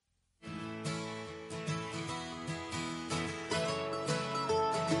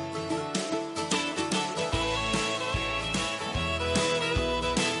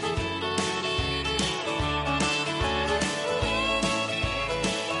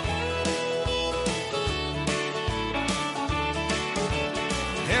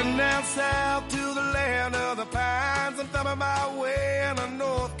slumming my way into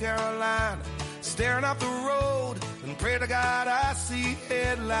North Carolina, staring up the road and pray to God I see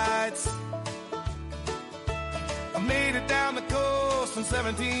headlights. I made it down the coast in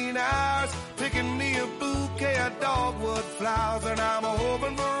 17 hours, picking me a bouquet of dogwood flowers, and I'm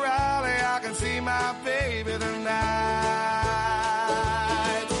hoping for Raleigh I can see my baby tonight.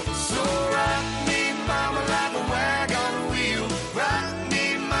 So rock me, mama, like a wagon wheel. Rock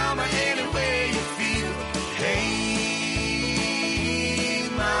me, mama, any way you feel. Hey,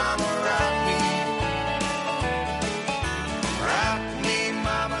 mama, rock me,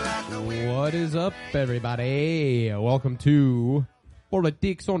 mama, like a wheel. What is up, everybody? Welcome to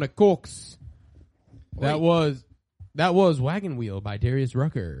Politics on the Cooks. That was Wagon Wheel by Darius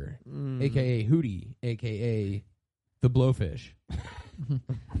Rucker, a.k.a. Hootie, a.k.a. the Blowfish.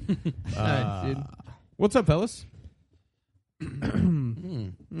 Nice, dude. What's up, fellas?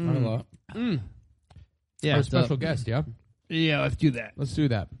 Not a lot. Yeah, Our special guest, yeah? yeah, let's do that. Let's do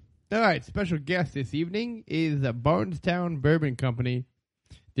that. All right, special guest this evening is the Bardstown Bourbon Company,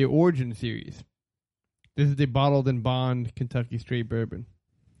 the Origin Series. This is the bottled and bond Kentucky straight bourbon.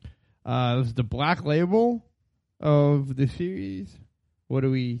 This is the black label of the series.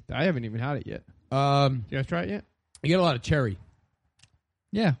 I haven't even had it yet. You guys try it yet? You get a lot of cherry.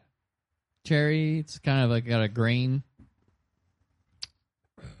 Yeah. Cherry, it's kind of like got a grain.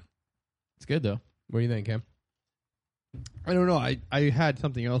 It's good, though. What do you think, Cam? I don't know. I had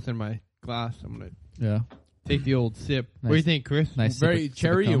something else in my glass. I'm going to Yeah. take the old sip. Nice. What do you think, Chris? Nice. Very sip of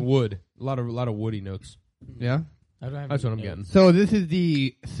cherry cum. and wood. A lot of woody notes. Yeah? That's what I'm getting. So this is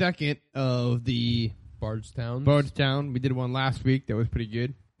the second of the Bardstown. Bardstown. We did one last week that was pretty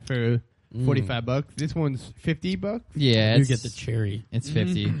good for $45. This one's $50. Yeah, You it's, get the cherry. it's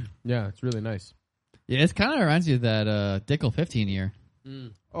 50. Yeah, it's really nice. Yeah, it's kind of reminds you of that Dickel 15 year.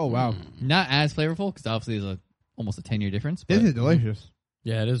 Oh wow, Not as flavorful, because obviously there's almost a 10-year difference. But this is delicious.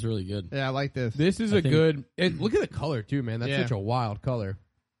 Yeah, it is really good. Yeah, I like this. This is I a think- good... look at the color, too, man. That's Yeah. such a wild color.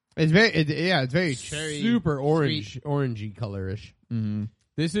 It's very, it's very cherry, Super orangey colorish. Mhm.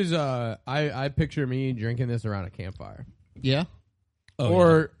 This is I picture me drinking this around a campfire Yeah,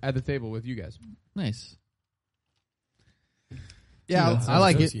 or at the table with you guys. nice. Yeah, That I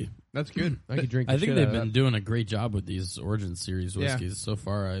like sounds it. whiskey. That's good. I could drink. I the think shit they've out of been doing a great job with these Origin Series Yeah. whiskeys. So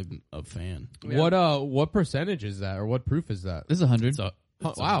far, I'm a fan. that. What percentage is that, or what proof is that? This is 100. It's a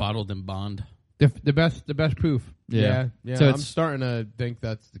wow. bottled in bond. The best proof. Yeah. So I'm it's starting to think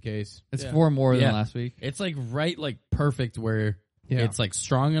that's the case. it's Yeah. 4 more Yeah. than last week. It's like perfect where Yeah. it's like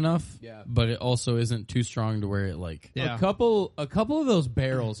strong enough, Yeah. but it also isn't too strong to where it like. Yeah. A couple of those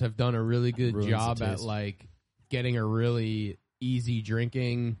barrels have done a really good Ruins job the at taste. like getting a really easy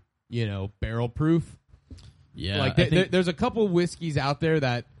drinking, barrel proof. Yeah, Like I think there's a couple whiskeys out there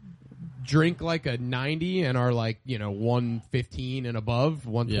that drink like a 90 and are like 115 and above,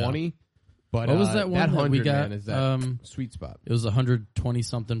 120. But what was that one that that 100 we got? man, is that sweet spot. it was 120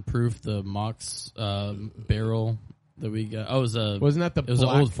 something proof. The Mox barrel that we got. Oh, it was Wasn't that the it was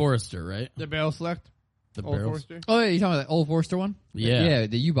black? an Old Forester, right? The barrel select. The Old barrels. Forester. Oh, yeah, you talking about the Old Forster one? Yeah. Yeah,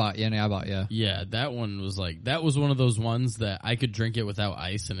 that you bought. Yeah, I bought, yeah. Yeah, that one was that was one of those ones that I could drink it without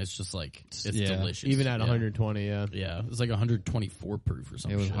ice, and it's just it's Yeah. delicious. Even at yeah. 120, yeah. Yeah, it was like 124 proof or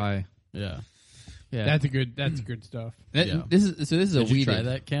something. It was high. Yeah. Yeah. That's good stuff. Yeah. This is a Did you weeded. try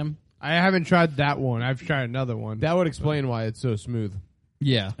that, Cam? I haven't tried that one. I've tried another one. That would explain why it's so smooth.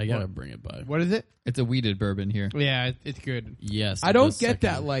 Yeah. I gotta bring it by. What is it? It's a weeded bourbon here. Yeah, it's good. Yes, I don't the get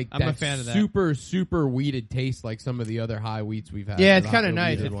that second- I'm a that fan of that. super weeded taste like some of the other high wheats we've had. Yeah, it's The kind of hot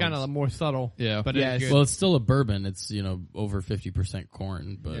nice. weeded It's kind of ones. more subtle. Yeah. but Yeah, it's good. Well, it's still a bourbon. It's over 50%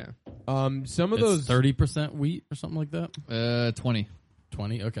 corn, but Yeah. Some of it's those 30% wheat or something like that. 20.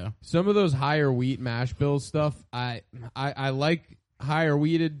 20. Okay. some of those higher wheat mash bill stuff. I like higher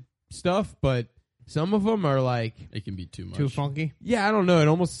wheated stuff, but some of them are like, It can be too much. Too funky. yeah, I don't know. It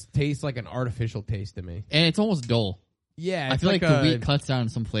almost tastes like an artificial taste to me. And it's almost dull. Yeah, I it's feel like a- the wheat cuts down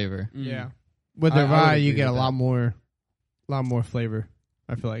some flavor. Yeah. With I the would rye, agree you get a with lot more flavor.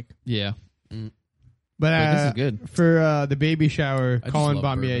 I feel like. Yeah. But But this is good. For the baby shower, just Colin love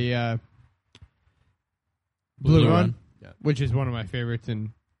bought me bourbon. a Blue Run, Yeah. which is one of my favorites,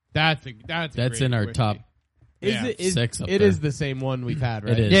 and that's That's in our top. Is Yeah. it is, 6 up it there. is the same one we've had,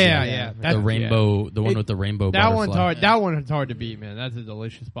 right? It is. Yeah, yeah. yeah. The That's- rainbow, the one It- with the rainbow. That butterfly. one's hard. That one's hard to beat, man. That's a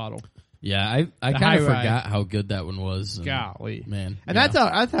delicious bottle. Yeah, I The kind of high rye. forgot how good that one was. and- Golly, man. and yeah.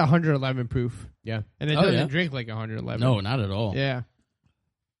 that's a 111 proof, Yeah. and it Oh, doesn't yeah. drink like 111. No, not at all. Yeah,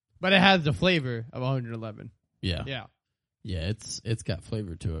 but it has the flavor of 111. Yeah. Yeah, Yeah, it's got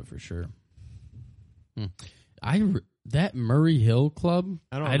flavor to it for sure. That Murray Hill Club,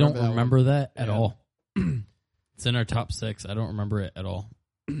 I don't I don't remember that remember that at Yeah. all. It's in our top 6. I don't remember it at all.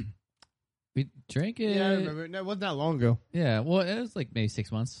 We drank it. Yeah, I remember. No, it wasn't that long ago. Yeah, well, it was like maybe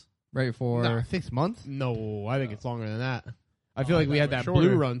 6 months. Right before. Nah, 6 months? No, I think it's longer than that. I feel like we that had was that shorter.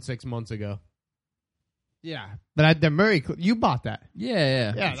 Blue Run 6 months ago. Yeah. But the Murray, you bought that.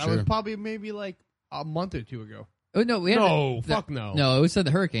 Yeah. Yeah, that Sure. was probably maybe like a month or two ago. Oh, no, we had No, fuck no. No, it was the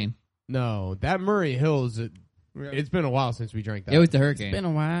Hurricane. No, that Murray Hills, it's been a while since we drank that. It was the Hurricane. Been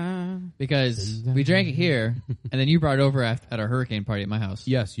a while. Because we drank it here, and then you brought it over at our Hurricane party at my house.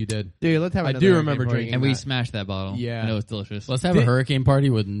 Yes, you did. Dude, let's have I another do hurricane remember party. drinking And we that. smashed that bottle. Yeah. And it was delicious. Let's have a hurricane party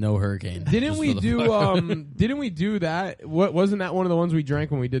with no hurricane. Didn't Just we for the do fun. didn't we do that? What wasn't that one of the ones we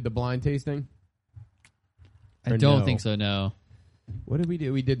drank when we did the blind tasting? I or don't no? think so, no. What did we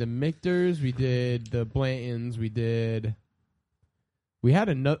do? We did the Mictors, we did the Blantons, we had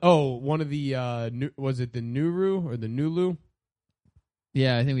another one of the was it the Nuru or the Nulu?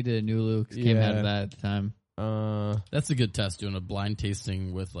 Yeah, I think we did a Nulu. 'Cause Cam Yeah. had that at the time. That's a good test, doing a blind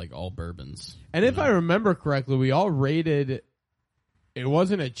tasting with like all bourbons. And if I remember correctly, we all rated it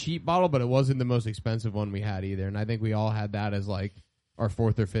wasn't a cheap bottle, but it wasn't the most expensive one we had either. And I think we all had that as like our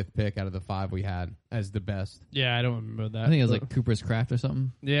 4th or 5th pick out of the 5 we had as the best. Yeah, I don't remember that. I think it was like Cooper's Craft or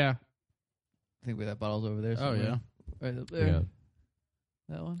something. Yeah. I think we that bottle's over there. Oh somewhere. yeah. Right up there. Yeah.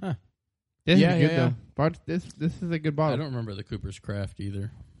 That one. This Yeah, is good, yeah, though. Bart, this is a good I bottle. don't remember the Cooper's Craft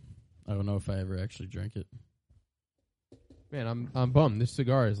either. I don't know if I ever actually drank it. Man, I'm bummed. This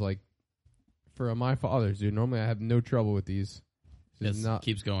cigar is like for my father's, dude. Normally I have no trouble with these. This is It not.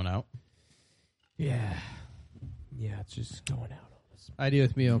 keeps going out. Yeah, it's just going out on us.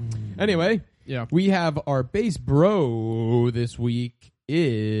 Ideas meal. Anyway, Yeah. we have our base bro this week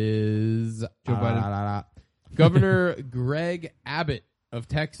is Joe Biden. Governor Greg Abbott of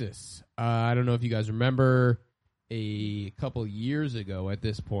Texas. I don't know if you guys remember a couple years ago at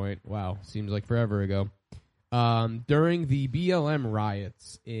this point. Wow, seems like forever ago. During the BLM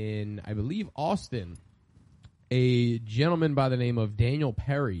riots in, I believe, Austin, a gentleman by the name of Daniel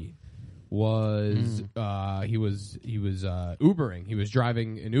Perry was he was Ubering. He was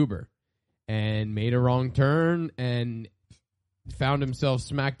driving an Uber and made a wrong turn and found himself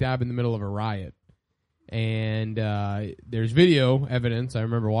smack dab in the middle of a riot. And there's video evidence. I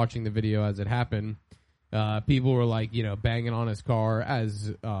remember watching the video as it happened. People were like, banging on his car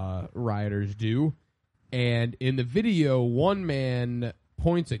as rioters do. And in the video, one man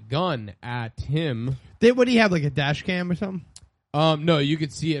points a gun at him. What do you have, like a dash cam or something? No, you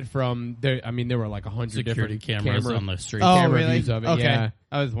could see it from there. I mean, there were like 100 Security different cameras camera on the street. camera really? views of it. Okay. Yeah.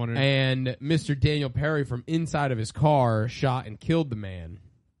 I was wondering. And Mr. Daniel Perry from inside of his car shot and killed the man.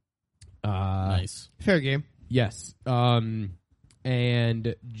 Nice. Fair game. Yes.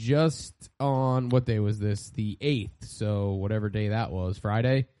 And just on what day was this? The 8th. So whatever day that was,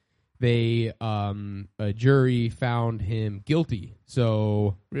 Friday. They a jury found him guilty.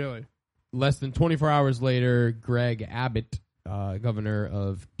 So Really? less than 24 hours later, Greg Abbott, governor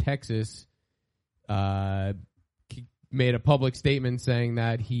of Texas, made a public statement saying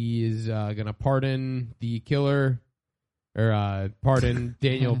that he is going to pardon the killer, or pardon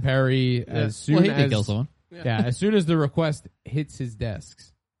Daniel Perry as soon Well, he did as kill someone. as soon as the request hits his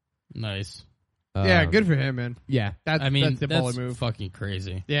desks. Nice. Yeah, good for him, man. Yeah, That's, I mean, that's the baller that's move. fucking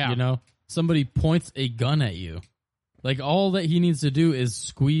crazy. Yeah. Somebody points a gun at you. Like, all that he needs to do is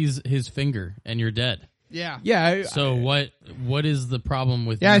squeeze his finger and you're dead. Yeah. yeah. So what is the problem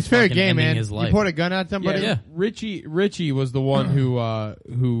with Yeah, you it's fair fucking game, ending man. his You life? point a gun at somebody. Yeah. Richie was the one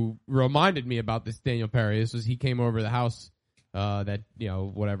who reminded me about this Daniel Perry. This was he came over to the house that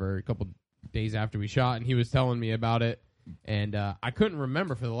a couple days after we shot, and he was telling me about it, and I couldn't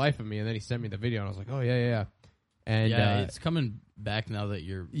remember for the life of me. And then he sent me the video, and I was like, oh yeah. And it's coming back now that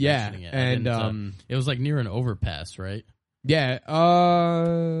you're yeah, mentioning it. and it was like near an overpass, right? yeah, I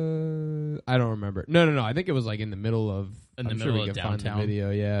don't remember. No. I think it was like in the middle of In the I'm middle sure we of can find downtown. the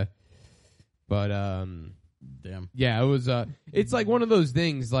video. Yeah, but Damn. yeah, it was. It's like one of those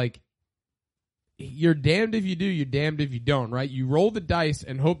things. Like you're damned if you do, you're damned if you don't. Right? You roll the dice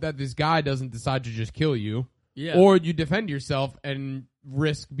and hope that this guy doesn't decide to just kill you, Yeah. or you defend yourself and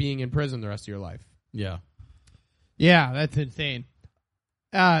risk being in prison the rest of your life. Yeah. Yeah, that's insane.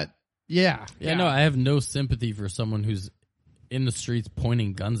 Yeah. Yeah, no, I have no sympathy for someone who's in the streets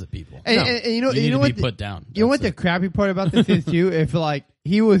pointing guns at people. And, No. and you You need know to what? be put down. You know what That's the crappy part about this is too? If like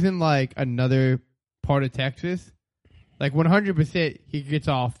he was in like another part of Texas, like 100% he gets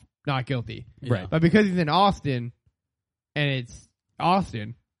off not guilty. Yeah. Right. But because he's in Austin, and it's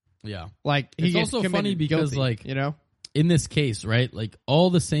Austin, Yeah. like he It's gets also funny committed because, guilty, like, in In this case, right? Like all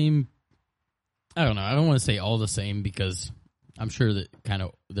the same. I don't know. I don't want to say all the same because I'm sure that kind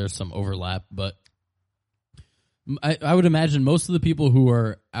of there's some overlap, but I would imagine most of the people who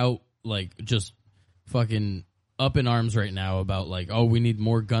are out like just fucking up in arms right now about like, oh, we need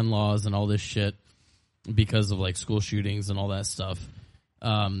more gun laws and all this shit because of like school shootings and all that stuff.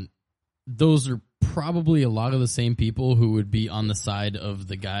 Those are probably a lot of the same people who would be on the side of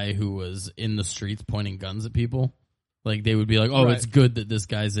the guy who was in the streets pointing guns at people. Like they would be like, oh, Right. it's good that this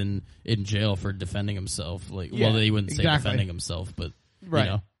guy's in jail for defending himself. Like, Yeah, well, they wouldn't say exactly. defending himself, but Right. you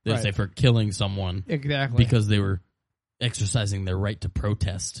know, they'd Right. say for killing someone Exactly. because they were exercising their right to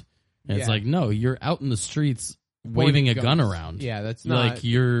protest. And it's Yeah. like, no, you're out in the streets waving a gun guns. around. Yeah, that's not Like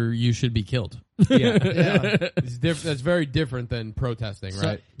you should be killed. Yeah, Yeah. It's that's very different than protesting,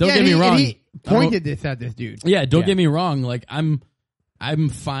 right? Don't Yeah, get me and wrong. He pointed this at this dude. Yeah, don't Yeah. get me wrong. Like I'm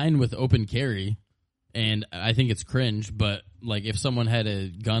fine with open carry, and I think it's cringe. But like, if someone had a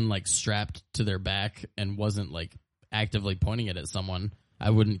gun like strapped to their back and wasn't like actively pointing it at someone, I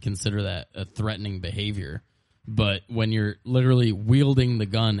wouldn't consider that a threatening behavior. But when you're literally wielding the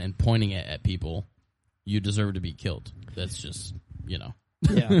gun and pointing it at people, you deserve to be killed. That's just, you know.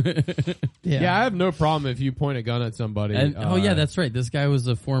 Yeah. Yeah, I have no problem if you point a gun at somebody. And oh yeah, that's right. This guy was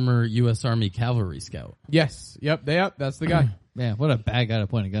a former U.S. Army cavalry scout. yes, yep, that's the guy. Man, what a bad guy to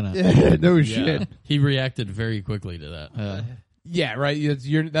point a gun at. No shit. He reacted very quickly to that. Yeah, right.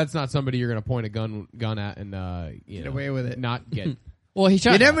 That's not somebody you're gonna point a gun at and Get away with it. not get. Well, he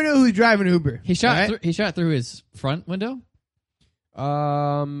shot. You never know who's driving Uber. He shot. right? He shot through his front window.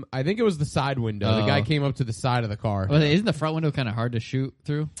 I think it was the side window. The Oh. guy came up to the side of the car. Well, isn't the front window kind of hard to shoot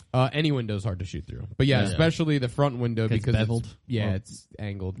through? Any window's hard to shoot through, but yeah, Yeah. especially the front window 'Cause because beveled? it's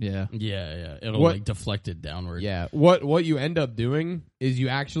angled. Yeah. Yeah. It'll What- like deflect it downward. Yeah. What you end up doing is you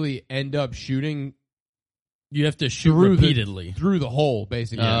actually end up shooting You have to shoot Through the- repeatedly. through the hole,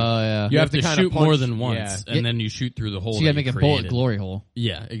 basically. Oh yeah. You have to kinda shoot more punch- than once, yeah. and then you shoot through the hole. So you gotta that make a created. bullet glory hole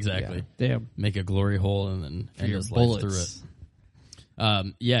Yeah, exactly. Damn. Make a glory hole and then for end your his life through bullets.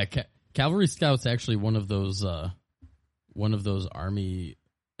 it. Yeah, Cavalry Scout's actually one of those Army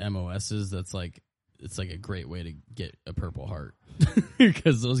MOSs that's like, it's like a great way to get a Purple Heart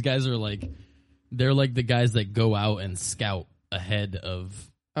because those guys are like, they're like the guys that go out and scout ahead of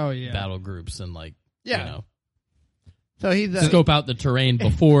Oh yeah. battle groups and like, Yeah. you know, So he's scope out the terrain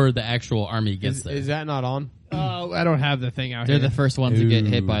before the actual army gets there. Is that not on? Oh, I don't have the thing out They're here. the first ones to get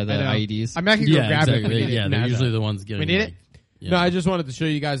hit by the I know. IEDs. I'm actually gonna Yeah, grab it. exactly. when we Yeah, get they're it. usually the ones getting. We need like, it? yeah. No, I just wanted to show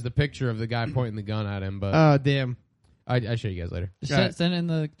you guys the picture of the guy pointing the gun at him, but Oh damn. I show you guys later. Just Right. send it in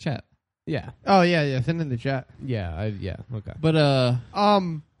the chat. Yeah, Oh yeah. Send it in the chat. okay. But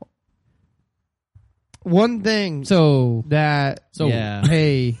One thing so that yeah.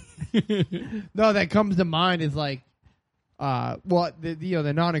 hey no that comes to mind is like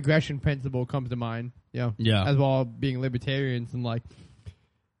the non-aggression principle comes to mind, Yeah. as well, being libertarians, and like,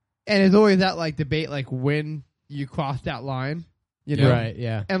 and it's always that like debate like when you cross that line, Right,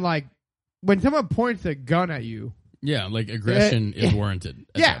 yeah. and like when someone points a gun at you, Yeah, like aggression is warranted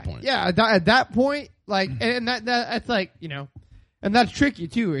at that point. at that point, like, and that's like, and that's tricky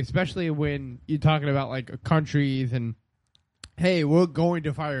too, especially when you're talking about like countries and, hey, we're going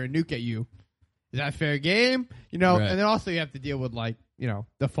to fire a nuke at you. Is that fair game? Right. And then also you have to deal with like,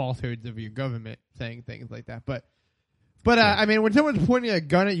 the falsehoods of your government saying things like that. But I mean, when someone's pointing a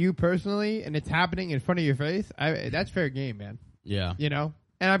gun at you personally and it's happening in front of your face, that's fair game, man. Yeah.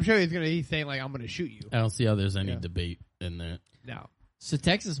 And I'm sure he's saying like, I'm going to shoot you. I don't see how there's any Yeah. debate in there. No. So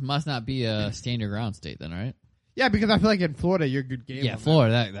Texas must not be a stand your ground state then, right? Yeah, because I feel like in Florida, you're a good game. Yeah, on that.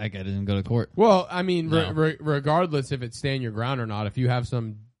 Florida. That guy didn't go to court. Well, I mean, No. regardless if it's stand your ground or not, if you have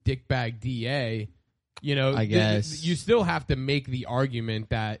some dickbag DA, I guess. you still have to make the argument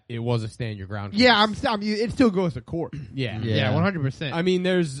that it was a stand your ground. Yeah, case. it still goes to court. yeah. Yeah. Yeah, 100%. I mean,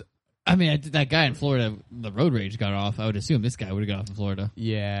 there's I mean, that guy in Florida, the road rage got off. I would assume this guy would have got off in Florida.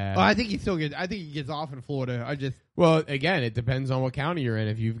 yeah. I think he still gets. I think he gets off in Florida. Well, again, it depends on what county you're in.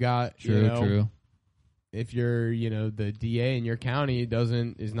 If you've got True. if you're the DA in your county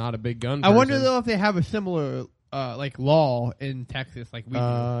is not a big gun. I wonder person. though if they have a similar like law in Texas, like we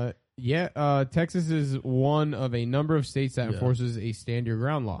do. Texas is one of a number of states that Yeah. enforces a stand your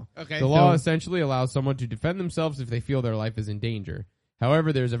ground law. Okay, The law so- essentially allows someone to defend themselves if they feel their life is in danger.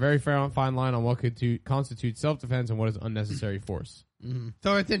 However, there's a very fine line on what constitutes self-defense and what is unnecessary force.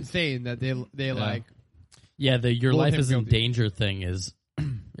 So it's insane that they like. Yeah, the your Hold life him is in guilty. danger thing is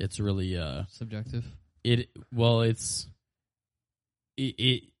it's really Subjective.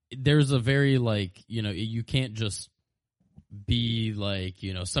 there's a very like, you can't just be like,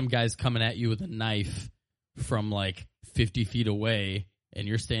 some guy's coming at you with a knife from like 50 feet away and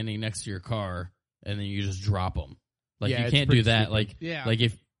you're standing next to your car and then you just drop them. Like Yeah, you it's can't do pretty that. stupid. Like Yeah. like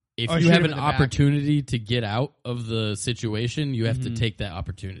if Or you shoot have him an in the back. opportunity to get out of the situation, you have to take that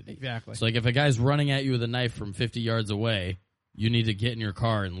opportunity. Exactly. So like if a guy's running at you with a knife from 50 yards away, you need to get in your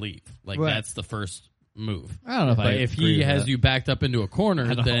car and leave. Like Right. that's the first move. I don't know if But I if agree he with has that. you backed up into a corner,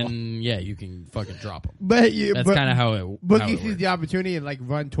 At all. then yeah, you can fucking drop him. But That's kind of how it. how Boogie it sees works. the opportunity and like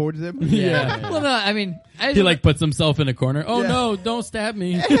run towards them. Yeah. Well, no, I mean, I He like puts himself in a corner. Oh Yeah. no! Don't stab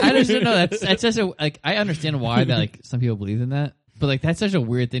me. I just don't know. That's such a like. I understand why that like some people believe in that, but like that's such a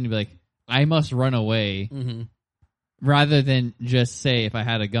weird thing to be like. I must run away Mhm. rather than just say if I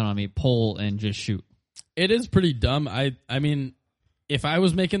had a gun on me, pull and just shoot. It is pretty dumb. I mean, if I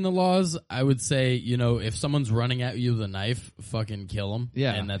was making the laws, I would say, you know, if someone's running at you with a knife, fucking kill them.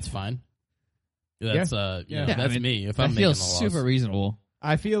 Yeah. And that's fine. That's Yeah. that's I mean, me. If That I'm making the feels laws. super reasonable.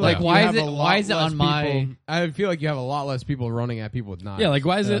 I feel Like, like why you is have it- a why lot is it less on my- people- I feel like you have a lot less people running at people with knives. Yeah, like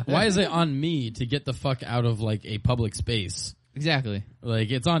why is it on me to get the fuck out of like a public space? Exactly. Like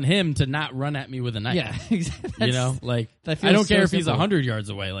it's on him to not run at me with a knife. Yeah. Exactly. You know, like that I feels don't care so if he's simple. 100 yards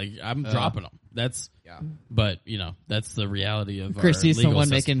away. Like I'm dropping him. That's But you know, that's the reality of Chris our sees legal someone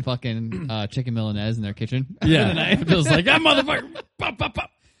system. making fucking chicken milanese in their kitchen. Yeah, just like that motherfucker. Pop, pop, pop.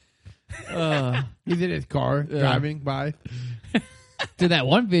 He's in his car driving by. Dude, that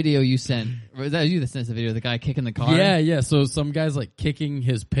one video you sent, was that you that sent the video of the guy kicking the car? Yeah. So some guy's like kicking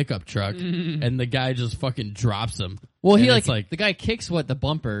his pickup truck, and the guy just fucking drops him. Well, And he it's like the guy kicks the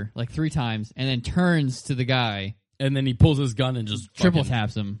bumper like 3 times and then turns to the guy, and then he pulls his gun and just triple fucking-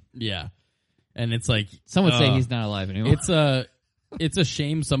 taps him. Yeah, and it's like Some would say uh, he's not alive anymore. It's a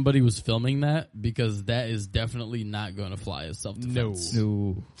shame somebody was filming that because that is definitely not going to fly as self defense.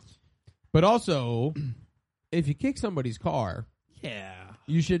 No. But also, if you kick somebody's car, Yeah.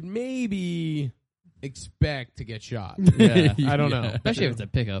 you should maybe expect to get shot. Yeah. I don't know. Especially if it's a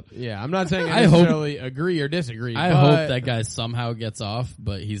pickup. Yeah, I'm not saying I I hope- necessarily agree or disagree. I but hope that guy somehow gets off,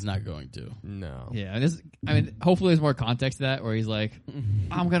 but he's not going to. No. Yeah. Hopefully there's more context to that where he's like,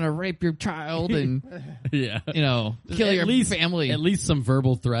 I'm going to rape your child and, Yeah, kill At your least- family. At least some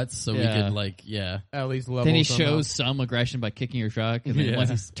verbal threats, so we Yeah. could At least level. Then he somehow. shows some aggression by kicking your truck, and then Yeah. once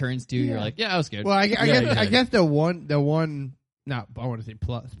he turns to you, you're like, "Yeah, I was scared." Well, I exactly. guess the one, not I want to say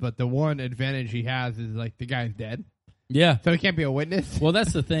plus, but the one advantage he has is like the guy's dead, Yeah. so he can't be a witness. Well,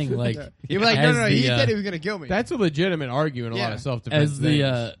 that's the thing. Like, You'd be like, as no, the, he said he was gonna kill me. That's a legitimate argument. A lot Yeah. of self-defense.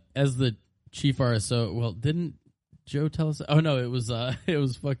 as the chief RSO. Well, didn't Joe tell us? Oh no, it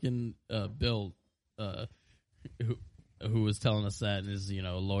was fucking Bill, who was telling us that, and is a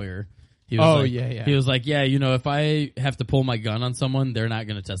lawyer. He was yeah. He was like, yeah, if I have to pull my gun on someone, they're not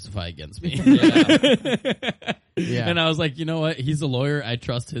going to testify against me. Yeah. And I was like, you know what? He's a lawyer. I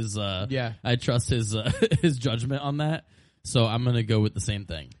trust his. I trust his his judgment on that. So I'm going to go with the same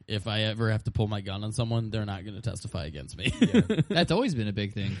thing. If I ever have to pull my gun on someone, they're not going to testify against me. That's always been a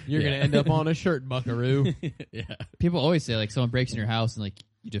big thing. You're gonna end up on a shirt, buckaroo. Yeah. People always say like someone breaks in your house and like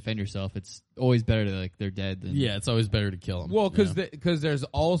you defend yourself. It's always better to like they're dead than Yeah, it's always better to kill them. Well, because there's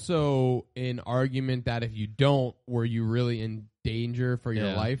also an argument that if you don't, were you really in danger for your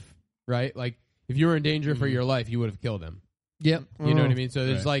Yeah. life, right? Like if you were in danger for your life, you would have killed him. Yep. You know what I mean? So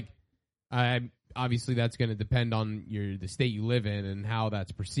there's Right. like, obviously that's going to depend on the state you live in and how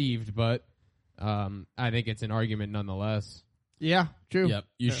that's perceived, but I think it's an argument nonetheless. yeah, true. Yep.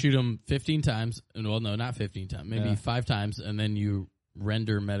 You shoot them 15 times. Well, no, not 15 times. Maybe Yeah. 5 times, and then you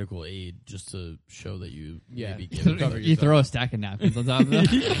render medical aid just to show that you Yeah. maybe Cover give You throw a stack of napkins on top of them.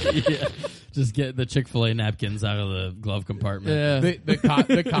 yeah. Just get the Chick-fil-A napkins out of the glove compartment. Yeah.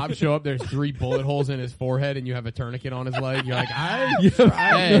 The cops show up. There's 3 bullet holes in his forehead, and you have a tourniquet on his leg. You're like,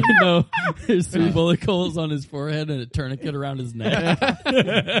 Hey. No, there's 3 bullet holes on his forehead and a tourniquet around his neck.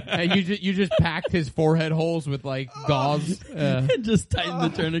 and you just packed his forehead holes with like gauze. Just tighten the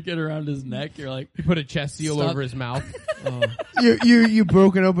tourniquet around his neck. You're like, You put a chest seal Stop. over his mouth. You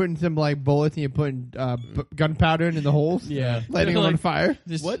broken open some like bullets and you putting gunpowder in the holes. Yeah. lighting them on Like- fire.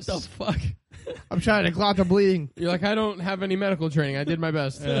 Just- what the fuck? I'm trying to clot the bleeding. You're like, I don't have any medical training. I did my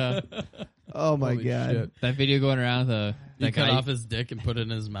best. Oh my Holy god. shit. That video going around You that cut guy. off his dick and put it in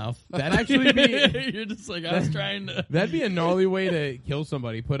his mouth. That'd actually be You're just like, I was trying to. that'd be a gnarly way to kill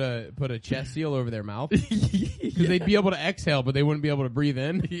somebody. Put a chest seal over their mouth because they'd be able to exhale, but they wouldn't be able to breathe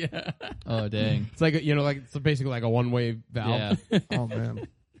in. Yeah. Oh dang. It's like it's basically like a one-way valve. Yeah. Oh man.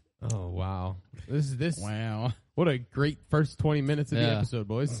 Oh wow, this Wow. what a great first 20 minutes of the Yeah. episode,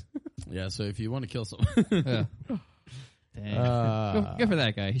 boys. Yeah, so if you want to kill someone. Yeah. Dang. Good for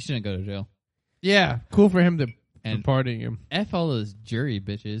that guy. He shouldn't go to jail. Yeah, cool for him to And pardoning him. F all those jury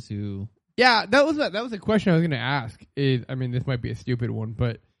bitches who. Yeah, that was a question I was going to ask. Is this might be a stupid one,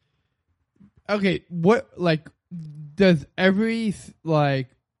 but okay, what like does every like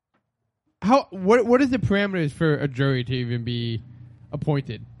what is the parameters for a jury to even be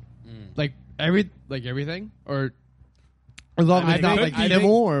appointed? Like everything, or as long as it's not like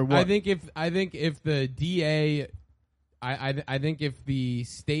civil or what? I think if the DA, I think if the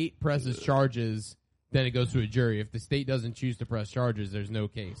state presses charges, then it goes to a jury. If the state doesn't choose to press charges, there's no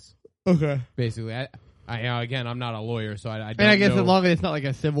case. Okay. Basically, again, I'm not a lawyer, so I don't And I guess know. as long as it's not like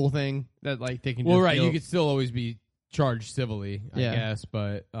a civil thing that like they can. Well, just right, deal- you could still always be charged civilly, I Yeah. guess.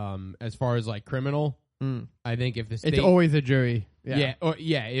 But as far as like criminal, I think if the state, It's always a jury. Yeah.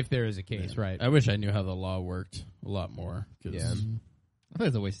 if there is a case, right? I wish I knew how the law worked a lot more. 'Cause Yeah. I think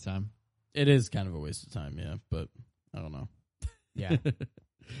it's a waste of time. it is kind of a waste of time, yeah. But I don't know. Yeah.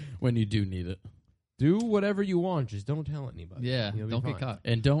 When you do need it. Do whatever you want, just don't tell anybody. Yeah, You'll be don't fine. get caught.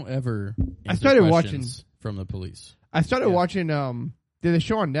 And don't ever I answer started questions from the police. I started Yeah. watching there's a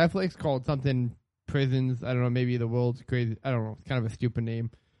show on Netflix called something Prisons. I don't know, maybe the world's crazy. I don't know. It's kind of a stupid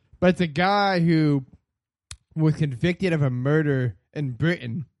name. But it's a guy who was convicted of a murder in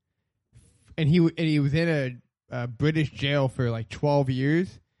Britain, and he was in a British jail for like 12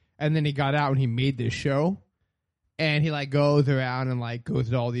 years, and then he got out and he made this show, and he like goes around and like goes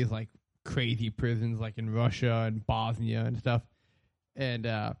to all these like crazy prisons like in Russia and Bosnia and stuff, and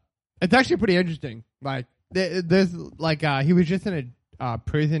it's actually pretty interesting. Like there's like he was just in a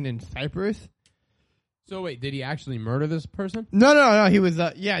prison in Cyprus. So wait, did he actually murder this person? No. He was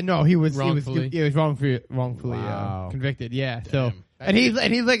Wrongfully? He was wrongfully Wow. convicted. Yeah. So Damn. and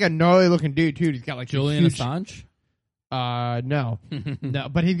he's like a gnarly looking dude too. He's got like Julian huge, Assange? no, no,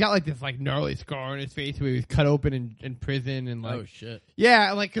 but he's got like this like gnarly scar on his face where he was cut open in prison and like Oh shit.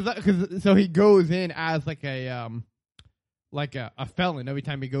 yeah, like cause so he goes in as like a felon every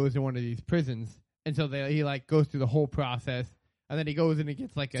time he goes to one of these prisons, and so he like goes through the whole process. And then he goes in and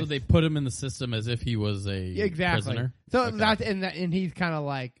gets like a So they put him in the system as if he was a exactly. prisoner. So Okay. that's and he's kind of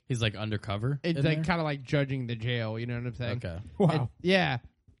like He's like undercover. it's in like there? kind of like judging the jail. You know what I'm saying? Okay. And- yeah.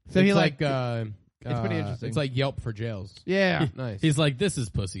 So it's he like it's pretty interesting. It's like Yelp for jails. yeah. Nice. He's like, this is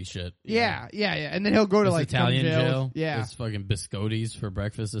pussy shit. Yeah, and then he'll go to This like Italian some jails. jail. Yeah, This fucking biscottis for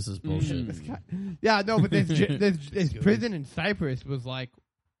breakfast. This is bullshit. yeah, no, but this prison in Cyprus was like,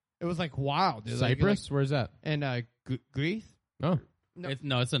 it was like wild. It was like- Cyprus. Where's that? and Greece. Oh,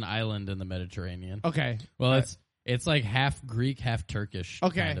 No. It's an island in the Mediterranean. Okay, Well, it's like half Greek, half Turkish.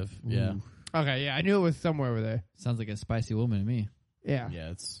 Okay. Kind of. Yeah. okay, yeah, I knew it was somewhere over there. Sounds like a spicy woman to me. Yeah, Yeah.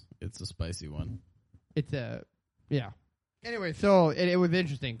 It's a spicy one. it's a yeah. Anyway, so it was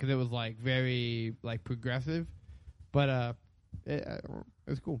interesting because it was like very like progressive, but it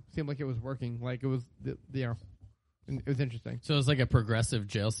was cool. Seemed like it was working. Like it was it was interesting. So it's like a progressive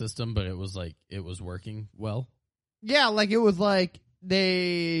jail system, but it was working well. Yeah, like it was like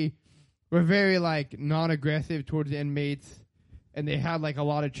they were very like non-aggressive towards the inmates, and they had like a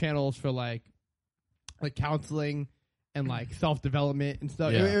lot of channels for like counseling and like self-development and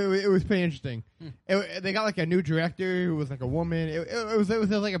stuff. Yeah. It was pretty interesting. They got like a new director who was like a woman. It was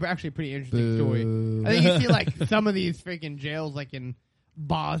like actually a pretty interesting story. I think you see like some of these freaking jails like in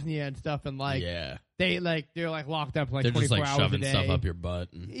Bosnia and stuff, and like yeah. they're like locked up like They're 24 just like hours a shoving day. stuff up your butt.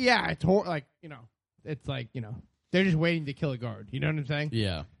 And, Yeah, it's like it's like they're just waiting to kill a guard. You know what I'm saying?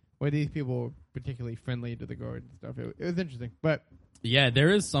 yeah. Where these people were particularly friendly to the guard and stuff. It was interesting, but Yeah, there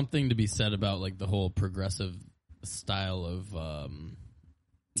is something to be said about like the whole progressive style of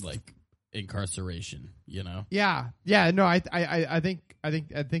like incarceration, you know? yeah. No, I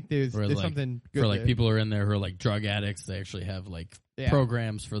think there's Where, like, something good For like there. people who are in there who are like drug addicts, they actually have like Yeah.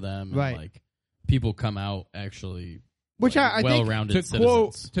 programs for them, and Right. like people come out actually Which like, I think well-rounded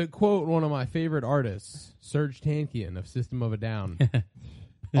citizens. to quote one of my favorite artists, Serge Tankian of System of a Down.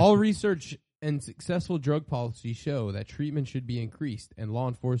 All research and successful drug policies show that treatment should be increased and law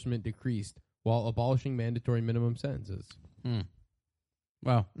enforcement decreased while abolishing mandatory minimum sentences.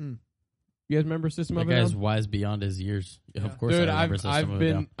 Wow, You guys remember System that of a guy's Down? wise beyond his years. Yeah, of course, Dude, I remember System of a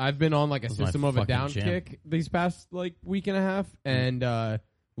Down. I've been on like a That was my System of a fucking Down jam. kick these past like week and a half, and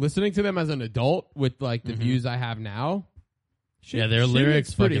listening to them as an adult with like the views I have now. Yeah, their shit lyrics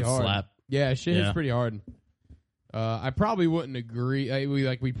hits pretty fucking hard. slap. Yeah, shit Yeah. hits pretty hard. I probably wouldn't agree.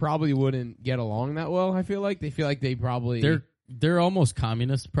 We probably wouldn't get along that well. I feel like they probably They're almost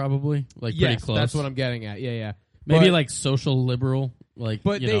communist, probably like yes, pretty close. that's what I'm getting at. Yeah. Maybe But- like social liberal, like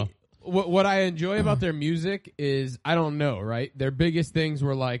But you they, know. what I enjoy about their music is I don't know, right? Their biggest things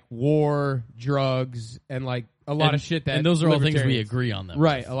were like war, drugs, and like a lot And- of shit that and those are all things we libertarians- agree on. Them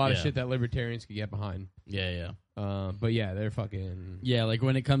right? with. A lot of Yeah. shit that libertarians could get behind. Yeah. But yeah, they're fucking. Yeah, like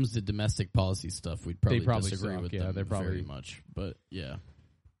when it comes to domestic policy stuff, we'd probably, probably disagree suck, with yeah, them they're probably- very much. But yeah,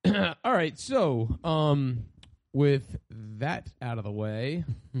 All right, so with that out of the way,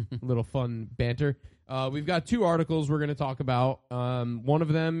 little fun banter. We've got 2 articles we're going to talk about. One of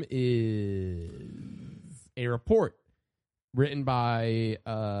them is a report written by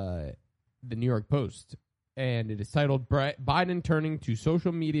the New York Post, and it is titled Biden Turning to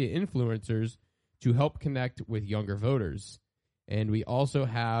Social Media Influencers to Help Connect with Younger Voters. And we also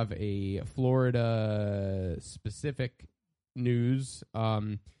have a Florida-specific news.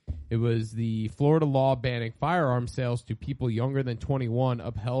 It was the Florida law banning firearm sales to people younger than 21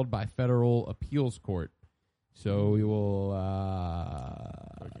 upheld by federal appeals court. So we will...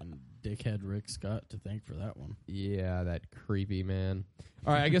 Fucking dickhead Rick Scott to thank for that one. Yeah, that creepy man.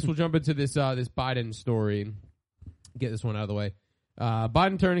 All right, I guess we'll jump into this this Biden story. Get this one out of the way.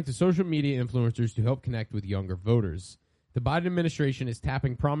 Biden turning to social media influencers to help connect with younger voters. The Biden administration is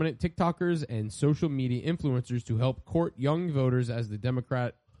tapping prominent TikTokers and social media influencers to help court young voters as the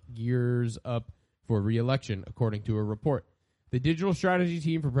Democrat gears up for re-election, according to a report. The digital strategy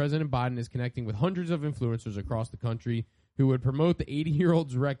team for President Biden is connecting with hundreds of influencers across the country who would promote the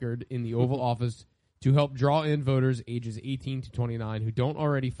 80-year-old's record in the Oval Office to help draw in voters ages 18 to 29 who don't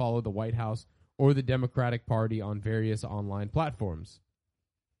already follow the White House or the Democratic Party on various online platforms.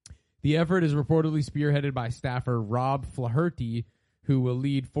 The effort is reportedly spearheaded by staffer Rob Flaherty, who will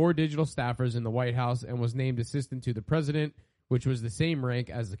lead 4 digital staffers in the White House and was named assistant to the president, which was the same rank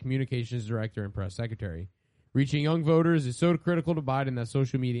as the communications director and press secretary. Reaching young voters is so critical to Biden that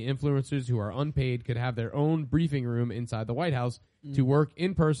social media influencers who are unpaid could have their own briefing room inside the White House to work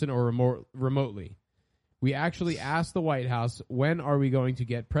in person or remotely. We actually asked the White House, when are we going to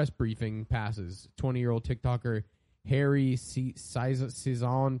get press briefing passes? 20-year-old TikToker Harry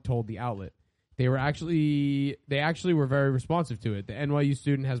Cizon told the outlet. They actually were very responsive to it. The NYU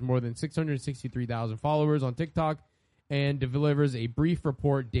student has more than 663,000 followers on TikTok and delivers a brief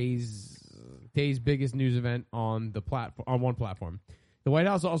report day's biggest news event on one platform. The White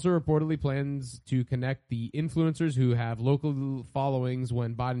House also reportedly plans to connect the influencers who have local followings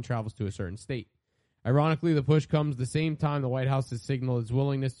when Biden travels to a certain state. Ironically, the push comes the same time the White House has signaled its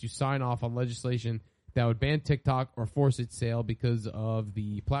willingness to sign off on legislation that would ban TikTok or force its sale because of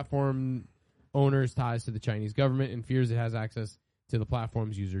the platform owner's ties to the Chinese government and fears it has access to the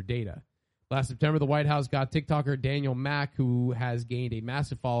platform's user data. Last September, the White House got TikToker Daniel Mack, who has gained a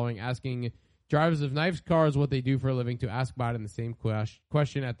massive following, asking drivers of nice cars what they do for a living to ask Biden the same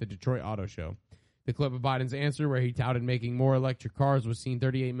question at the Detroit Auto Show. The clip of Biden's answer, where he touted making more electric cars, was seen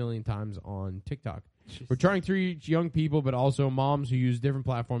 38 million times on TikTok. We're trying to reach young people, but also moms who use different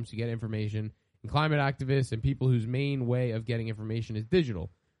platforms to get information, and climate activists and people whose main way of getting information is digital.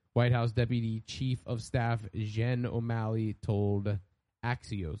 White House Deputy Chief of Staff Jen O'Malley told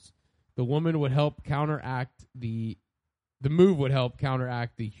Axios. The move would help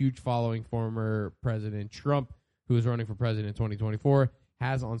counteract the huge following former President Trump, who is running for president in 2024,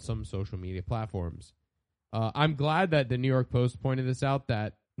 has on some social media platforms. I'm glad that the New York Post pointed this out,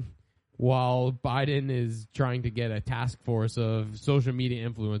 that while Biden is trying to get a task force of social media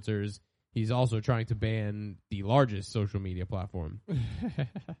influencers, he's also trying to ban the largest social media platform.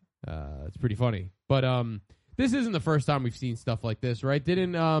 It's pretty funny. But this isn't the first time we've seen stuff like this, right?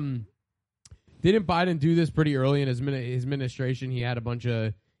 Didn't Biden do this pretty early in his administration? He had a bunch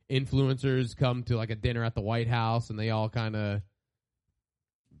of influencers come to like a dinner at the White House, and they all kind of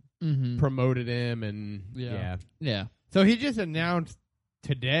promoted him, and Yeah. So he just announced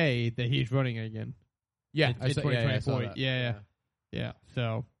today that he's running again. Yeah, in I saw 2024. that. Yeah.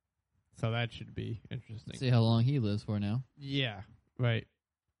 So that should be interesting. See how long he lives for now. Yeah. Right.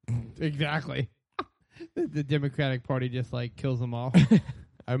 Exactly. The Democratic Party just like kills them off.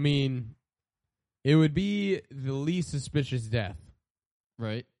 I mean, it would be the least suspicious death.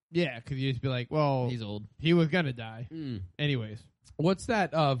 Right. Yeah, because you just be like, well, He's old. he was gonna die anyways. What's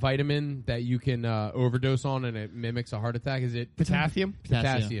that vitamin that you can overdose on and it mimics a heart attack? Is it Potassium?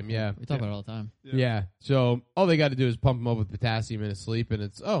 Potassium, yeah. We talk about it all the time. Yeah. So all they got to do is pump him up with potassium in his sleep, and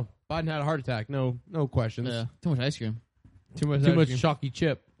it's, Biden had a heart attack. No questions. Yeah. Too much ice cream. Too much Chalky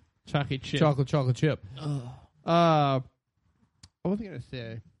chip. chocolate chip. Chocolate chip. What was I gonna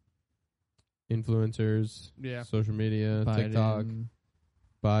say? Influencers. Yeah. Social media. Biden, TikTok.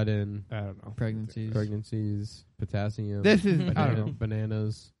 Biden. I don't know. Pregnancies. I Potassium. don't know.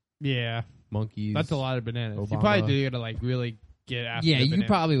 Bananas. Yeah, Monkeys. that's a lot of bananas. You Obama. probably do gotta like really get after. Yeah, the you banana.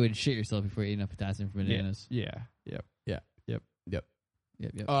 probably would shit yourself before eating enough potassium from bananas. Yeah. Yep. Yep.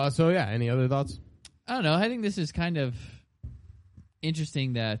 So yeah, any other thoughts? I don't know. I think this is kind of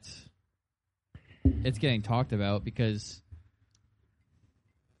interesting that it's getting talked about because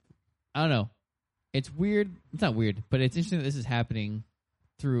I don't know. It's weird. It's not weird, but it's interesting that this is happening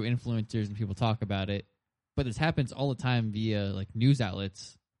through influencers and people talk about it. But but this happens all the time via like news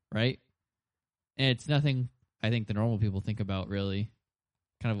outlets, right? And it's nothing I think the normal people think about, really.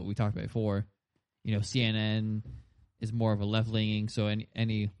 Kind of what we talked about before. You know, CNN is more of a left-leaning, so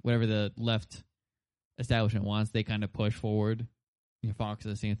any whatever the left establishment wants, they kind of push forward. You know, Fox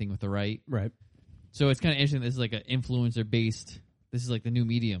does the same thing with the right. Right. So it's kind of interesting. This is like an influencer-based. This is like the new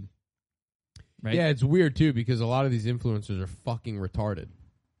medium, right? Yeah, it's weird too because a lot of these influencers are fucking retarded,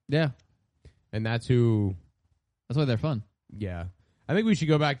 Yeah. and that's who. That's why they're fun. Yeah, I think we should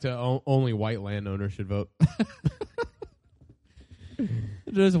go back to only white landowners should vote.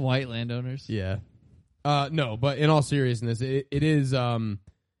 There's white landowners. Yeah. No, but in all seriousness, it is. I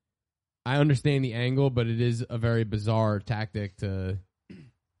understand the angle, but it is a very bizarre tactic to.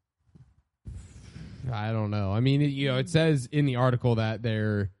 I don't know. I mean, it says in the article that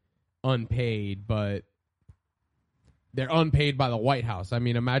they're unpaid, but they're unpaid by the White House. I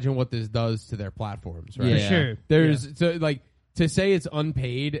mean, imagine what this does to their platforms, right? Yeah. Sure. There's so like to say it's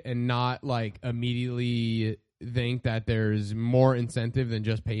unpaid and not like immediately think that there's more incentive than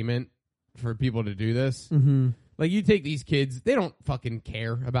just payment for people to do this. Mm-hmm. Like you take these kids, they don't fucking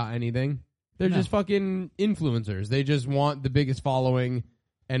care about anything. They're No. just fucking influencers. They just want the biggest following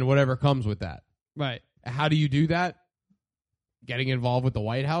and whatever comes with that. Right. How do you do that? Getting involved with the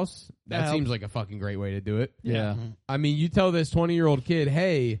White House? That That seems helps. like a fucking great way to do it. Yeah. I mean, you tell this 20-year-old kid,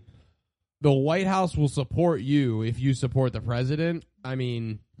 hey, the White House will support you if you support the president. I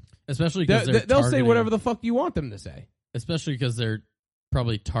mean, Especially because they'll say whatever the fuck you want them to say. Especially because they're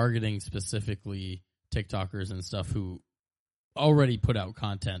probably targeting specifically TikTokers and stuff who already put out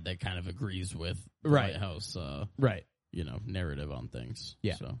content that kind of agrees with the Right. White House, Right. narrative on things.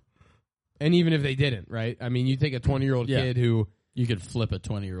 Yeah. So And even if they didn't, right? I mean, you take a 20-year-old Yeah. kid who, you could flip a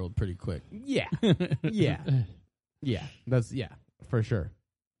 20-year-old pretty quick. yeah, that's for sure.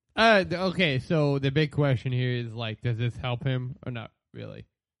 Okay, so the big question here is like, does this help him or not really?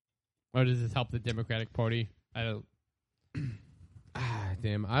 Or does this help the Democratic Party? I don't.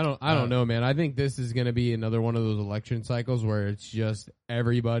 Damn, I don't know, man. I think this is gonna be another one of those election cycles where it's just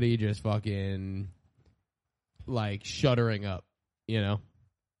everybody just fucking like shuddering up, you know,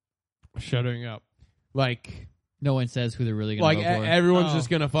 Shuttering up. like No one says who they're really going to vote for. everyone's Oh. just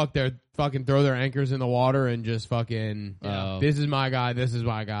gonna fucking throw their anchors in the water and just fucking this is my guy,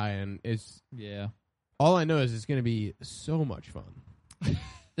 and it's Yeah. all I know is it's gonna be so much fun.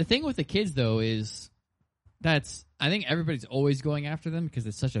 The thing with the kids, though, is I think everybody's always going after them because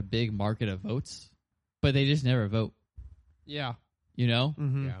it's such a big market of votes, but they just never vote, Yeah. you know?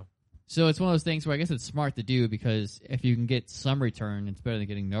 Mm-hmm. Yeah. So it's one of those things where I guess it's smart to do because if you can get some return, it's better than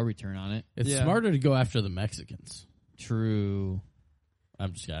getting no return on it. It's Yeah. smarter to go after the Mexicans. True. I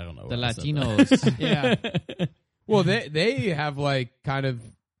don't know. The why I said Latinos. Yeah. Well, they have like kind of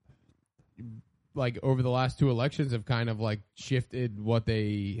like over the last two elections have kind of like shifted what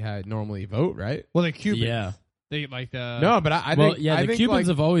they had normally vote, right? Well, the Cubans. Yeah. They like the. No, but I Well, think yeah, I the think, Cubans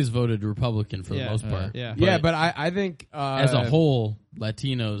like, have always voted Republican for the Yeah. most part. Yeah. yeah, but I think as a whole,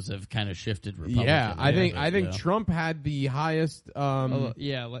 Latinos have kind of shifted Republican. yeah, I think yeah. Trump had the highest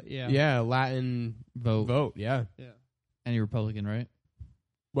yeah. Latin Vote. vote. Yeah. Any Republican, right?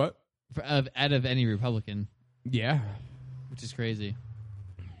 What? Out of any Republican, Yeah. which is crazy.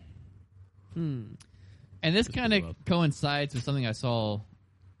 Hmm. And this Just kind of blew up. coincides with something I saw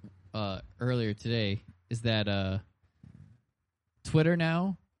earlier today, is that Twitter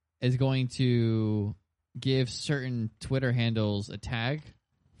now is going to give certain Twitter handles a tag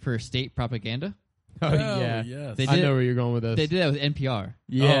for state propaganda. Oh, yes. They I did- know where you're going with this. They did that with NPR.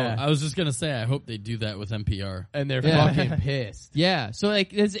 Yeah. I was just gonna say, I hope they do that with NPR. And they're Yeah. fucking pissed. Yeah, so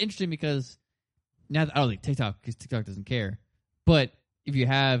like it's interesting because now I don't think TikTok, because TikTok doesn't care, but if you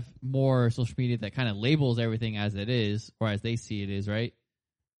have more social media that kind of labels everything as it is or as they see it is, right?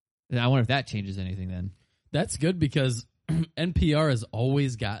 Then I wonder if that changes anything. Then That's good because NPR has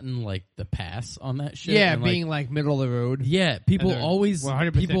always gotten like the pass on that shit. Yeah, and, like, being like middle of the road. yeah, people And they're always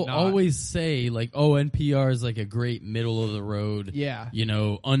 100% not. always say like, oh, NPR is like a great middle of the road, Yeah.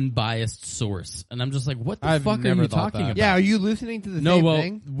 unbiased source, and I'm just like, what the I've fuck are never you thought talking that. about? Yeah. Are you listening to the No, same well,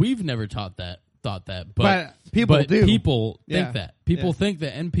 thing? we've never thought that, But but people do. People think Yeah. that. People Yeah. think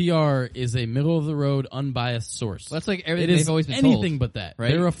that NPR is a middle of the road, unbiased source. that's like it everything is they've always been anything told. but that. right?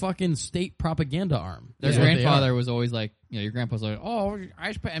 They're a fucking state propaganda arm. Their is what they grandfather are. was always like, your grandpa's like, oh, I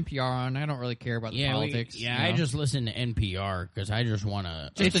just put NPR on. I don't really care about the politics. I just listen to NPR because I just want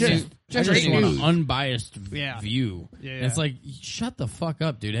to. Just It's the just- new- just I just great want news. an unbiased Yeah. view. Yeah, And it's yeah. like, shut the fuck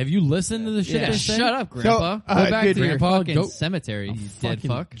up, dude. Have you listened to the shit Yeah. they say? Shut up, Grandpa. So, Go back dude, to your Grandpa, fucking go- cemetery, I'll you dead fucking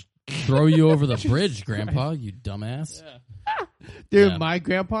fuck. Throw you over the bridge, Grandpa, you dumbass. Dude, Yeah. my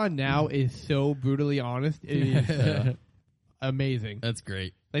grandpa now is so brutally honest. It is amazing. That's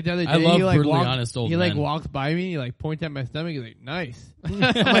great. Like the other day, I love he, like, brutally walked, honest old He like men. walks by me, and he like points at my stomach. He's like, "Nice." I'm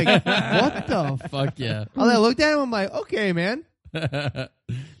like, "What the?" Fuck yeah. I looked at him. I'm like, "Okay, man."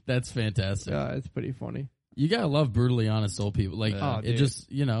 That's fantastic. Yeah, it's pretty funny. You gotta love brutally honest old people. Like Oh, it dude. just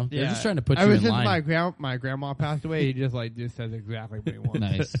they're Yeah. just trying to put Ever you in since line. my grandma passed away, he just says exactly what he wants.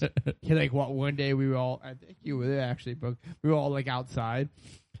 Nice. He one day we were all, I think you were there actually, but we were all like outside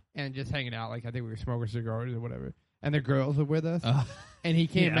and just hanging out. Like I think we were smoking cigars or whatever, and the girls were with us. And he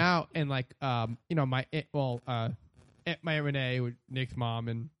came out and my Aunt Maya Renee, with Nick's mom,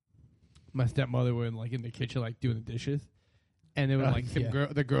 and my stepmother were in the kitchen doing the dishes. And there was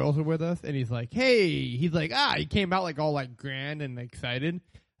the girls were with us, and he's like, "Hey," he's like, he came out all grand and excited,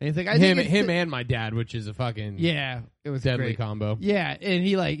 and he's like, him and my dad, which is a fucking yeah, it was deadly great. combo. Yeah, and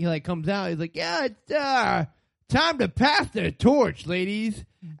he comes out, he's like, "Yeah, it's time to pass the torch, ladies,"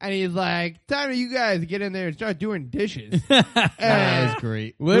 and he's like, "Time for you guys to get in there and start doing dishes." That was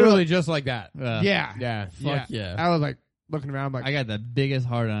great. Literally just like that. Yeah, Yeah. Fuck yeah. I was like looking around, I'm like, I got the biggest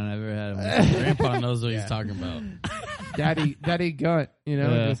heart on I've ever had. Grandpa knows what he's talking about. Daddy Gunt,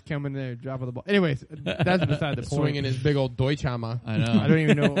 Yeah. just coming there, dropping the ball. Anyways, that's beside the point. Swinging his big old Deutschhammer. I know. I don't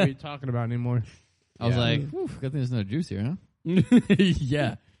even know what we're talking about anymore. I was Yeah. like, "Whew, good thing there's no juice here, huh?"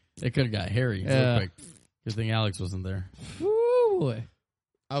 Yeah. It could have got hairy Yeah. real quick. Good thing Alex wasn't there. Woo!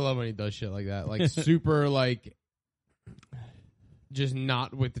 I love when he does shit like that. Like super just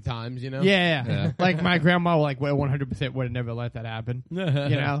not with the times, you know? Yeah. Like my grandma, 100% would have never let that happen. You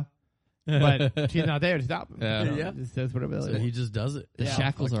know, but she's not there to stop him. Yeah. So Yeah. just says whatever. So he just does it. The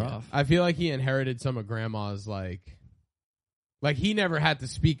shackles are off. I feel like he inherited some of grandma's like he never had to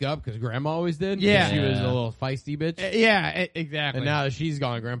speak up because grandma always did. 'Cause Yeah. She was a Yeah. little feisty bitch. Yeah, exactly. And now that she's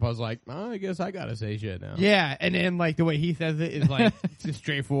gone, grandpa's like, I guess I gotta say shit now. yeah, and then the way he says it is just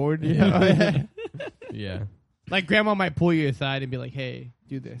straightforward. You know? Yeah. Like grandma might pull you aside and be like, "Hey,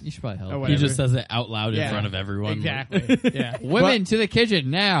 do this." You should probably help. Oh, He whatever. just says it out loud Yeah. in front of everyone. Exactly. Yeah. Women to the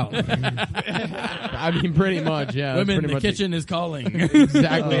kitchen now. I mean, pretty much, yeah. that's Women, pretty the much kitchen is calling.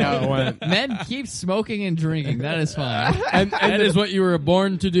 exactly how it went. Men keep smoking and drinking. That is fine. And That is what you were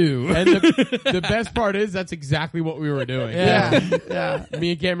born to do. And the best part is that's exactly what we were doing. Yeah.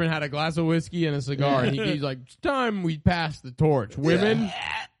 Me and Cameron had a glass of whiskey and a cigar, and he's like, "It's time we pass the torch. Women,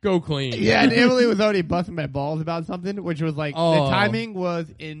 go clean." Yeah, and Emily was already busting my balls about something, which was the Oh. timing was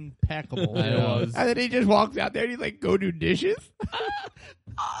impeccable. I know. It was. And then he just walks out there and he's like, "Go do dishes."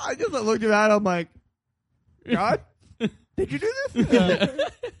 I just looked at him, I'm like, "God, did you do this?"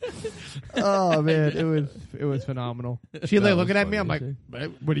 Oh man, it was phenomenal. She That looking was at me, I'm like, funny,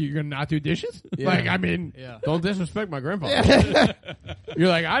 "What are you gonna not do dishes?" Yeah. Like, I mean, Don't disrespect my grandpa. You're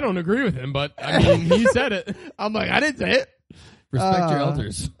like, I don't agree with him, but I mean, he said it. I'm like, I didn't say it. Respect your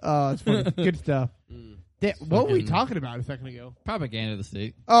elders. Oh, it's funny. Good stuff. What were we Fucking- talking about a second ago? Propaganda of the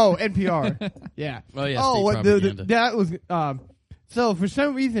state. Oh, NPR. Yeah. Oh, yeah, Oh, state what propaganda. that was. So for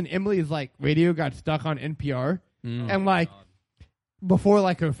some reason, Emily's radio got stuck on NPR, and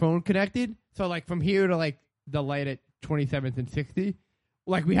before her phone connected. So from here to the light at 27th and 60,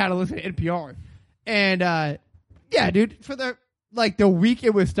 we had to listen to NPR, and yeah, dude, for the week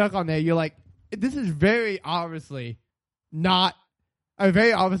it was stuck on there, you're like, this is very obviously not.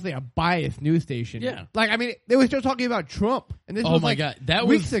 Very obviously a biased news station. Yeah. I mean, they were still talking about Trump, and this Oh was my God. That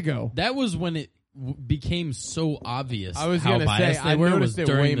weeks was ago. That was when it became so obvious I was how gonna say, biased I they were noticed was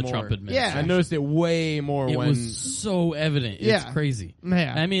it way during the more. Trump Yeah. administration. I noticed it way more It when was so evident. It's Yeah. crazy.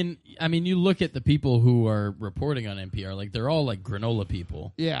 Yeah. I mean, you look at the people who are reporting on NPR, they're all granola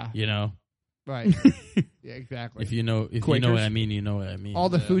people. Yeah. You know, Right. Yeah, exactly. if you know what Quakers. I mean, you know what I mean. All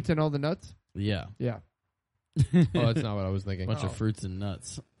the fruits and all the nuts. yeah, Yeah. Oh, that's not what I was thinking. bunch of fruits and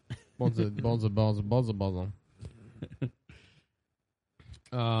nuts. Balls of.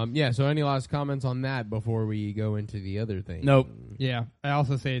 Yeah, so any last comments on that before we go into the other thing? Nope. Yeah. I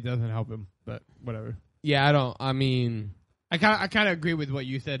also say it doesn't help him, but whatever. Yeah, I mean, I kind of agree with what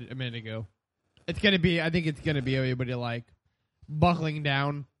you said a minute ago. I think it's gonna be everybody buckling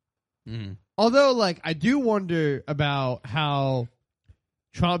down. Mhm. Although, I do wonder about how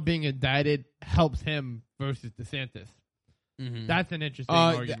Trump being indicted helps him versus DeSantis. Mhm. That's an interesting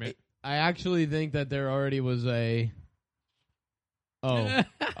Uh, argument. I actually think that there already was a. Oh,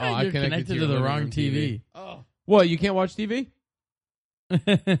 I You're connected connected to to your the living wrong room TV. Oh, What? You can't watch TV?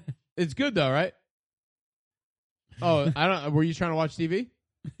 It's good though, right? Oh, I don't. Were you trying to watch TV?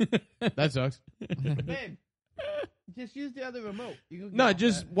 That sucks. man, just use the other remote. You can No, get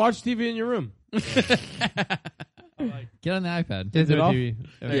just off watch TV in your room. Get on the iPad. that. Is it off? TV.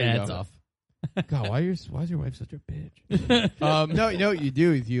 There you yeah, go. it's off. God, why is your wife such a bitch? No, you know what you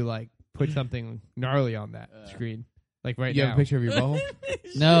do is you like put something gnarly on that screen, like right You now. have a picture of your butthole?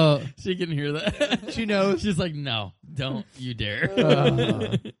 No, She can hear that. She knows. She's like, no, don't you dare.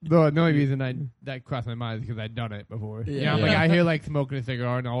 The only reason that crossed my mind is because I'd done it before. Yeah. I'm like, Yeah. I hear like smoking a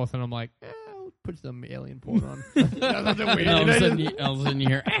cigar, and all of a sudden I'm like, I'll put some alien porn on. That's weird. And all of a sudden you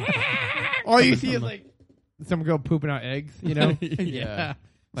hear. All you see is like some girl pooping out eggs. You know? Yeah.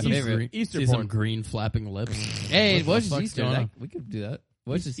 my Some favorite. green- Easter see porn. some green flapping lips. Hey, What the what's fuck's Easter? going on? We could do that.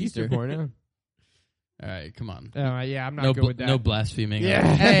 What's Easter Easter? porn, yeah. All right, come on. Yeah, I'm not No, good with that. no blaspheming. Yeah.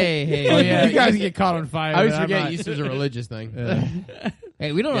 Hey. Oh yeah, you guys get caught on fire. I always but I'm forget not. Easter's a religious thing.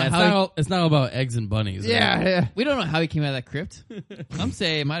 Hey, we don't Yeah, know how. it's not all about eggs and bunnies. Yeah. We don't know how he came out of that crypt. Some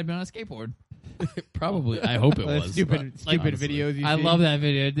say it might have been on a skateboard. Probably. I hope it was. Stupid Like, videos. honestly. You I see. love that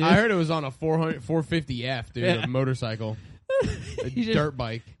video, dude. I heard it was on a 450F, dude, Yeah. a motorcycle. A He just- dirt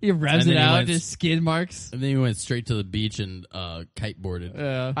bike. He revs And it then he out, went- just skid marks. And then he went straight to the beach and kiteboarded.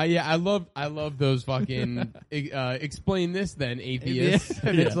 Yeah, I love those fucking explain this then, atheists.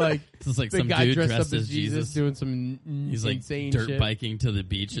 And it's like It's just like the some guy dude dressed up dressed as as Jesus doing some He's like insane dirt shit. biking to the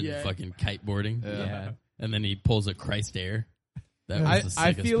beach and Yeah. fucking kiteboarding. Yeah. And then he pulls a Christ air. That was the I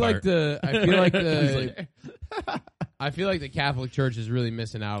sickest feel part. like I feel like the Catholic Church is really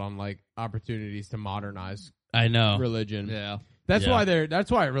missing out on like opportunities to modernize I know. religion. Yeah. That's Yeah. why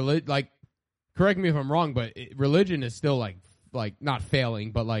like correct me if I'm wrong, but religion is still like not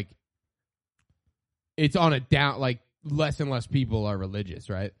failing, but like it's on a down, like less and less people are religious,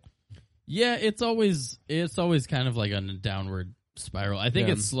 right? Yeah, it's always kind of like on a downward spiral. I think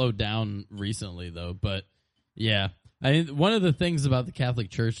Yeah. it's slowed down recently though, but yeah. I mean, one of the things about the Catholic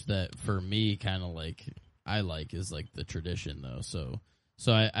Church that for me kind of like I like is like the tradition though. So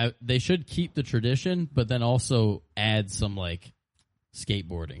I they should keep the tradition, but then also add some like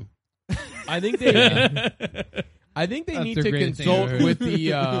skateboarding. I think they I think they That's need the to greatest thing consult I've heard. with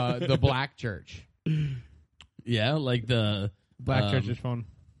the Black Church. Yeah, like the Black Church is fun.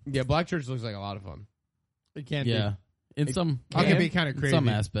 Yeah, Black Church looks like a lot of fun. It can't yeah. In It some I can be can. kind of in crazy. some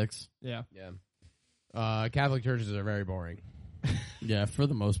aspects. Yeah. Yeah. Catholic churches are very boring. Yeah, for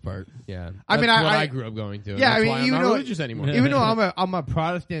the most part. Yeah. I mean, That's what I I grew up going to. Yeah, That's I mean, why I'm even not though- religious anymore. Even though I'm a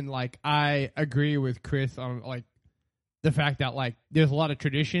Protestant, like I agree with Chris on like the fact that like there's a lot of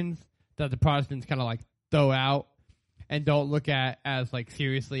traditions that the Protestants kind of like throw out and don't look at as like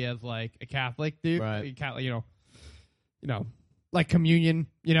seriously as like a Catholic do. Right. Catholic, you know, like communion.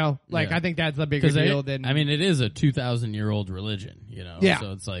 You know, like Yeah. I think that's a bigger deal than I mean, it is a 2,000-year-old religion, you know. Yeah.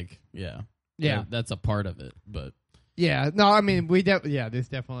 So it's like, yeah, Yeah. that's a part of it. But Yeah, no, I mean there's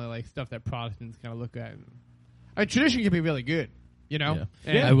definitely like stuff that Protestants kind of look at. I mean, tradition can be really good, you know.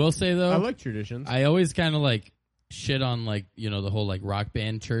 yeah. And- I will say though, I like traditions. I always kind of like shit on like the whole like rock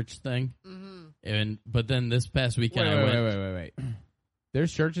band church thing, but then this past weekend I went. wait.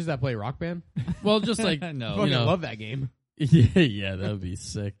 There's churches that play Rock Band? Well, just like No. Fucking you know, love that game. yeah, that would be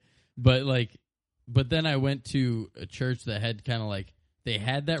sick. But then I went to a church that had kind of like they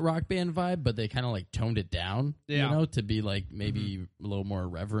had that rock band vibe, but they kind of like toned it down, Yeah. you know, to be like maybe a little more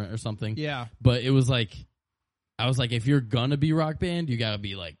reverent or something. Yeah, But it was like, I was like, if you're gonna be rock band, you gotta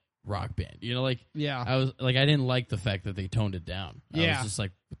be like rock band, you know, like. yeah, I was like, I didn't like the fact that they toned it down. I Yeah. was just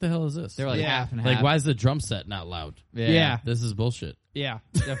like, what the hell is this? They were like Yeah. half and half. Like, why is the drum set not loud? Yeah. This is bullshit. yeah,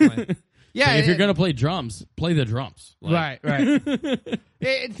 definitely. Yeah, Like, if you're and- gonna play drums, play the drums. Like, right.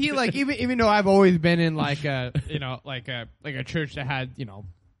 And see, like even though I've always been in like a like a church that had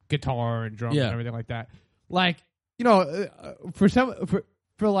guitar and drums Yeah. and everything like that, like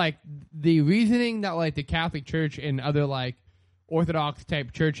for like the reasoning that like the Catholic Church and other like Orthodox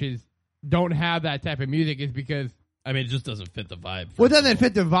type churches don't have that type of music is because I mean, it just doesn't fit the vibe. well, it doesn't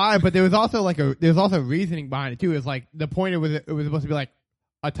fit the vibe, but there was also reasoning behind it too. It's like the point it was supposed to be like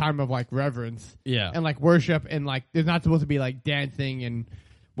a time of like reverence Yeah. and like worship and like there's not supposed to be like dancing and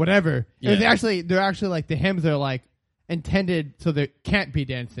whatever. Yeah. And they're actually like the hymns are like intended so there can't be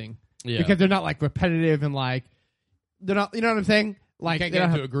dancing Yeah. because they're not like repetitive and like they're not. You know what I'm saying? Like Can't they get don't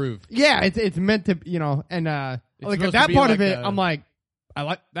into have- a groove. yeah, it's meant to and like supposed at to that be part like of it, a- I'm like I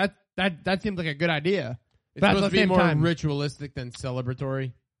like that. That seems like a good idea. It's But at supposed the to be same more time- ritualistic than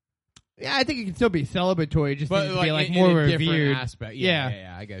celebratory. Yeah, I think it can still be celebratory. It just But needs to like, be like in more a different revered. aspect. Yeah.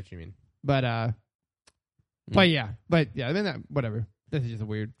 Yeah, I get what you mean. But I mean that whatever. This is just a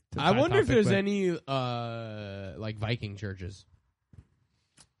weird. I side wonder if topic, there's but- any like Viking churches.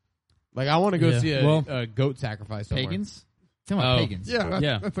 Like I want to go Yeah. see a goat sacrifice somewhere. Pagans? Talking about Oh. pagans. Yeah,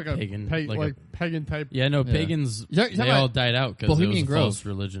 Yeah. that's like a Pagan, pagan, like like, a- pagan type. Yeah, no, Yeah. pagans, You're talking they about all died out because it was Bohemian a Grove. false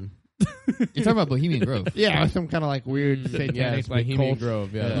religion. You're talking about Bohemian Grove. Yeah, some kind of like weird satanic Yes, like Bohemian cult.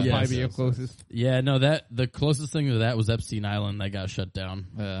 Grove. Yeah. That'll Yes, probably be your yes, closest. Yeah, no, that the closest thing to that was Epstein Island that got shut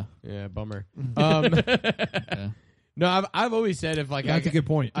down. Yeah, bummer. Yeah. No, I've always said if like That's a good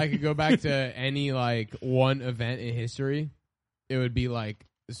point. I could go back to any like one event in history, it would be like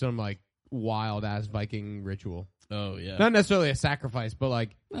some like wild ass Viking ritual. Oh yeah, Not necessarily a sacrifice, but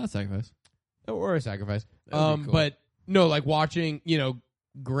like Not a sacrifice. or a sacrifice. That'd be cool. But no, like watching.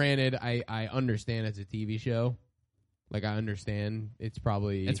 Granted, I understand it's a TV show. Like I understand it's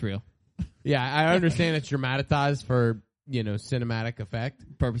probably It's real. Yeah, I understand it's dramatized for cinematic effect.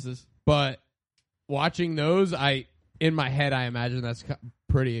 Purposes. But watching those, in my head, I imagine that's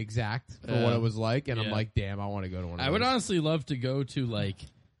pretty exact for what it was like, and I'm Yeah. like, damn, I want to go to one of I those. would honestly love to go to like,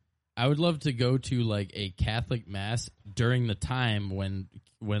 I would love to go to like a Catholic mass during the time when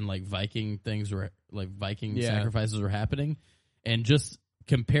like Viking things were like Viking Yeah. sacrifices were happening, and just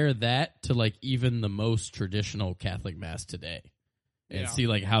compare that to like even the most traditional Catholic mass today, and see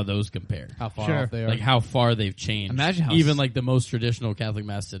like how those compare. how far Sure. off they are. Like how far they've changed. Imagine how even s- like the most traditional Catholic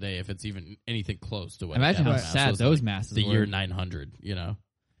mass today, if it's even anything close to what. Imagine how Catholic mass sad was, those like, masses the were. year 900. yeah,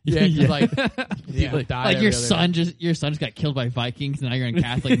 'cause, like Yeah. people died Like every your other son just got killed by Vikings, and now you're in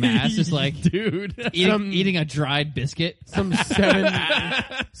Catholic mass, just like dude. eating a dried biscuit.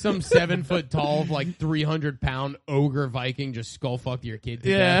 some 7 foot tall, like 300-pound ogre Viking just skull fucked your kid to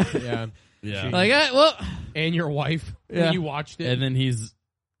Yeah. death. Yeah, Yeah. Like, well, and your wife Yeah. when you watched it. And then he's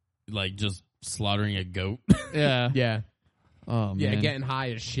like slaughtering a goat. yeah, yeah, oh man, yeah, getting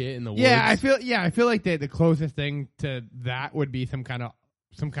high as shit in the woods. Yeah, I feel like the closest thing to that would be some kind of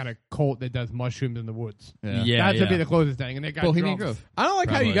cult that does mushrooms in the woods. yeah. That would be the closest thing, and they got Bohemian drums. Grove. I don't like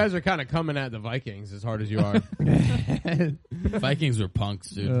how you Probably. guys are kind of coming at the Vikings as hard as you are. Vikings were punks,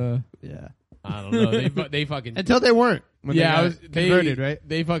 dude. Yeah, I don't know. They fucking until they weren't. When they got converted, they, right?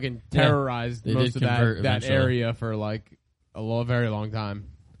 They fucking terrorized They most did of convert that eventually. area for like very long time.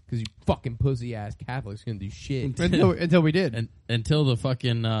 Because you fucking pussy ass Catholics couldn't do shit. until we did. And until the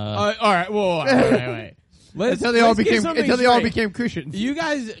fucking All right, well, wait. Until they all straight. became Christians. You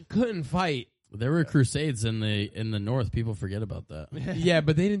guys couldn't fight. there were crusades in the north. People forget about that. Yeah,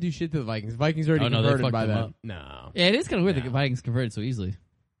 but they didn't do shit to the Vikings. Vikings already Oh, no, they converted fucked by them that. up. No. Yeah, it is kind of weird that the Vikings converted so easily.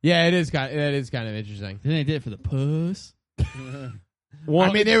 Yeah, it is kind of interesting. Then they did it for the puss. I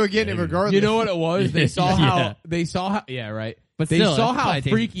mean, they were getting it regardless. You know what it was? They saw Yeah. how yeah, right. But They still, saw it's how probably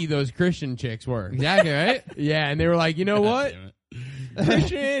freaky those Christian chicks were. Exactly right. Yeah, and they were like, you know what? Damn it.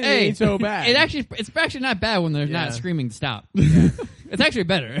 Christianity Hey, ain't so bad. It's actually not bad when they're Yeah. not screaming to stop. It's actually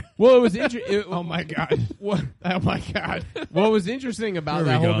better. Well, it was interesting. Oh my god! What Oh my god! what was interesting about Where are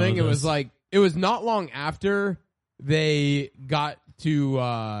that we whole going thing? with It was this? like it was not long after they got to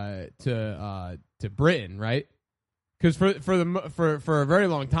Britain, right? Because for a very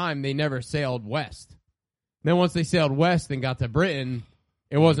long time they never sailed west. Then once they sailed west and got to Britain,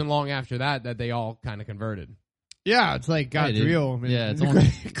 it wasn't long after that they all kind of converted. Yeah, it's like God's dude. real. I mean, Yeah, it's the only-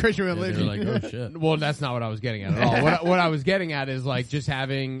 Christian Yeah, religion. they were like, oh shit. Well, that's not what I was getting at all. What I was getting at is like just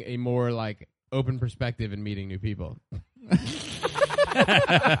having a more like open perspective and meeting new people.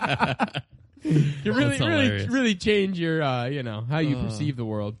 You really, That's hilarious. really change your, how you perceive the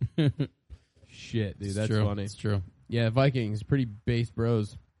world. Shit, dude, It's that's true. funny. It's true. Yeah, Vikings, pretty base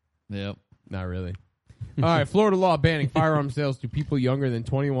bros. Yep. Not really. All right, Florida law banning firearm sales to people younger than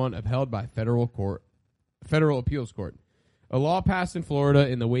 21 upheld by federal appeals court. A law passed in Florida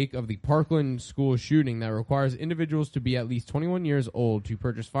in the wake of the Parkland school shooting that requires individuals to be at least 21 years old to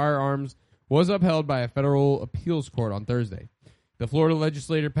purchase firearms was upheld by a federal appeals court on Thursday. The Florida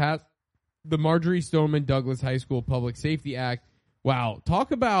legislature passed the Marjorie Stoneman Douglas High School Public Safety Act. Wow,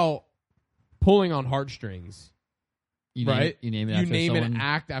 talk about pulling on heartstrings, right? You name it. You after name someone. an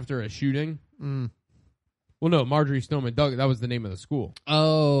act after a shooting. Well, no, Marjorie Stoneman Douglas. That was the name of the school.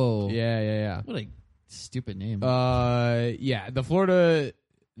 Oh. Yeah. What a stupid name. Yeah. The Florida.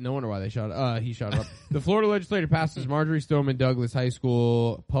 No wonder why they shot. He shot it up. The Florida legislature passes Marjorie Stoneman Douglas High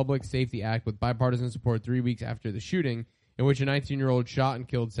School Public Safety Act with bipartisan support 3 weeks after the shooting, in which a 19-year-old shot and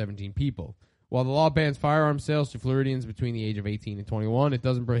killed 17 people. While the law bans firearm sales to Floridians between the age of 18 and 21, it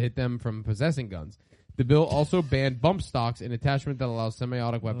doesn't prohibit them from possessing guns. The bill also banned bump stocks, an attachment that allows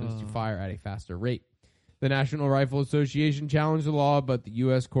semi-automatic weapons to fire at a faster rate. The National Rifle Association challenged the law, but the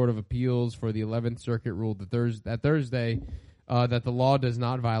U.S. Court of Appeals for the 11th Circuit ruled that Thursday that the law does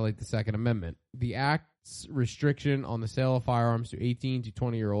not violate the Second Amendment. The Act's restriction on the sale of firearms to 18 to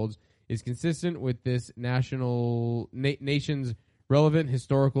 20-year-olds is consistent with this nation's relevant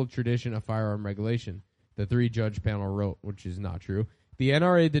historical tradition of firearm regulation, the three-judge panel wrote, which is not true. The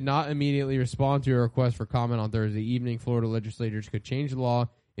NRA did not immediately respond to a request for comment on Thursday evening. Florida legislators could change the law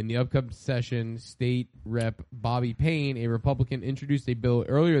In the upcoming session, State Rep Bobby Payne, a Republican, introduced a bill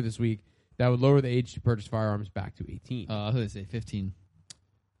earlier this week that would lower the age to purchase firearms back to 18. Who did I say? 15.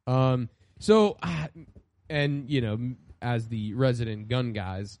 So, and you know, as the resident gun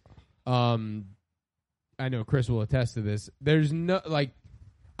guys, I know Chris will attest to this. There's no like,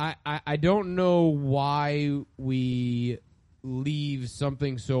 I don't know why we leave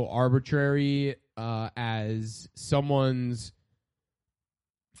something so arbitrary as someone's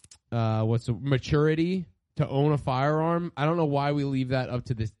maturity to own a firearm. I don't know why we leave that up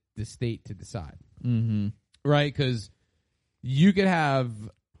to the state to decide. Mm-hmm. Right? Because you could have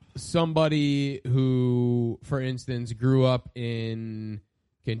somebody who, for instance, grew up in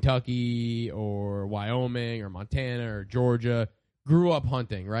Kentucky or Wyoming or Montana or Georgia, grew up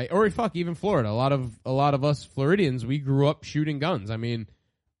hunting, right? Or fuck, even Florida. A lot of us Floridians, we grew up shooting guns. I mean,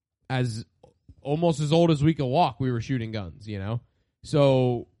 as almost as old as we could walk, we were shooting guns, you know?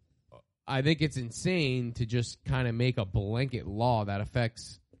 So I think it's insane to just kind of make a blanket law that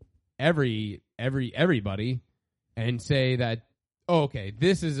affects everybody and say that, oh, okay,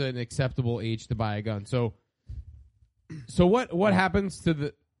 this is an acceptable age to buy a gun. So what happens to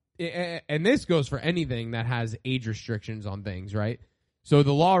the, and this goes for anything that has age restrictions on things, right? So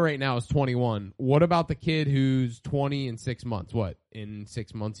the law right now is 21. What about the kid who's 20 in 6 months? What, in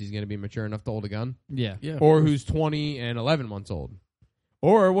 6 months he's going to be mature enough to hold a gun? Yeah. Or who's 20 and 11 months old?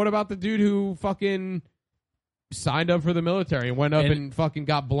 Or what about the dude who fucking signed up for the military and went up and fucking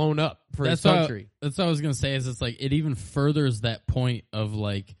got blown up for his country? That's what I was going to say, is it's like, it even furthers that point of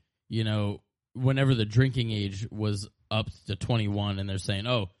like, you know, whenever the drinking age was up to 21 and they're saying,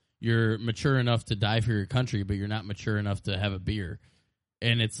 oh, you're mature enough to die for your country, but you're not mature enough to have a beer.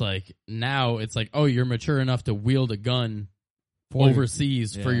 And it's like, now it's like, oh, you're mature enough to wield a gun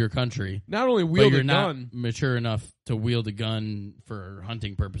overseas for your country. Not only wield but you're a gun, not mature enough to wield a gun for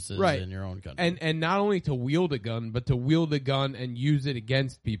hunting purposes in your own country. and not only to wield a gun, but to wield a gun and use it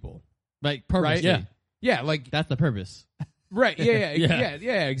against people. Like, purposely. Right? Yeah, like That's the purpose. right. Yeah,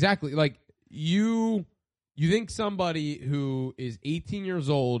 Yeah. exactly. Like you think somebody who is 18 years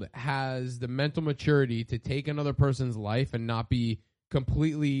old has the mental maturity to take another person's life and not be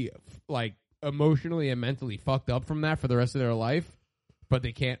completely like emotionally and mentally fucked up from that for the rest of their life, but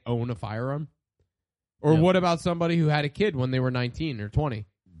they can't own a firearm? Or what about somebody who had a kid when they were 19 or 20?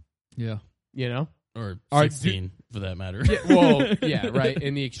 Yeah. You know? Or Or 16, for that matter. Yeah, well, yeah, right,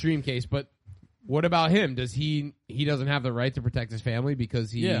 in the extreme case. But what about him? Does he doesn't have the right to protect his family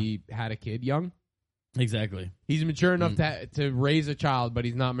because he had a kid young? Exactly. He's mature enough to raise a child, but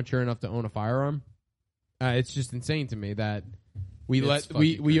he's not mature enough to own a firearm. It's just insane to me that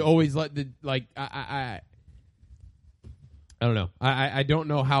we always let the like I don't know. I don't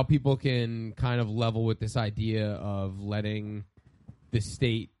know how people can kind of level with this idea of letting the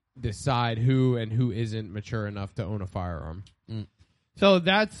state decide who and who isn't mature enough to own a firearm. So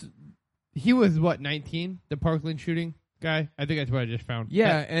he was what, 19? The Parkland shooting guy? I think that's what I just found.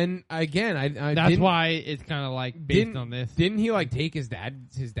 Yeah, and again, that's why it's kind of like based on this. Didn't he like take his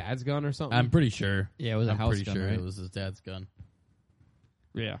dad's gun or something? I'm pretty sure. Yeah, it was a house pretty gun, sure right? it was his dad's gun.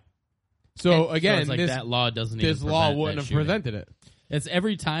 Yeah. So again, it's like that law doesn't even this law prevent wouldn't that have shooting. prevented it. It's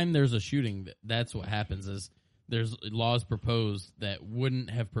every time there's a shooting, that's what happens is there's laws proposed that wouldn't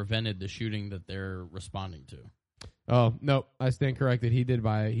have prevented the shooting that they're responding to. Oh, no, I stand corrected. He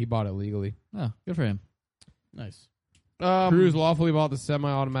bought it legally. Oh, good for him. Nice. Cruz lawfully bought the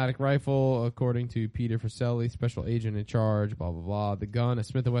semi-automatic rifle, according to Peter Friselli, special agent in charge, blah, blah, blah. The gun, a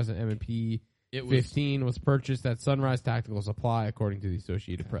Smith & Wesson M&P 15, was purchased at Sunrise Tactical Supply, according to the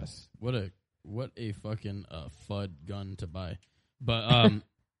Associated Press. What a fucking FUD gun to buy. But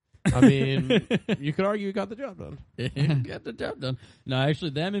I mean, you could argue he got the job done. Got the job done. No, actually,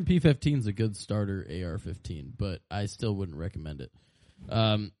 the M&P15 is a good starter AR-15, but I still wouldn't recommend it.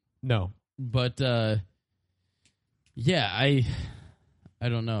 No. But yeah, I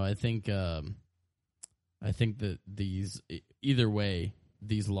don't know. I think that these, either way,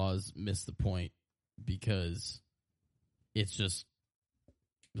 these laws miss the point, because it's just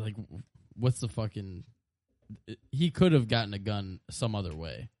like, what's the fucking? He could have gotten a gun some other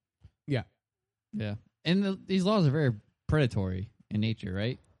way. Yeah. Yeah. And these laws are very predatory in nature,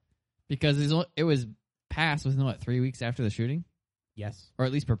 right? Because it was passed within, 3 weeks after the shooting? Yes. Or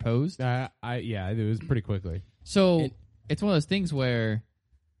at least proposed? Yeah, it was pretty quickly. So it's one of those things where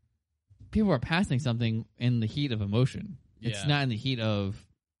people are passing something in the heat of emotion. It's Yeah. not in the heat of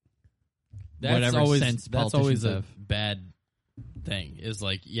That's whatever always, sense that's politicians always a have. bad thing. Is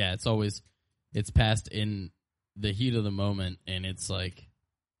like, yeah, it's passed in the heat of the moment, and it's like,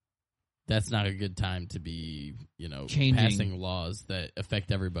 that's not a good time to be, Changing. passing laws that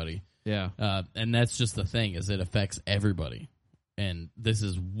affect everybody. Yeah. And that's just the thing, is it affects everybody. And this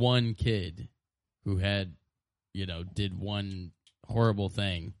is one kid who had, did one horrible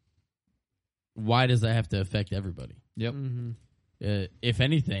thing. Why does that have to affect everybody? Yep. If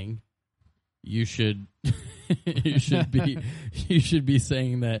anything, you should you should be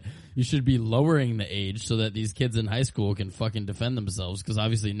saying that you should be lowering the age so that these kids in high school can fucking defend themselves, because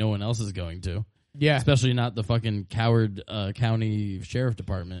obviously no one else is going to. Yeah. Especially not the fucking coward county sheriff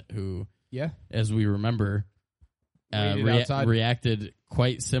department who, Yeah. as we remember, Waited outside. reacted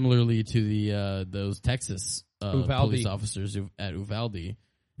quite similarly to the those Texas Uvalde. police officers at Uvalde,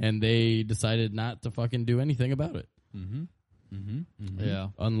 and they decided not to fucking do anything about it. Mm-hmm. Mm-hmm. Yeah.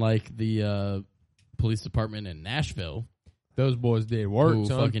 Unlike the police department in Nashville, Those boys did work, who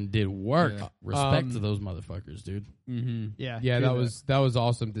son. fucking did work. Yeah. Respect to those motherfuckers, dude. Mm-hmm. Yeah, Yeah, true that was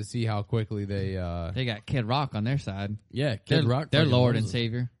awesome to see how quickly they. They got Kid Rock on their side. Yeah, Kid Rock. They're fucking Lord loves and it.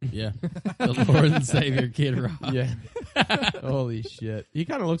 Savior. Yeah, the Lord and Savior, Kid Rock. Yeah. Holy shit. He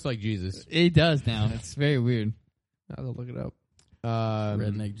kind of looks like Jesus. He does now. It's very weird. I'll look it up.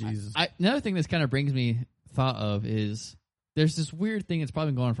 Redneck Jesus. Another thing this kind of brings me thought of is there's this weird thing that's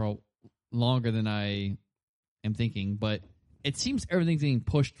probably been going on for longer than I am thinking, but it seems everything's getting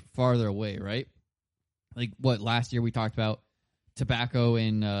pushed farther away, right? Like what last year we talked about tobacco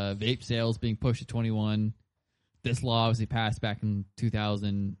and vape sales being pushed to 21. This law obviously passed back in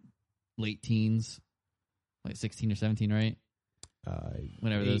 2000, late teens, like 16 or 17, right?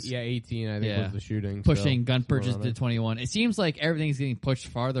 Whenever those 18, I think, Yeah. was the shooting. pushing so, gun somewhere purchase around to there. 21. It seems like everything's getting pushed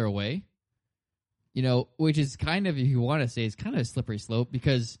farther away. Which is kind of, if you want to say, it's kind of a slippery slope,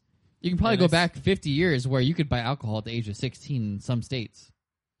 because you can probably Yeah, go that's- back 50 years where you could buy alcohol at the age of 16 in some states.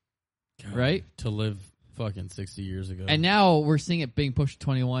 God, right? To live fucking 60 years ago. And now we're seeing it being pushed to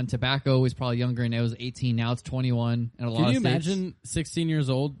 21. Tobacco was probably younger and it was 18. Now it's 21 in a lot Can of you states. imagine 16 years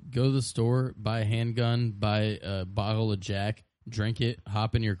old, go to the store, buy a handgun, buy a bottle of Jack, drink it,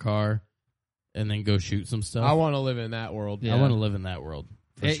 hop in your car, and then go shoot some stuff? I want to live in that world. Yeah. I want to live in that world.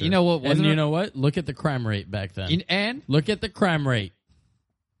 For Hey, sure. you know what, And wasn't you it- know what? Look at the crime rate back then. And Look at the crime rate.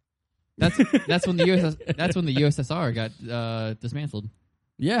 that's when the USSR got dismantled.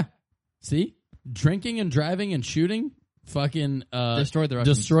 Yeah. See? Drinking and driving and shooting fucking Destroyed the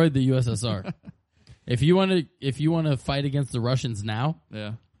Russians. destroyed the USSR. If you want to fight against the Russians now,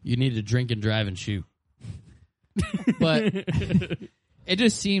 Yeah. you need to drink and drive and shoot. But it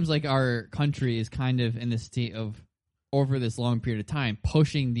just seems like our country is kind of in this state of, over this long period of time,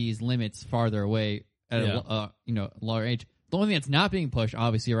 pushing these limits farther away at Yeah. a lower age. The only thing that's not being pushed,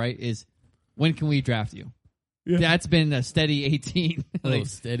 obviously, right, is when can we draft you? Yeah. That's been a steady 18. Oh,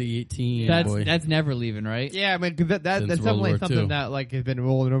 steady 18, boy. that's never leaving, right? Yeah, I mean, 'cause that's Since World definitely War something II. that like has been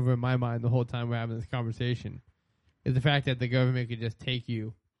rolling over in my mind the whole time we're having this conversation. Is the fact that the government could just take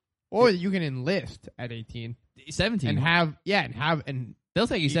you, or you can enlist at 18 17. and have They'll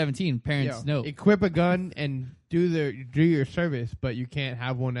take you 17. Parents know. equip a gun and do your service, but you can't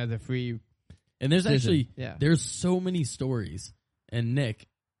have one as a free. And there's actually Yeah. there's so many stories. And Nick,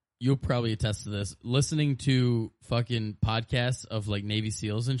 you'll probably attest to this. Listening to fucking podcasts of like Navy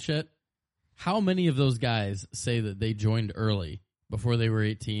SEALs and shit, how many of those guys say that they joined early before they were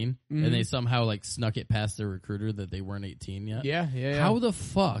 18 Mhm. and they somehow like snuck it past their recruiter that they weren't 18 yet? Yeah. How the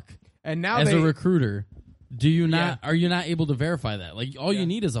fuck, And now as they, a recruiter, do you not are you not able to verify that? Like all you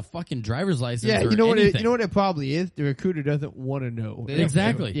need is a fucking driver's license. Yeah, or you know what? anything. You know what it probably is. The recruiter doesn't want to know.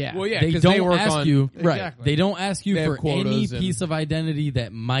 Exactly. Yeah. Well, yeah, They 'cause don't they work ask on, you right. Exactly. They don't ask you They have for any quotas and- piece of identity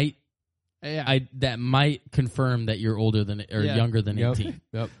that might that might confirm that you're older than or Yeah. younger than Yep. 18.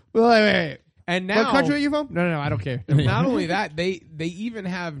 Yep. Well, wait. And now, What country are you from? No, I don't care. not only that, they even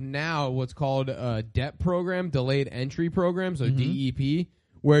have now what's called a DEP program, delayed entry program, so DEP,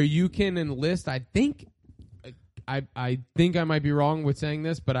 where you can enlist. I think I might be wrong with saying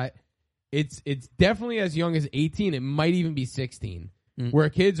this, but it's definitely as young as 18. It might even be 16, where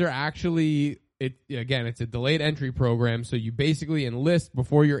kids are actually. It's a delayed entry program, so you basically enlist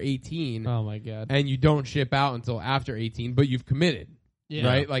before you're 18, Oh my god. and you don't ship out until after 18, but you've committed, Yeah.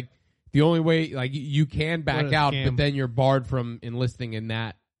 right? Like the only way, like you can back What a out, scam. but then you're barred from enlisting in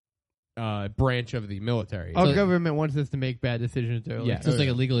that branch of the military. Our government wants us to make bad decisions early. Yeah. So it's like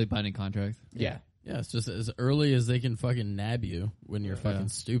a legally binding contract. Yeah. Yeah, it's just as early as they can fucking nab you when you're fucking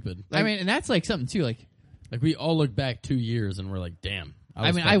stupid. I mean, and that's like something too. Like, Like we all look back 2 years and we're like, damn.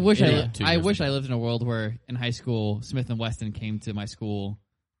 I wish I lived in a world where in high school Smith and Wesson came to my school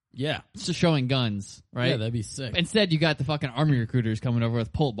Yeah. showing guns, right? Yeah, that'd be sick. Instead, you got the fucking army recruiters coming over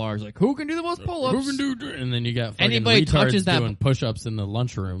with pull bars, like who can do the most pull-ups? Who can do? And then you got fucking Anybody retards touches that- doing push-ups in the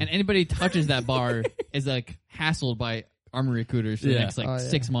lunchroom. And anybody touches that bar is like hassled by army recruiters for the Yeah. next like Oh, yeah.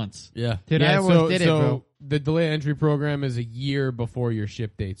 6 months. yeah. Dude, I almost did it, bro. the delayed entry program is a year before your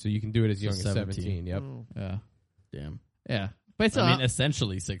ship date, so you can do it as young as 17. Yep. Yeah, Damn. yeah. But it's I mean,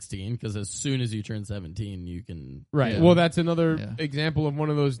 essentially 16, because as soon as you turn 17, you can. Right. Yeah. Well, that's another Yeah. example of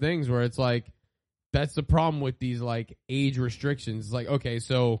one of those things where it's like, that's the problem with these like age restrictions. It's like, okay,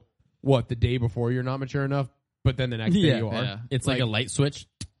 so what? The day before you're not mature enough, but then the next day Yeah. you are. Yeah. It's like a light switch.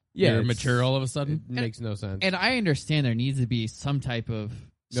 Yeah, You're it's- mature all of a sudden. It makes no sense. and I understand there needs to be some type of No,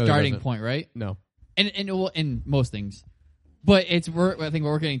 there starting doesn't. point, right? No. And well, in most things, but I think what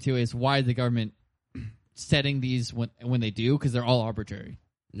we're getting to is why is the government setting these when they do, because they're all arbitrary.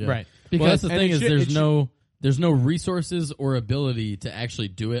 Yeah. Right. Well, that's the and thing it is should- there's no resources or ability to actually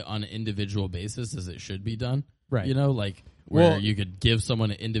do it on an individual basis as it should be done. Right. You know, like where Well- you could give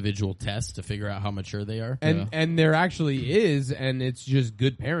someone an individual test to figure out how mature they are. And Yeah. and there actually is, and it's just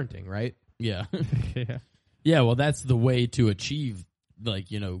good parenting, right? Yeah. Yeah. Yeah, well, that's the way to achieve, like,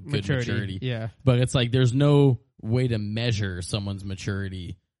 good maturity. Yeah. But it's like there's no way to measure someone's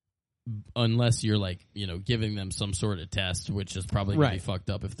maturity unless you're like, giving them some sort of test, which is probably going to be Right.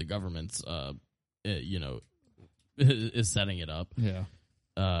 fucked up if the government's, is setting it up. Yeah.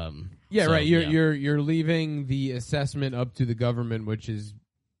 Yeah, So, right. You're yeah. you're leaving the assessment up to the government, which is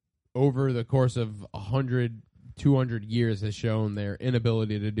over the course of 100, 200 years has shown their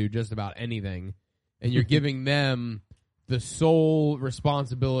inability to do just about anything, and you're giving them the sole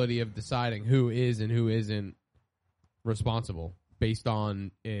responsibility of deciding who is and who isn't responsible based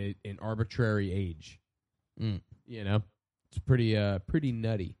on an arbitrary age. Mm. It's pretty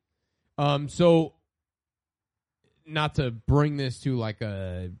nutty. So not to bring this to like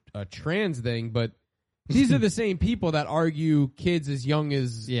a trans thing, but these are the same people that argue kids as young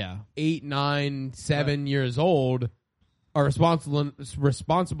as Yeah. 8, 9, 7 years old are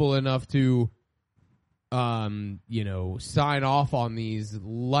responsible enough to sign off on these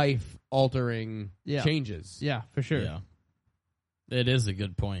life altering Yeah. changes. Yeah, for sure. Yeah. It is a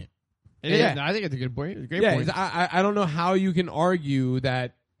good point. It is. Yeah. No, I think it's a good point. It's a great Yeah, point. I don't know how you can argue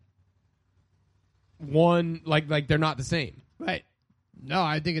that one like they're not the same. Right. No,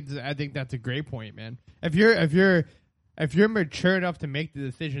 I think that's a great point, man. If you're mature enough to make the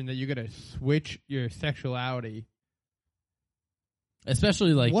decision that you're gonna switch your sexuality,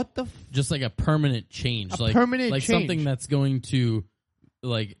 Especially like what the just like a permanent change. A like permanent like change. something that's going to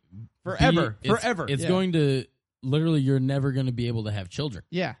like Forever. it's- Forever. It's Yeah. going to literally you're never going to be able to have children.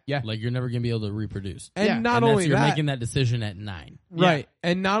 yeah, Yeah. Like you're never going to be able to reproduce. And Yeah. not And that's- only you're that, making that decision at 9. right?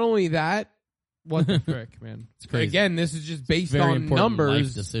 And not only that, what the frick, man? It's crazy. again, this is just based Very on important life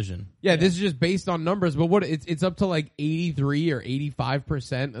numbers. decision. Yeah, this is just based on numbers. But what it's up to like 83 or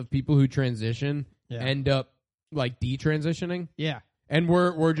 85% of people who transition Yeah. end up like detransitioning. Yeah, And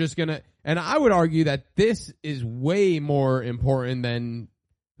we're just gonna, and I would argue that this is way more important than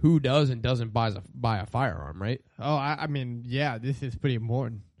who does and doesn't buy a firearm, right? oh, I mean, yeah, this is pretty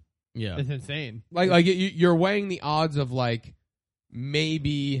important. Yeah. It's insane. Like you're weighing the odds of like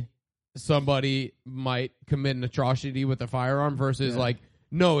maybe somebody might commit an atrocity with a firearm versus like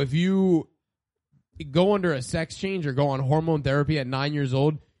no, if you go under a sex change or go on hormone therapy at 9 years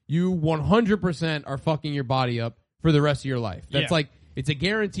old, you 100% are fucking your body up for the rest of your life. That's Yeah. like it's a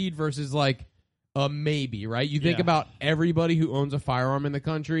guaranteed versus like a maybe, right? You think Yeah. about everybody who owns a firearm in the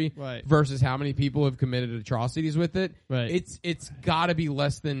country Right. versus how many people have committed atrocities with it. Right. It's got to be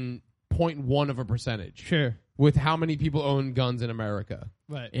less than 0.1 of a percentage Sure. with how many people own guns in America.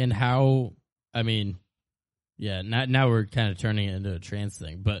 Right. And how, I mean, yeah, now we're kind of turning it into a trans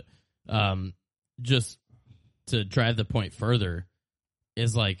thing, but just to drive the point further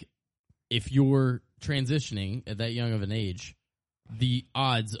is like if you're transitioning at that young of an age, the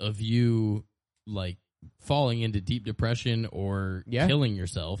odds of you like falling into deep depression or Yeah. killing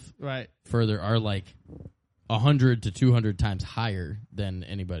yourself Right. further are like 100 to 200 times higher than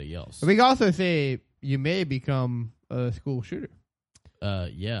anybody else. We can also say you may become a school shooter.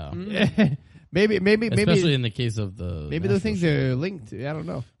 Yeah. maybe Especially in the case of the maybe those national things shooter. are linked. I don't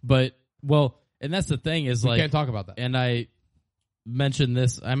know. But well, and that's the thing is We like, can't talk about that. and I mentioned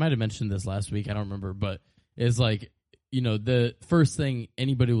this. I might have mentioned this last week. I don't remember, but it's like the first thing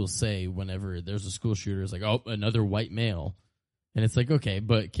anybody will say whenever there's a school shooter is like, "Oh, another white male," and it's like, okay,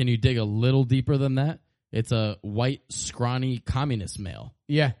 but can you dig a little deeper than that? It's a white, scrawny communist male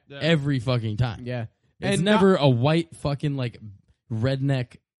Yeah. every fucking time. Yeah. It's And never a white fucking like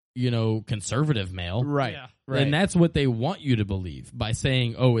redneck, conservative male. Right. Yeah. Right. And that's what they want you to believe by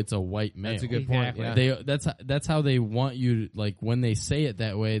saying, "Oh, it's a white male." That's a good Exactly. point. Yeah. That's how they want you to, like, when they say it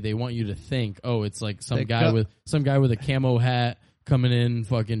that way, they want you to think, "Oh, it's like some They guy cut- with a camo hat coming in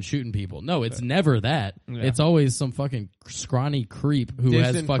fucking shooting people." No, it's never that. Yeah. It's always some fucking scrawny creep who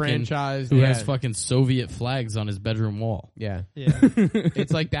has fucking Disenfranchised, has fucking Soviet flags on his bedroom wall. Yeah. Yeah.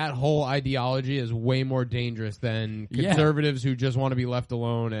 It's like that whole ideology is way more dangerous than Yeah. conservatives who just want to be left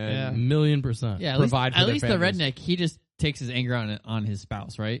alone and Yeah. 1,000,000%. Yeah, Provide for at their least families. the redneck, he just takes his anger on his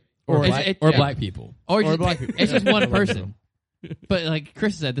spouse, right? Or It's- black people. Or, Or just, black people. it's just Yeah. one person. But like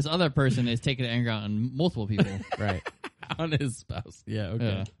Chris said, this other person is taking the anger out on multiple people. right. On his spouse. Yeah,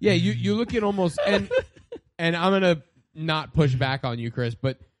 okay. Yeah. Yeah, you look at almost and I'm gonna not push back on you, Chris,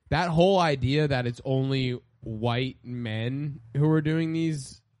 but that whole idea that it's only white men who are doing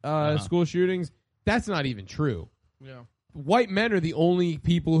these school shootings, that's not even true. Yeah. White men are the only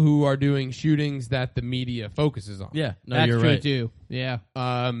people who are doing shootings that the media focuses on. Yeah, no, That's you're true right. too. Yeah.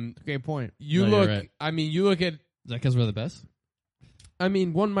 Um, Great point. you No, you're look. right. I mean, you look at. Is that because we're the best? I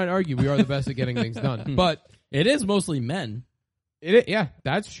mean, one might argue we are the best at getting things done, but It is mostly men. yeah,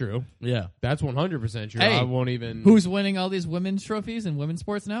 that's true. Yeah. That's 100% true. Hey, I won't even. Who's winning all these women's trophies in women's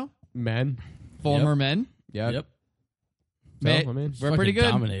sports now? men? Former men. Yeah. Yep. So, Man, I mean, we're pretty Fucking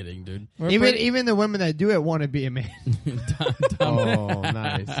good. dominating, dude. We're Even pretty- even the women that do it want to be a man. oh,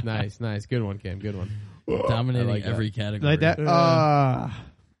 nice. Good one, Cam. Good one. Dominating I like that. every category. Like that.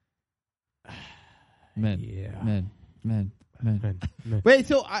 men, Yeah. men. Wait,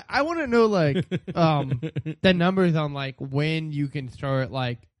 so I want to know like the numbers on like when you can start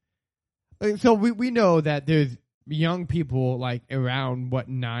like so we know that there's young people like around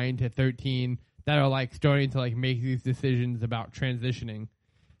 9 to 13 that are like starting to like make these decisions about transitioning.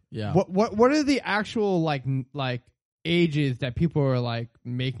 Yeah. What are the actual like ages that people are like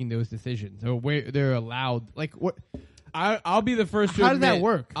making those decisions or where they're allowed like what I'll be the first to How does admit. that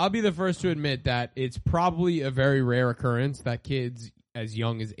work? I'll be the first to admit that it's probably a very rare occurrence that kids as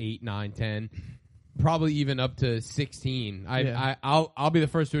young as 8, 9, 10, probably even up to 16. I'll be the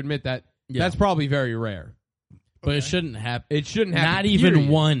first to admit that that's probably very rare. But it shouldn't happen. It shouldn't happen. Not even period.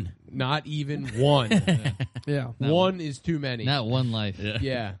 one. Not even one. yeah One is too many. Not one life.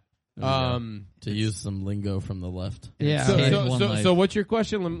 Yeah. To use some lingo from the left. yeah So what's your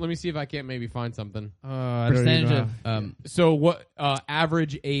question? Let me see if I can't maybe find something. I don't even Percentage know. of So what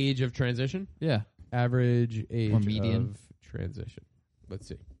average age of transition? yeah. Average age Or median. of transition. Let's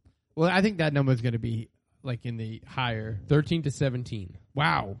see. Well, I think that number is going to be like in the higher. 13 to 17.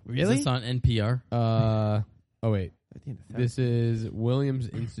 Wow, Is really? this on NPR? Oh wait. This is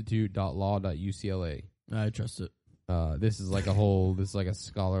williamsinstitute.law.ucla. I trust it. This is like a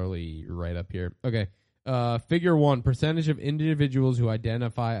scholarly write up here. Okay. Figure 1, percentage of individuals who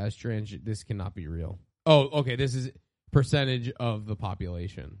identify as trans. This cannot be real. Oh, okay. This is percentage of the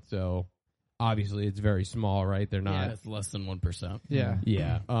population. So obviously it's very small, right? They're not. Yeah, it's less than 1%. Yeah.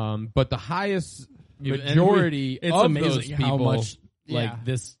 Yeah. But the highest And majority it's of amazing those people, how much Yeah. like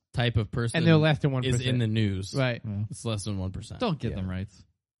this type of person And they're less than 1%. is in the news. Right. It's less than 1%. Don't give them rights.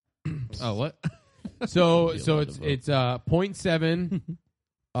 Oh, what? So Be so allowed it's to vote. it's 0.7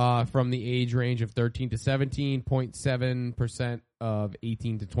 from the age range of 13 to 17, 0.7% of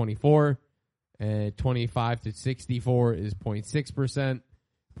 18 to 24, and 25 to 64 is 0.6%,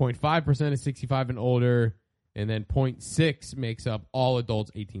 0.5% is 65 and older, and then 0.6 makes up all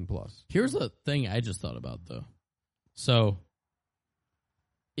adults 18 plus. Here's a thing I just thought about though. So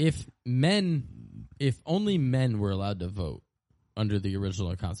if only men were allowed to vote under the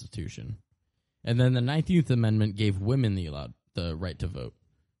original Constitution, and then the 19th Amendment gave women the right to vote,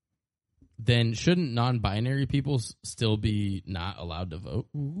 then shouldn't non-binary people still be not allowed to vote?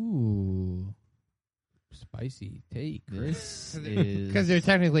 Ooh, Spicy take. this is Because they're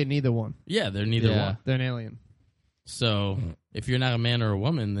technically neither one. Yeah, they're neither Yeah. one. They're an alien. So if you're not a man or a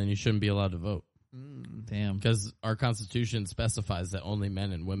woman, then you shouldn't be allowed to vote. damn. Because our Constitution specifies that only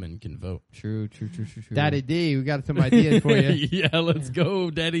men and women can vote. True. Daddy D, we got some ideas for you. Yeah, let's go,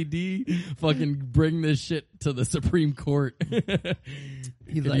 Daddy D. Fucking bring this shit to the Supreme Court.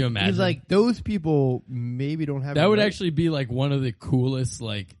 He's Can you imagine? like, those people maybe don't have That a would right. actually be like one of the coolest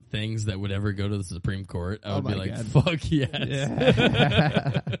like things that would ever go to the Supreme Court. I would be my like, God. fuck yes.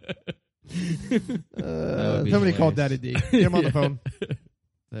 Yeah. would be Somebody called Daddy hilarious. D. Get him on the phone.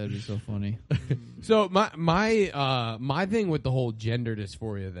 That'd be so funny. So my thing with the whole gender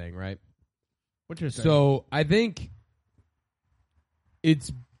dysphoria thing, right? What's your say? So I think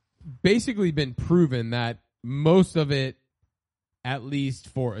it's basically been proven that most of it, at least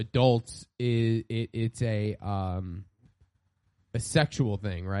for adults, it's a sexual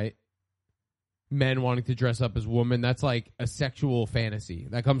thing, right? men wanting to dress up as women. That's like a sexual fantasy.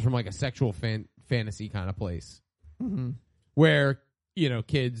 That comes from like a sexual fantasy kind of place. Mm-hmm. Where,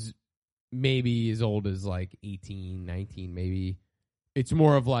 kids maybe as old as like 18, 19 maybe. It's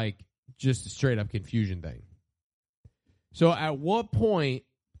more of like just a straight up confusion thing. So at what point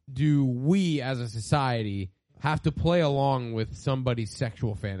do we as a society have to play along with somebody's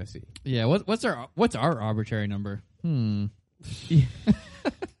sexual fantasy? Yeah, what's our arbitrary number?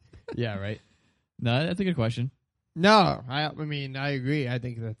 Yeah, right. No, that's a good question. No, I mean, I agree. I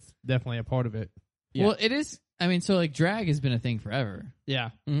think that's definitely a part of it. Yeah. Well, it is. I mean, so like drag has been a thing forever,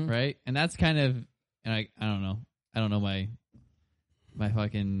 Yeah. right? And that's kind of, and I don't know. I don't know my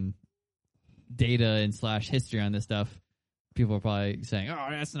fucking data and / history on this stuff. People are probably saying, "Oh,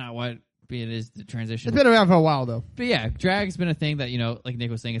 that's not what it is." The transition. It's been around for a while, though. But yeah, drag's been a thing that, like Nick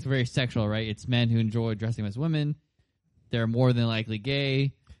was saying, it's very sexual, right? It's men who enjoy dressing as women. They're more than likely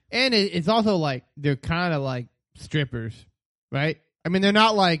gay. And it's also like they're kind of like strippers, right? I mean, they're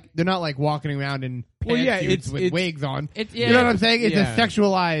not like walking around in pantsuits with wigs on. You know what I'm saying? It's a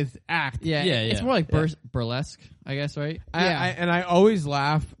sexualized act. Yeah, it's more like burlesque, I guess, right? I always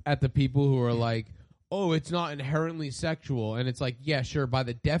laugh at the people who are like, oh, it's not inherently sexual. And it's like, yeah, sure, by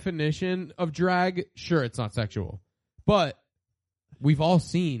the definition of drag, sure, it's not sexual. But we've all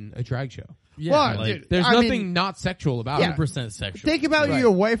seen a drag show. Yeah, Well, like, dude, There's I nothing mean, not sexual about it. 100% sexual. think about Right.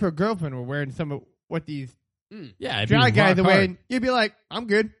 your wife or girlfriend were wearing some of what these Yeah, it'd be drag guys are rock wearing. You'd be like, I'm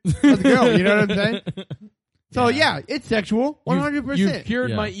good. Let's go. You know what I'm saying? So yeah, it's sexual, 100%. You've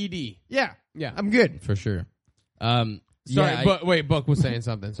cured Yeah. my ED. Yeah, Yeah. I'm good. for sure. Sorry, yeah, but wait, Book was saying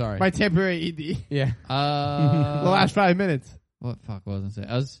something. Sorry. My temporary ED. Yeah. The last 5 minutes. What fuck was I saying?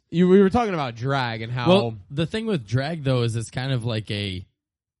 I was We were talking about drag and how. Well, the thing with drag though is it's kind of like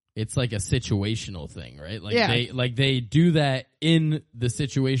it's like a situational thing, right? Like Yeah. they do that in the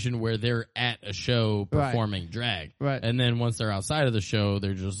situation where they're at a show Right. performing drag. Right. And then once they're outside of the show,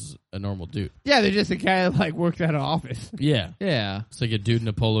 they're just a normal dude. Yeah, they're just a guy that like works at an office. Yeah. yeah. It's like a dude in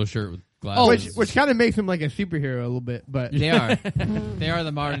a polo shirt with glasses. Which kind of makes him like a superhero a little bit, but They are. They are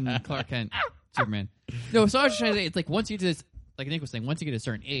the modern Clark Kent Superman. No, so I was just trying to say, it's like once you get to this, like Nick was saying, once you get to a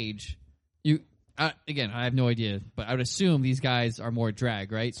certain age, again, I have no idea, but I would assume these guys are more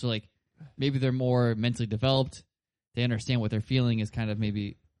drag, right? So like maybe they're more mentally developed. They understand what they're feeling is kind of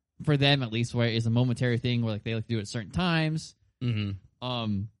maybe, for them at least, where it is a momentary thing where like they like to do it at certain times.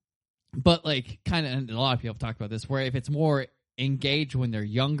 Mm-hmm. But like kind of, and a lot of people talk about this, where if it's more engaged when they're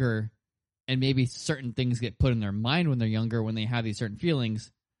younger, and maybe certain things get put in their mind when they're younger, when they have these certain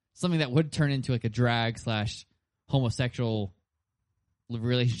feelings, something that would turn into like a drag / homosexual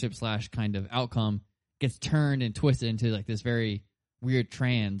relationship / kind of outcome gets turned and twisted into like this very weird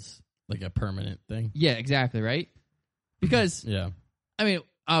trans. Like a permanent thing. Yeah, exactly, right? Because, Yeah. I mean,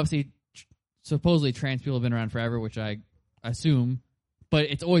 obviously, supposedly trans people have been around forever, which I assume, but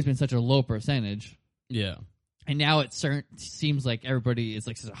it's always been such a low percentage. Yeah. And now it seems like everybody is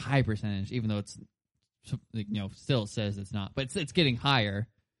like such a high percentage, even though it's, still says it's not, but it's getting higher.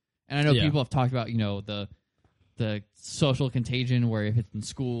 And I know Yeah. people have talked about, the social contagion where if it's in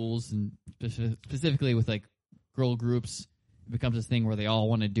schools and specifically with like girl groups, it becomes this thing where they all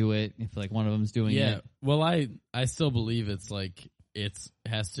want to do it. If like one of them's doing Yeah. it. Well, I still believe it's like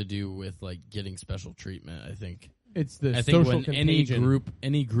has to do with like getting special treatment. I think the think social when contagion.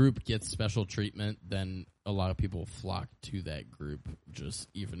 any group gets special treatment, then a lot of people flock to that group, just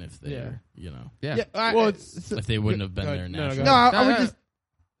even if they're Yeah. if they wouldn't have been there no, naturally. no,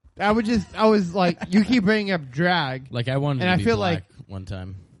 I was like, you keep bringing up drag. Like I wanted And to I be feel black like- one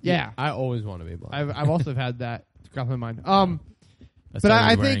time. Yeah, I always want to be black. I've also had that crop in mind. I But started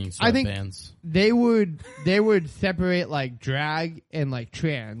I wearing think sweatbands. they would separate like drag and like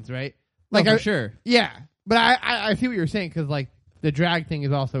trans, right? Like, Like for sure. Yeah, but I see what you're saying because like the drag thing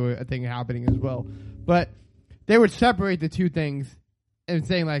is also a thing happening as well. But they would separate the two things and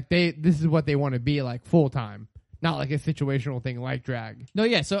saying like this is what they want to be like full time, not like a situational thing like drag. No,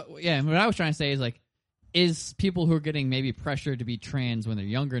 yeah. So, yeah, what I was trying to say is like, is people who are getting maybe pressured to be trans when they're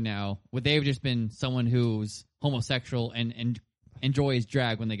younger now, would they have just been someone who's homosexual and enjoys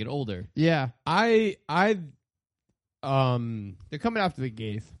drag when they get older? Yeah, They're coming after the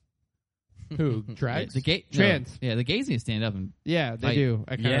gays. who drags? The gay Trans. No, yeah, the gays need to stand up and Yeah, they Like- do.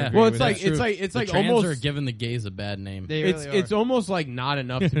 I kinda Yeah. agree Well, with it's that. like it's The like trans almost are giving the gays a bad name. They it's really it's are. almost like not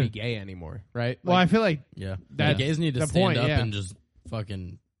enough to be gay anymore, right? Well, I feel like Yeah. That's the gays need to the stand point, up yeah. and just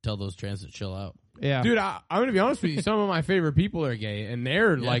fucking tell those trans to chill out. yeah, dude, I'm gonna be honest with you. Some of my favorite people are gay, and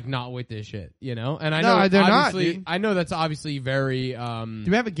they're like not with this shit, And I No, know they're not, obviously, dude. I know that's obviously very. Do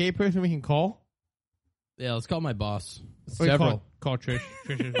we have a gay person we can call? Yeah, let's call my boss. Several. Call Trish.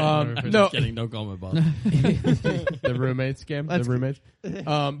 Trish is No. Just kidding. Don't call my boss. The roommate scam. That's the roommates.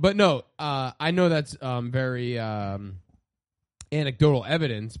 But no, I know that's very anecdotal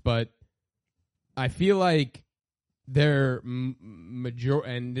evidence, but I feel like they're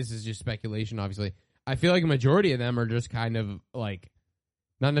and this is just speculation, obviously. I feel like a majority of them are just kind of like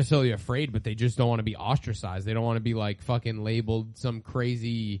not necessarily afraid, but they just don't want to be ostracized. They don't want to be like fucking labeled some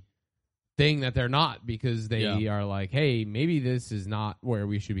crazy thing that they're not, because they are like, hey, maybe this is not where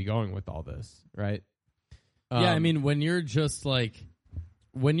we should be going with all this, right? Yeah, I mean, when you're just like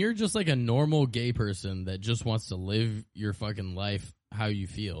a normal gay person that just wants to live your fucking life how you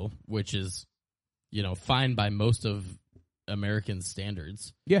feel, which is, you know, fine by most of American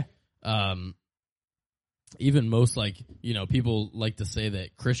standards. Yeah. Even most, like, you know, people like to say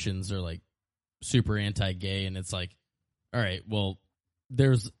that Christians are like super anti-gay, and it's like, all right, well,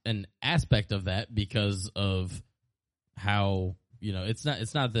 there's an aspect of that because of how, you know, it's not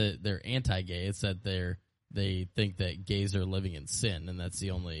that they're anti-gay, it's that they think that gays are living in sin, and that's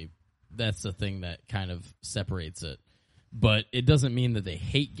the thing that kind of separates it. But it doesn't mean that they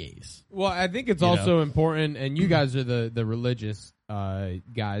hate gays. Well, I think it's also important, and you guys are the religious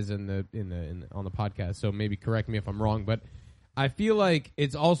guys on the podcast, so maybe correct me if I'm wrong, but I feel like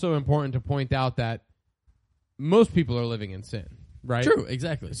it's also important to point out that most people are living in sin, right? True,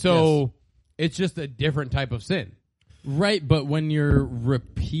 exactly. So it's just a different type of sin. Right, but when you're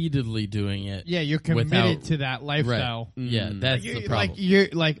repeatedly doing it, Yeah, you're committed to that lifestyle. right. Yeah, that's the problem. Like you're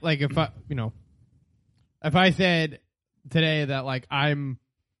like if I if I said today that like I'm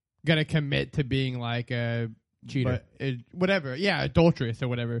gonna commit to being like a Cheater. whatever, adulteress or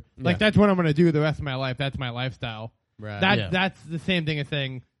whatever. Yeah. Like that's what I'm gonna do the rest of my life. That's my lifestyle. Right. That's the same thing as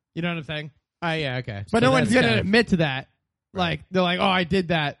saying, you know what I'm saying? Yeah, okay. But So no one's that's gonna kind of- admit to that. Like they're like, oh, I did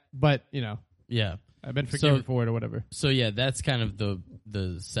that, but you know, Yeah. I've been forgiven for it or whatever. So yeah, that's kind of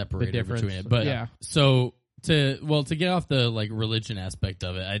the separator difference. between it. But Yeah. so to get off the like religion aspect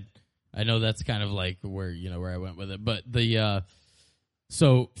of it, I know that's kind of like where I went with it. But the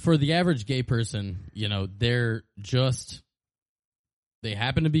so for the average gay person, you know, they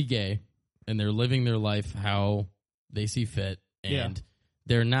happen to be gay and they're living their life how they see fit, and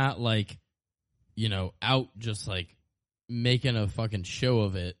they're not like, you know, out just like making a fucking show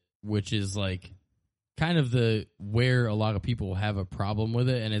of it, which is like kind of where a lot of people have a problem with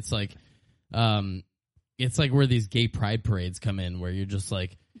it. And it's like where these gay pride parades come in, where you're just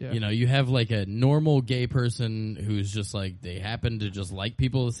like, you know, you have like a normal gay person who's just like, they happen to just like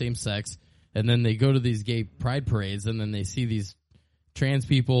people of the same sex, and then they go to these gay pride parades, and then they see these trans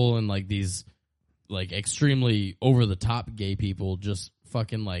people and like these like extremely over the top gay people just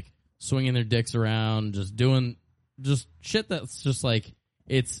fucking like swinging their dicks around, just doing just shit that's just like,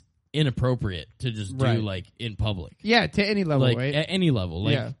 it's inappropriate to just do like in public. Yeah, to any level, Like right? at any level.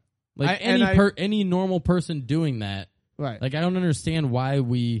 Like like I- any normal person doing that. Right. Like, I don't understand why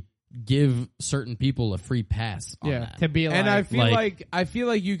we give certain people a free pass on that. To be like, And I like- feel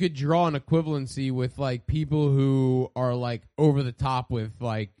like you could draw an equivalency with like people who are like over the top with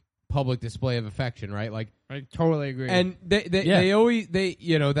like public display of affection, right? Like, I totally agree. and they always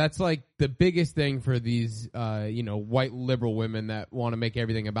you know, that's like the biggest thing for these you know, white liberal women that want to make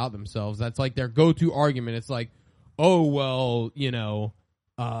everything about themselves. That's like their go-to argument. It's like, oh well, you know,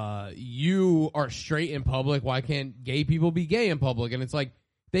 you are straight in public, why can't gay people be gay in public? And it's like,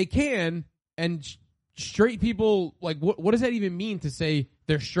 they can, and straight people, like, what does that even mean to say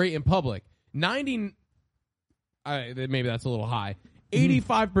they're straight in public? Maybe that's a little high.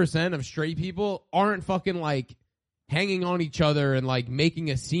 85% of straight people aren't fucking like hanging on each other and like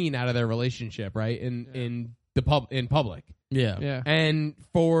making a scene out of their relationship, right? In public. Yeah. And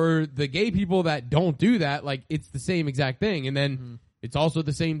for the gay people that don't do that, like, it's the same exact thing. And then it's also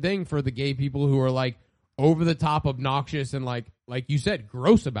the same thing for the gay people who are like over the top obnoxious and like you said,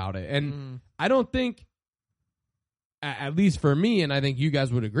 gross about it. And I don't think, at least for me, and I think you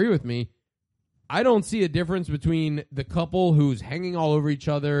guys would agree with me, I don't see a difference between the couple who's hanging all over each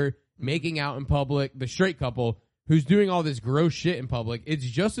other, making out in public, the straight couple who's doing all this gross shit in public. It's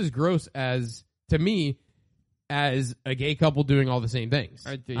just as gross as, to me, as a gay couple doing all the same things.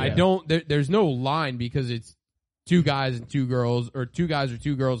 I don't, there's no line, because it's two guys and two girls, or two guys or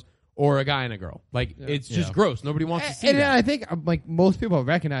two girls, or a guy and a girl. Like, it's just gross. Nobody wants to see and that. I think like most people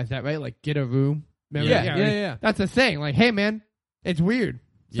recognize that, right? Like, get a room. Remember? Yeah. That's the saying. Like, hey man, it's weird.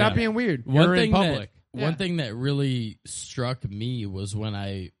 Stop being weird. You're in public. One thing that really struck me was when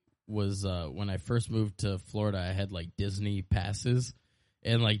I first moved to Florida, I had like Disney passes,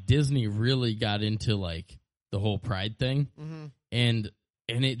 and like Disney really got into like the whole pride thing. And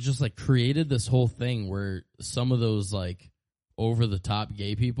And it just like created this whole thing where some of those like over the top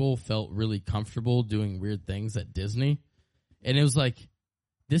gay people felt really comfortable doing weird things at Disney. And it was like,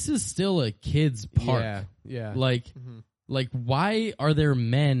 this is still a kid's park. Yeah. Like, why are there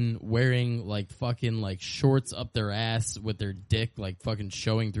men wearing like fucking like shorts up their ass with their dick like fucking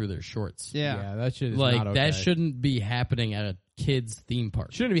showing through their shorts? Yeah. That shit is Like not okay. that shouldn't be happening at a kid's theme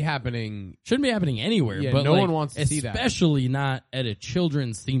park. Shouldn't be happening. Shouldn't be happening anywhere. Yeah, but no like, one wants to see that. especially not at a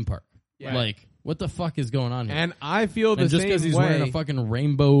children's theme park. Yeah. Like, what the fuck is going on here? And I feel the And just same because he's way. wearing a fucking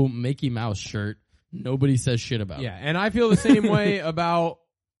rainbow Mickey Mouse shirt, nobody says shit about. Yeah, and I feel the same way about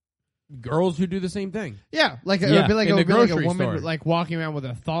girls who do the same thing. Yeah, like it Yeah, would be like in a the grocery woman store. like walking around with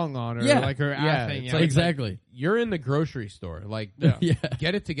a thong on her, Yeah. like her Yeah, ass hanging it's out. like- Exactly. You're in the grocery store. Like, Yeah.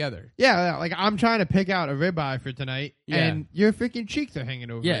 get it together. yeah, like I'm trying to pick out a ribeye for tonight, Yeah. and your freaking cheeks are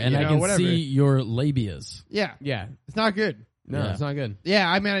hanging over. Yeah, it, and you I know, can whatever. see your labias. Yeah, Yeah. it's not good. No, Yeah. it's not good. Yeah,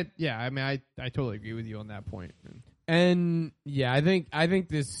 I mean, I totally agree with you on that point. And yeah, I think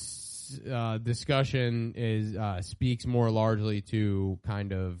this discussion is speaks more largely to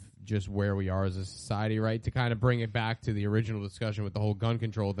kind of just where we are as a society, right? To kind of bring it back to the original discussion with the whole gun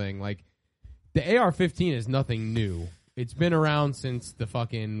control thing. Like, the AR-15 is nothing new. It's been around since the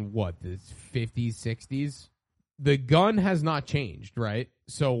fucking, the 50s, 60s? The gun has not changed, right?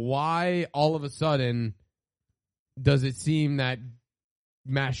 So why all of a sudden does it seem that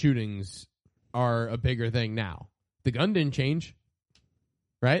mass shootings are a bigger thing now? The gun didn't change,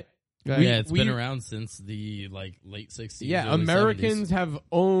 right? Yeah, it's been around since the like late 60s. Yeah, early Americans 70s. have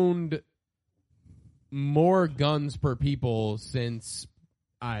owned more guns per people since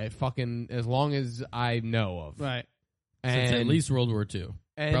as long as I know of. Right. Since And, at least World War II.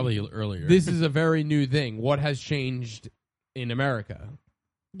 and Probably earlier. this is a very new thing. What has changed in America?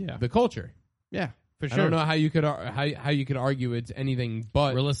 Yeah. The culture. Yeah. For sure. I don't know how you could how you could argue it's anything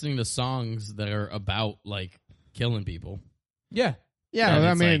but. We're listening to songs that are about like killing people. Yeah, Yeah, And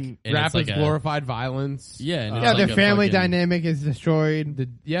I it's mean, like- and rappers it's like glorified violence. Yeah, and it's yeah, like their a family fucking- dynamic is destroyed.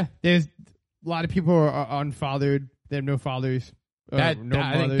 Yeah, There's a lot of people are unfathered. They have no fathers. or that no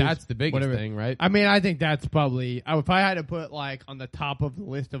I think mothers, that's the biggest whatever. thing, right? I mean, I think that's probably. If I had to put like on the top of the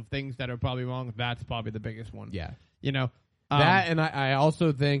list of things that are probably wrong, that's probably the biggest one. Yeah. You know, That, and I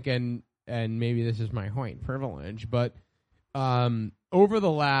also think, and maybe this is my white privilege, but over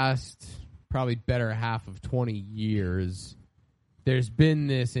the last probably better half of 20 years, there's been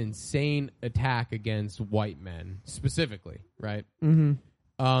this insane attack against white men, specifically, right?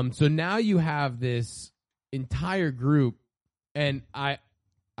 Mm-hmm. So now you have this entire group, and I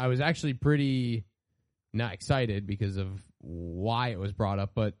was actually pretty not excited because of why it was brought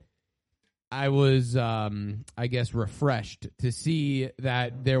up, but I was, I guess, refreshed to see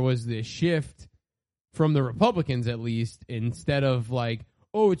that there was this shift from the Republicans, at least, instead of like,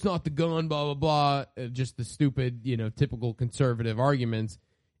 oh, it's not the gun, blah, blah, blah, just the stupid, typical conservative arguments.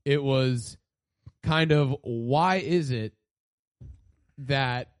 It was kind of, why is it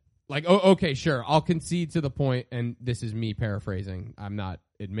that, like, oh, okay, sure, I'll concede to the point, and this is me paraphrasing. I'm not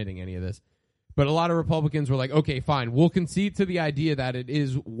admitting any of this. But a lot of Republicans were like, okay, fine, we'll concede to the idea that it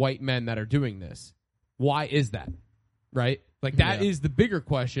is white men that are doing this. Why is that? Right? Like, that is the bigger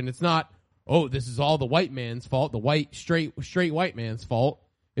question. It's not, oh, this is all the white man's fault, the white, straight white man's fault.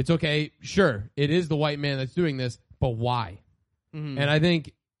 It's okay, sure, it is the white man that's doing this, but why? Mm-hmm. And I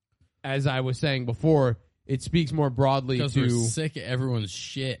think, as I was saying before, it speaks more broadly Because to... we're sick of everyone's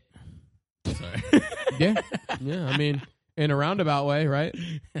shit. Sorry. Yeah, I mean, in a roundabout way, right?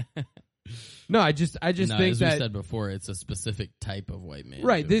 No, I just No, think as we that said before, it's a specific type of white man.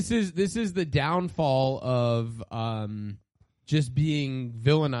 right. doing This is the downfall of just being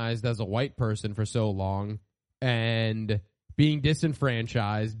villainized as a white person for so long and being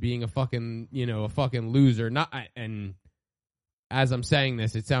disenfranchised, being a fucking loser. And as I'm saying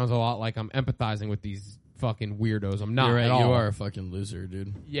this, it sounds a lot like I'm empathizing with these fucking weirdos. I'm not You're right. at all. You are a fucking loser,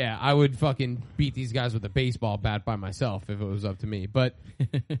 dude. Yeah, I would fucking beat these guys with a baseball bat by myself if it was up to me. But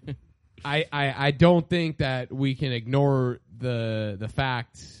I don't think that we can ignore the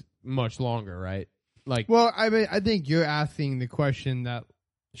facts much longer, right? Like, Well, I mean, I think you're asking the question that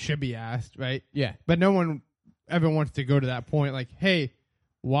should be asked, right? yeah, But no one ever wants to go to that point. Like, hey,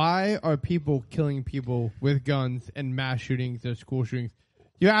 why are people killing people with guns and mass shootings or school shootings?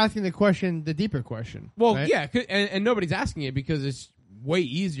 You're asking the question, the deeper question. well, right? yeah, and nobody's asking it because it's way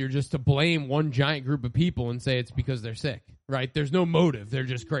easier just to blame one giant group of people and say it's because they're sick, right? There's no motive; they're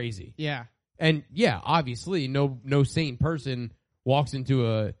just crazy. Yeah. And yeah, obviously, no sane person walks into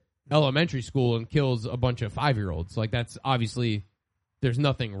a elementary school and kills a bunch of 5-year-olds. Like, that's obviously, there's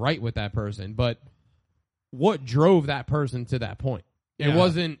nothing right with that person. But what drove that person to that point?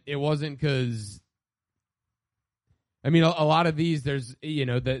 It wasn't because. I mean, a lot of these, there's,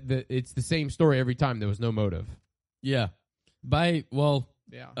 it's the same story every time. There was no motive. Yeah.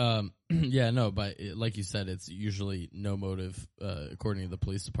 Yeah. Like you said, it's usually no motive, according to the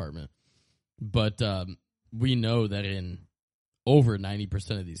police department. But we know that in over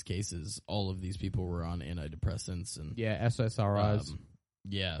 90% of these cases, all of these people were on antidepressants and SSRIs.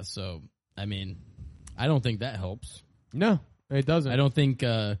 So I mean, I don't think that helps. No, it doesn't. I don't think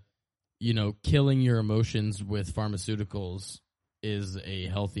killing your emotions with pharmaceuticals is a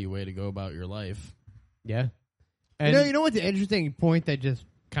healthy way to go about your life. Yeah. And You know what's the interesting point that just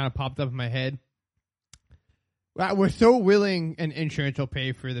kind of popped up in my head? We're so willing, and insurance will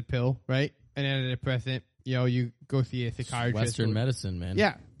pay for the pill, right? An antidepressant. You go see a psychiatrist. Western medicine, man.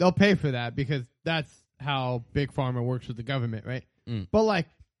 Yeah, they'll pay for that because that's how big pharma works with the government, right? But like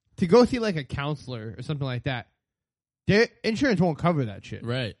to go see like a counselor or something like that, their insurance won't cover that shit.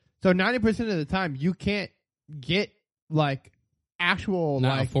 Right. So 90% of the time, you can't get like actual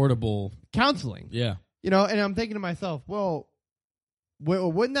Not affordable counseling. Yeah. And I'm thinking to myself, well,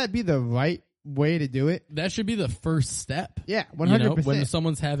 wouldn't that be the right way to do it? That should be the first step. Yeah, 100%. When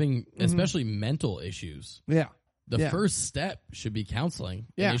someone's having, especially mental issues, Yeah, the first step should be counseling.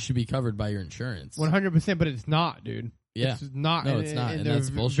 Yeah. And it should be covered by your insurance. 100%. But it's not, dude. Yeah. It's not. No, it's not, and they're that's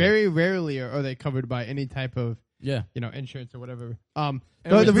bullshit. Very rarely are they covered by any type of Yeah. insurance or whatever. And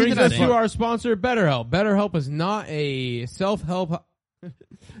The which reason brings us I to thought- our sponsor, BetterHelp. BetterHelp is not a self-help.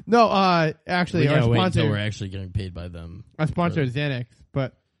 No, actually, We our gotta wait until sponsor, we're actually getting paid by them. our sponsor is Xanax,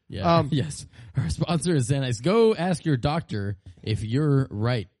 but Yeah. Yes. Our sponsor is Xanax. Go ask your doctor if you're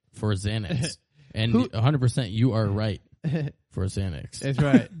right for Xanax. And 100% you are right for Xanax. that's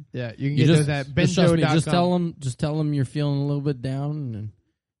right. Yeah, you can You get just, those at just trust me, benzo.com. just tell them you're feeling a little bit down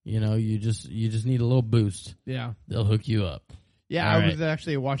and you just need a little boost. Yeah, They'll hook you up. yeah. All I was right.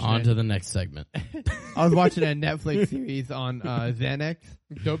 actually watching. On to the next segment. I was watching a Netflix series on Xanax.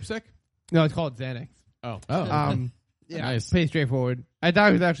 Dope sick? No, it's called Xanax. Oh. Yeah, Nice. pretty straightforward. I thought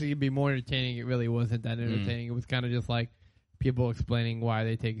it was actually gonna be more entertaining. It really wasn't that entertaining. It was kind of just like people explaining why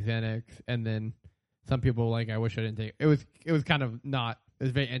they take Xanax, and then some people like, I wish I didn't take it. It was kind of not. It was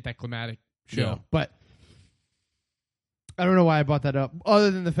a very anticlimactic show, Yeah. but I don't know why I brought that up.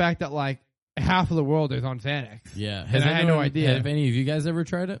 Other than the fact that like half of the world is on Xanax. Yeah. And I had no idea. Have any of you guys ever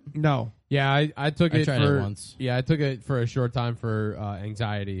tried it? No. Yeah, I took I it tried for it once. Yeah, I took it for a short time for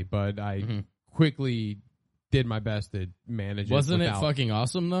anxiety, but I quickly did my best to manage it. Wasn't it without- fucking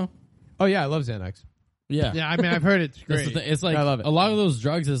awesome though? Oh yeah, I love Xanax. Yeah. Yeah, I mean, I've heard it's That's great. the thing. It's like I love it. a lot of those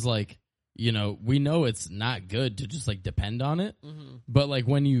drugs is like, we know it's not good to just like depend on it. But like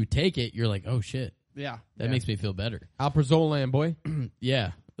when you take it, you're like, oh shit, Yeah. that makes me feel better. Alprazolam, boy.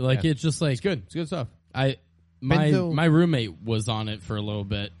 Yeah. Like Yeah. it's just like It's good. It's good stuff. Benzo- my roommate was on it for a little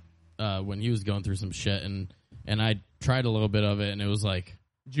bit when he was going through some shit and I tried a little bit of it and it was like,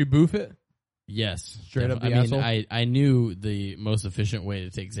 Did you boof it? yes. Straight up the I mean, asshole? I knew the most efficient way to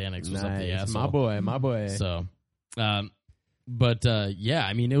take Xanax was up the Nice. asshole. My boy. So, yeah,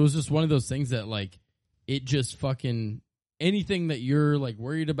 I mean, it was just one of those things that like, it just fucking, anything that you're like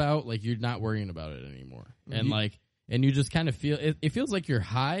worried about, like you're not worrying about it anymore. And like, and you just kind of feel, it feels like you're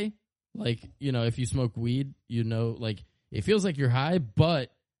high. Like, if you smoke weed, like it feels like you're high,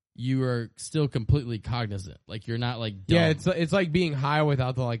 but you are still completely cognizant. Like you're not like dumb. Yeah, it's like being high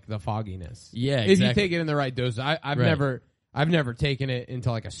without the fogginess. Yeah, If you exactly. take it in the right dose. I've Right. never taken it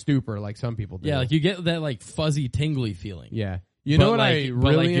into like a stupor like some people do. Yeah, like you get that like fuzzy tingly feeling. Yeah. You know what I really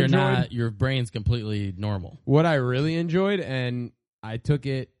but like you're enjoyed? not, your brain's completely normal. What I really enjoyed, and I took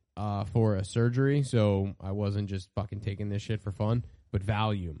it for a surgery, so I wasn't just fucking taking this shit for fun, but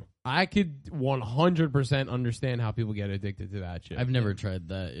Valium. I could 100% understand how people get addicted to that shit. I've never tried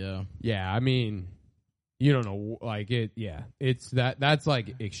that. Yeah. Yeah, I mean, you don't know, like it. Yeah, it's that's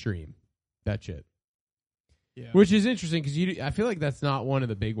like extreme, that shit. Yeah. Which is interesting because I feel like that's not one of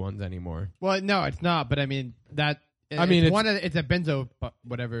the big ones anymore. Well, no, it's not. But I mean that. I mean, it's a benzo,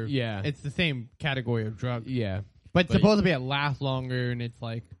 whatever. Yeah. It's the same category of drug. Yeah, But But- supposedly it lasts longer, and it's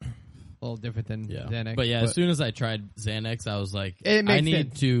like a little different than Yeah. Xanax. But yeah, as soon as I tried Xanax, I was like, It makes I need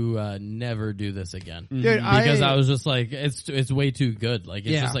sense. to never do this again. Dude, Because I was just like, it's way too good. Like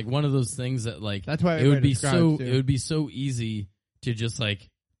it's Yeah. just like one of those things that like That's why it would be everybody so describes, too. it would be so easy to just like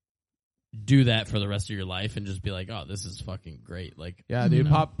do that for the rest of your life and just be like, oh, this is fucking great. Like yeah, dude.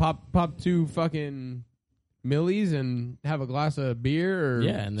 Pop 2 fucking Millies and have a glass of beer. Or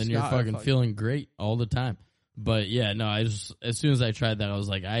yeah, and then you're Scott- fucking feeling great all the time. But yeah, no, I just as soon as I tried that, I was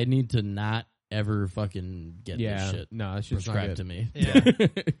like, I need to not ever fucking get Yeah, this shit no, it's just not prescribed good. to me.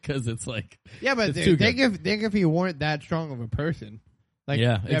 Yeah. Because it's like yeah, but it's dude, too think good. if you weren't that strong of a person, Like,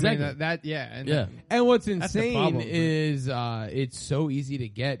 Yeah, I mean, exactly. that and Yeah. And what's the insane problem, is it's so easy to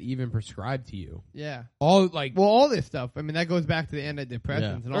get even prescribed to you. yeah. All like Well, all this stuff. I mean, that goes back to the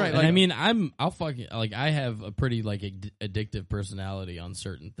antidepressants and all Right, that. And I mean, I'll fucking like I have a pretty like addictive personality on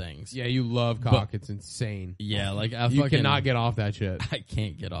certain things. yeah, you love cock. It's insane. Yeah, like I You fucking cannot get off that shit. I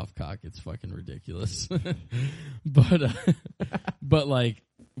can't get off cock. It's fucking ridiculous. but like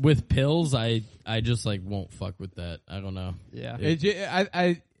with pills, I just like won't fuck with that. I don't know. yeah.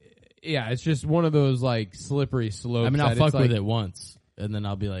 Yeah, it's just one of those like slippery slopes. I mean, I'll that fuck it's like, with it once, and then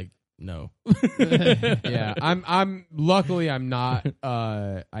I'll be like, no. Yeah, I'm luckily I'm not.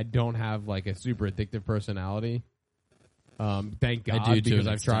 I don't have like a super addictive personality. Thank God, do to because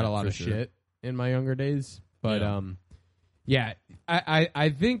an I've tried a extent, lot for of sure. shit in my younger days. But Yeah. yeah, I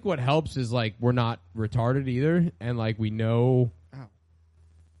think what helps is like we're not retarded either, and like we know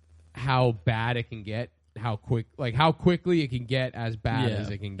how bad it can get, how quickly it can get as bad as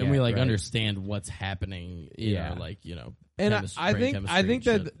it can get, and we like right? understand what's happening. Yeah. And I think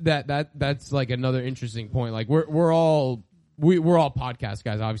that's like another interesting point. Like we're all podcast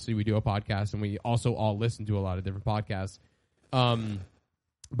guys. Obviously, we do a podcast, and we also all listen to a lot of different podcasts.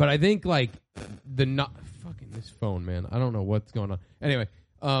 But I think like fucking this phone, man. I don't know what's going on. Anyway,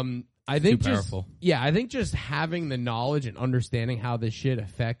 I think too just powerful. yeah, I think just having the knowledge and understanding how this shit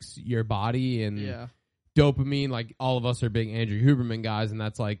affects your body and Yeah. dopamine. Like all of us are big Andrew Huberman guys, and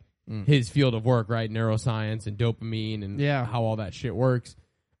that's like his field of work, right? Neuroscience and dopamine and how all that shit works.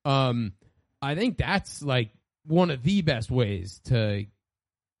 I think that's like one of the best ways to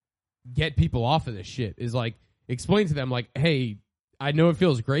get people off of this shit is like explain to them like, hey, I know it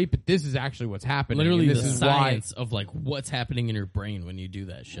feels great, but this is actually what's happening. Literally, and this the is science of like what's happening in your brain when you do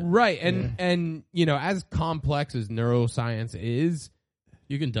that shit. right. And you know, as complex as neuroscience is,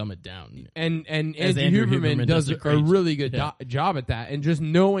 You can dumb it down. and As Andrew Andrew Huberman Huberman does does a a great really good yeah. job at that, and just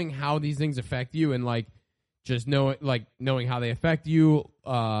knowing how these things affect you, and like just knowing how they affect you,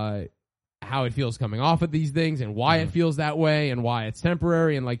 how it feels coming off of these things, and why it feels that way, and why it's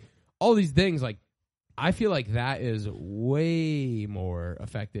temporary, and like all these things. Like I feel like that is way more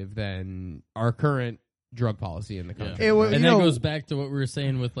effective than our current drug policy in the country. It was- And you that know- goes back to what we were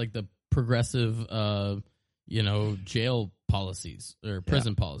saying with like the progressive, jail policies or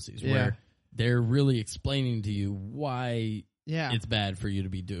prison policies, where they're really explaining to you why Yeah. it's bad for you to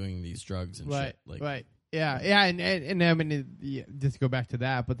be doing these drugs and right. shit. Like, Right. Yeah. And I mean, just go back to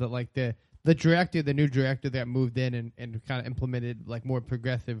that, but the new director that moved in and kind of implemented like more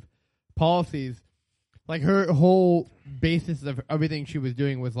progressive policies, like her whole basis of everything she was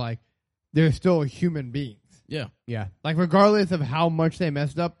doing was like, they're still human beings. yeah. Yeah, Like regardless of how much they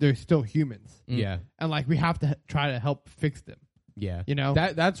messed up, they're still humans. yeah, And like we have to try to help fix them. yeah. You know?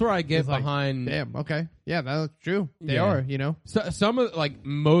 That's where I get It's like, behind. Damn, okay. Yeah, that's true. They Yeah. are, you know? So, some of like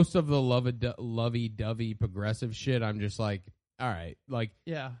most of the lovey-dovey progressive shit, I'm just like, all right, like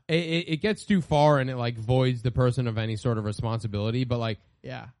Yeah. it gets too far and it like voids the person of any sort of responsibility. But like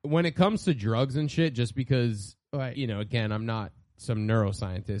Yeah. when it comes to drugs and shit, just because Right. you know, again, I'm not some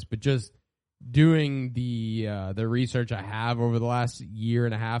neuroscientist, but just doing the research I have over the last year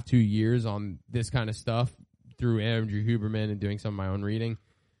and a half, 2 years on this kind of stuff through Andrew Huberman and doing some of my own reading,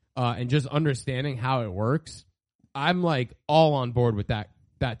 and just understanding how it works, I'm like all on board with that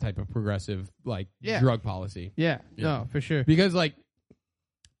type of progressive like drug policy. Yeah. No, for sure. Because like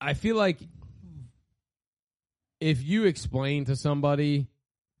I feel like if you explain to somebody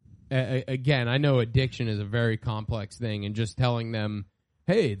again, I know addiction is a very complex thing, and just telling them,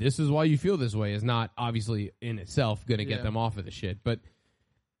 hey, this is why you feel this way is not obviously in itself going to get them off of the shit. But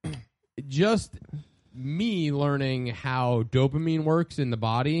just me learning how dopamine works in the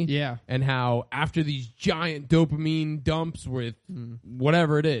body, Yeah. and how after these giant dopamine dumps with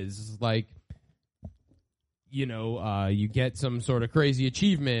whatever it is, like, you know, you get some sort of crazy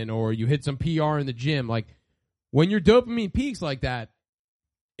achievement or you hit some PR in the gym. Like when your dopamine peaks like that,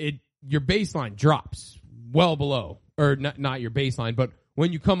 your baseline drops well below, or not your baseline, but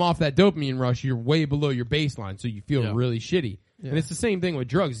when you come off that dopamine rush, you're way below your baseline, so you feel really shitty. And it's the same thing with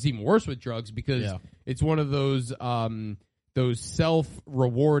drugs. It's even worse with drugs because it's one of those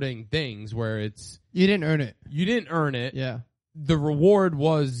self-rewarding things where it's You didn't earn it. you didn't earn it. Yeah. The reward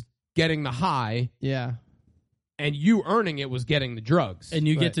was getting the high, Yeah. and you earning it was getting the drugs. And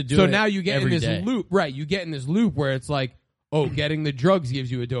you Right. get to do So it now you get in every this day. loop, right? You get in this loop where it's like, oh, getting the drugs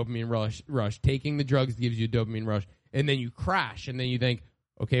gives you a dopamine rush. Taking the drugs gives you a dopamine rush. And then you crash, and then you think,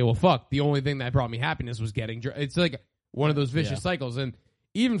 okay, well, fuck. The only thing that brought me happiness was getting drugs. It's like one of those vicious cycles. And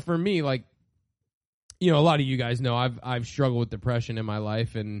even for me, like, you know, a lot of you guys know I've struggled with depression in my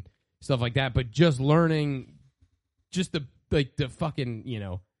life and stuff like that. But just learning just the like the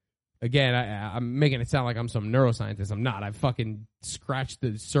fucking, again, I'm making it sound like I'm some neuroscientist. I'm not. I fucking scratched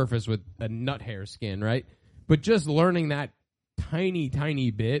the surface with a nut hair skin, right? But just learning that tiny,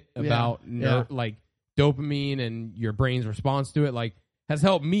 tiny bit about like dopamine and your brain's response to it, like, has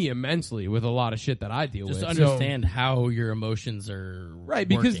helped me immensely with a lot of shit that I deal with. Just to understand how your emotions are right,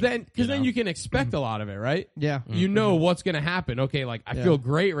 because working, then you can expect a lot of it, right? Yeah. You know what's going to happen. Okay, like, I feel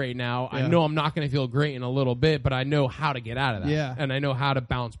great right now. I know I'm not going to feel great in a little bit, but I know how to get out of that. Yeah. And I know how to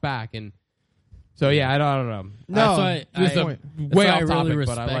bounce back. And so, I don't know. No, Just I- way I off really topic,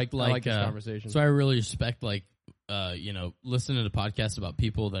 but I respect, like this conversation. So I really respect, like, listening to podcasts about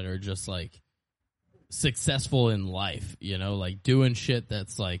people that are just, like, successful in life, like doing shit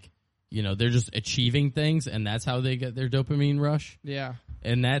that's, like, they're just achieving things, and that's how they get their dopamine rush. Yeah.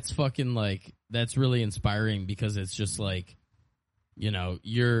 And that's fucking, like, that's really inspiring, because it's just, like,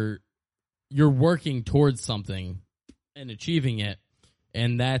 you're working towards something and achieving it,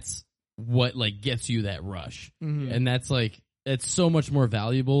 and that's what, like, gets you that rush. Mm-hmm. And that's, like, it's so much more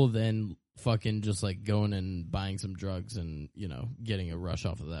valuable than fucking just, like, going and buying some drugs and, getting a rush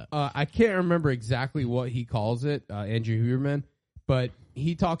off of that. I can't remember exactly what he calls it, Andrew Huberman, but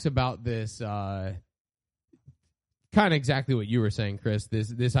he talks about this kind of exactly what you were saying, Chris.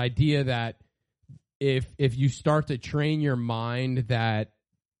 This idea that if you start to train your mind that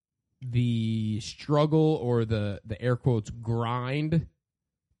the struggle or the air quotes grind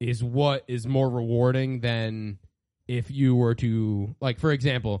is what is more rewarding than if you were to, like, for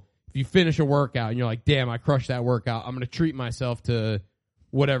example, if you finish a workout and you're like, damn, I crushed that workout, I'm going to treat myself to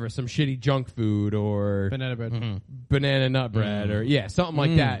whatever, some shitty junk food or Banana bread. banana nut bread or something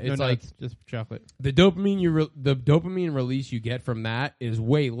like that. No It's like nuts, just chocolate. the dopamine release you get from that is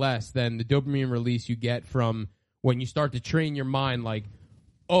way less than the dopamine release you get from when you start to train your mind, like,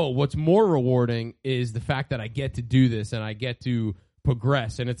 oh, what's more rewarding is the fact that I get to do this and I get to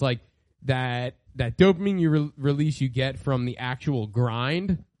progress. And it's like that dopamine release you get from the actual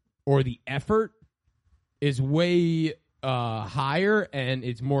grind or the effort is way higher, and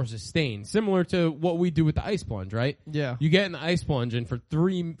it's more sustained. Similar to what we do with the ice plunge, right? Yeah. You get in the ice plunge, and for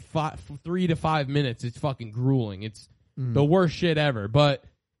 3 to 5 minutes, it's fucking grueling. It's the worst shit ever. But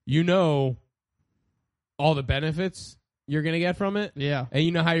all the benefits you're going to get from it. Yeah. And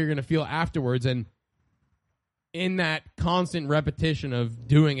you know how you're going to feel afterwards. And in that constant repetition of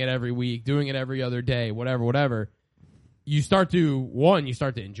doing it every week, doing it every other day, whatever, you start to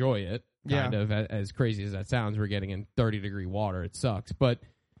enjoy it. Kind of, as crazy as that sounds. We're getting in 30-degree water. It sucks. But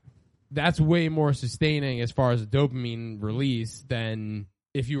that's way more sustaining as far as a dopamine release than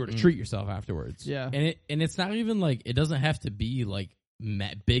if you were to treat yourself afterwards. Yeah. And it's not even, like, it doesn't have to be, like,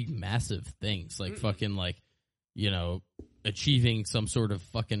 big, massive things. Like, fucking, like, achieving some sort of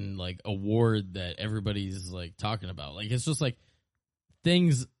fucking, like, award that everybody's, like, talking about. Like, it's just, like,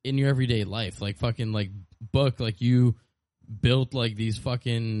 things in your everyday life. Like, fucking, like, book, like, you built, like, these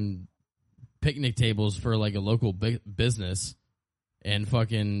fucking picnic tables for, like, a local business and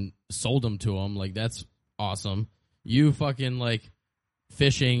fucking sold them to them. Like, that's awesome. You fucking, like,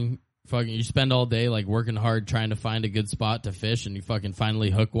 fishing, fucking, you spend all day, like, working hard trying to find a good spot to fish, and you fucking finally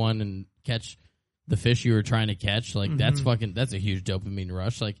hook one and catch the fish you were trying to catch. Like, that's a huge dopamine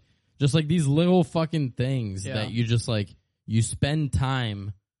rush. Like, just, like, these little fucking things that you just, like, you spend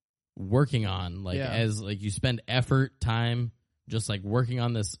time working on, like, as, like, you spend effort, time, just, like, working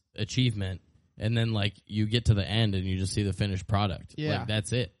on this achievement. And then, like, you get to the end and you just see the finished product. Yeah. Like,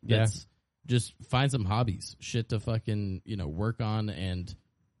 that's it. That's just find some hobbies, shit to fucking, work on and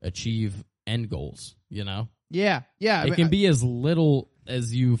achieve end goals, Yeah. It can be as little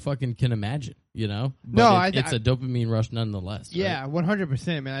as you fucking can imagine, But it's a dopamine rush nonetheless. Yeah,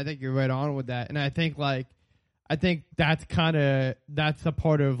 100%, man. I think you're right on with that. And I think that's that's a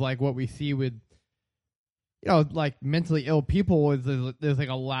part of, like, what we see with, like, mentally ill people is there's like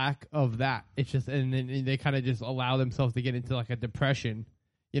a lack of that. It's just, and then they kind of just allow themselves to get into, like, a depression,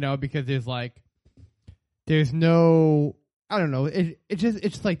 because there's no, I don't know. It's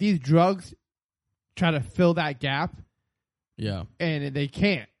just like these drugs try to fill that gap. Yeah. And they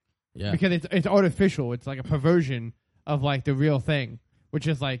can't. Yeah. Because it's artificial. It's like a perversion of, like, the real thing, which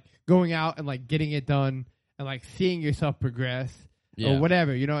is, like, going out and, like, getting it done and, like, seeing yourself progress. Or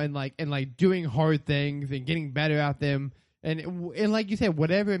whatever, and like doing hard things and getting better at them, and like you said,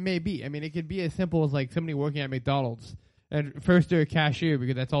 whatever it may be. I mean, it could be as simple as, like, somebody working at McDonald's and first they're a cashier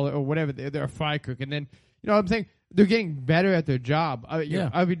because that's all, or whatever, they're a fry cook, and then what I'm saying, they're getting better at their job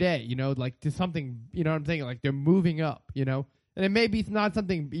every day, like, to something, what I'm saying, like, they're moving up, and it may be not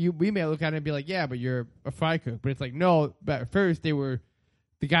something we may look at it and be like, yeah, but you're a fry cook, but it's like, no, but at first they were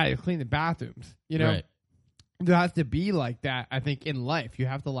the guy who cleaned the bathrooms, Right. there has to be like that. I think in life, you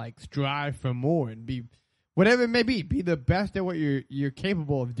have to like strive for more and be whatever it may be the best at what you're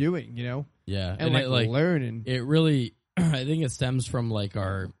capable of doing. You know, Yeah, and it, like learn and it really, I think it stems from like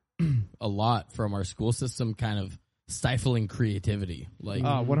a lot from our school system kind of stifling creativity. Like,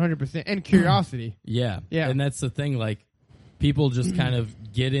 100% and curiosity. yeah, Yeah. and that's the thing. Like, people just kind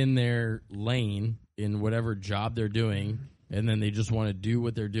of get in their lane in whatever job they're doing, and then they just want to do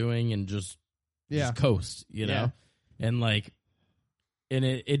what they're doing and just coast, you know? And like, and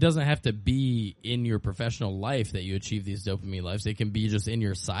it doesn't have to be in your professional life that you achieve these dopamine lives. It can be just in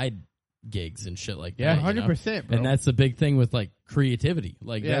your side gigs and shit like that. 100%, bro. And that's the big thing with like creativity.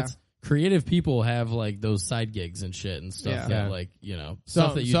 Like Yeah. that's creative people have like those side gigs and shit and stuff Yeah. that like, you know,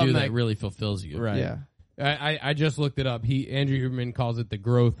 stuff that you something do that like- really fulfills you. Right. Yeah. I just looked it up. Andrew Huberman calls it the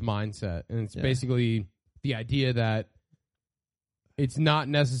growth mindset, and it's basically the idea that it's not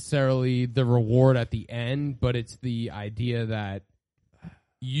necessarily the reward at the end, but it's the idea that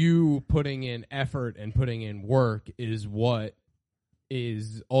you putting in effort and putting in work is what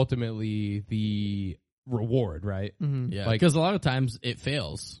is ultimately the reward, right? Mm-hmm. Yeah. Like- Because a lot of times it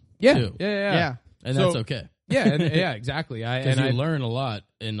fails. Yeah, too. Yeah. And So- that's okay. yeah, yeah, exactly. Because you learn a lot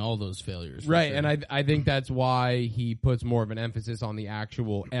in all those failures. for Right, sure. and I think that's why he puts more of an emphasis on the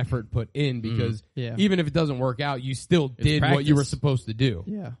actual effort put in, because Yeah. even if it doesn't work out, you still did what you were practice. supposed to do.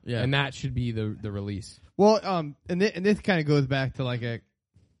 Yeah. Yeah. And that should be the release. Well, and this kind of goes back to like a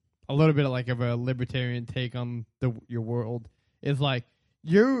little bit of like of a libertarian take on your world. Is like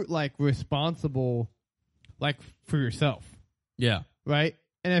you're like responsible, like for yourself, Yeah. right?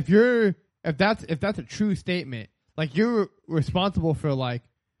 And if that's a true statement, like you're responsible for like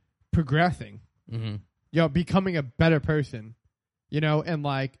progressing, Mm-hmm. you know, becoming a better person, you know, and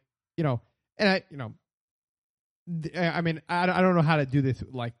like, you know, and I mean, I don't know how to do this,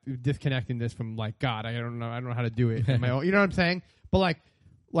 like disconnecting this from like God. I don't know how to do it in my own, you know what I'm saying? But like,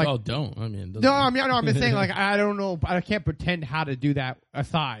 Oh, don't. I mean, no, I'm just saying like, I don't know, I can't pretend how to do that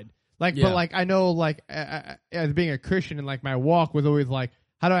aside. Like, Yeah. but like, I know like, as being a Christian and like my walk was always like,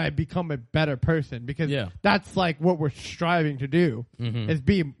 how do I become a better person? Because that's like what we're striving to do is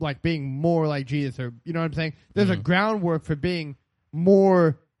be like being more like Jesus, or you know what I'm saying? There's a groundwork for being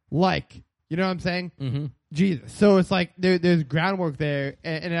more like, you know what I'm saying? Mm-hmm. Jesus. So it's like there's groundwork there,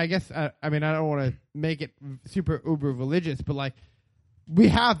 and I guess I mean I don't want to make it super uber religious, but like we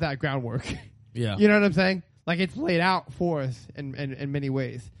have that groundwork. Yeah. You know what I'm saying? Like it's laid out for us in many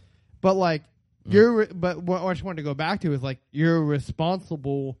ways, but like but what I just wanted to go back to is like you're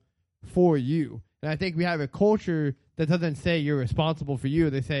responsible for you, and I think we have a culture that doesn't say you're responsible for you.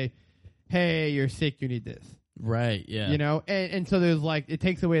 They say, hey, you're sick, you need this. Right. Yeah. You know, and so there's like it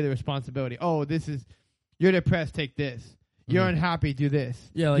takes away the responsibility. Oh, you're depressed, take this. You're unhappy, do this.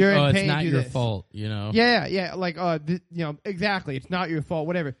 Yeah. Like, you're in it's pain, not do your this. fault. You know. Yeah. Like, you know, exactly. It's not your fault.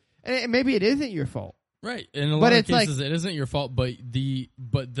 Whatever. And maybe it isn't your fault. Right. In a lot But of it's like- cases, it isn't your fault, but the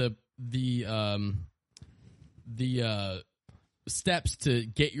steps to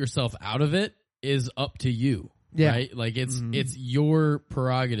get yourself out of it is up to you. Yeah. Right. Like it's your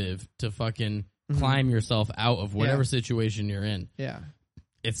prerogative to fucking climb yourself out of whatever situation you're in. Yeah.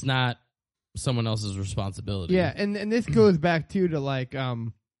 It's not someone else's responsibility. Yeah. And this goes back to like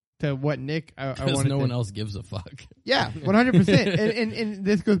to what Nick I Because wanted no to, one else gives a fuck. Yeah, 100%. and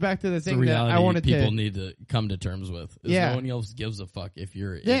this goes back to the It's the thing that reality I wanted people to. need to come to terms with. Is Yeah. no one else gives a fuck if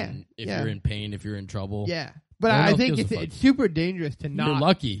you're Yeah. you're in pain, if you're in trouble. Yeah, but No one I else think gives a fuck. it's super dangerous to not. You're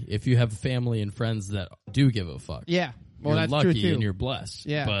lucky if you have family and friends that do give a fuck. Yeah, well, You're that's lucky true too. and you're blessed.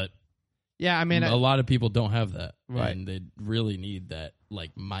 Yeah. But yeah, I mean, a lot of people don't have that. Right. And they really need that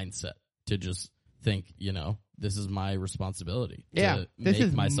like mindset to just think, you know, this is my responsibility. yeah, To this make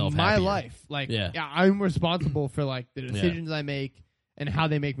is myself my happier. life. Like, Yeah. I'm responsible for like the decisions I make and how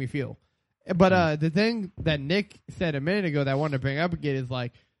they make me feel. But the thing that Nick said a minute ago that I wanted to bring up again is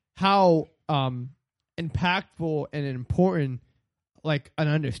like how impactful and important like an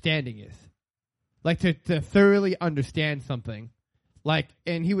understanding is. Like to thoroughly understand something. Like,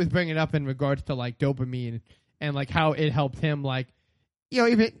 and he was bringing it up in regards to like dopamine and like how it helped him like, you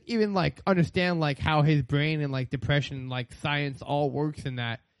know, even like understand like how his brain and like depression, like science all works in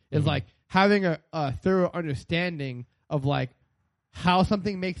that is like having a thorough understanding of like how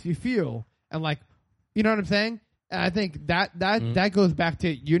something makes you feel and like, you know what I'm saying? And I think that goes back to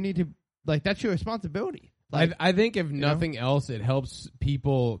you need to like, that's your responsibility. Like, I think if nothing else, it helps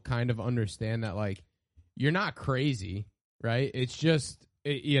people kind of understand that like you're not crazy, right? It's just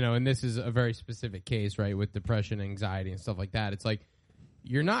you know, and this is a very specific case, right, with depression, anxiety, and stuff like that. It's like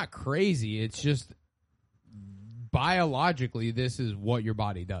you're not crazy. It's just biologically, this is what your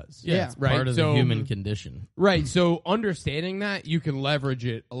body does. Yeah. It's right. part of So- the human condition. Right. So understanding that, you can leverage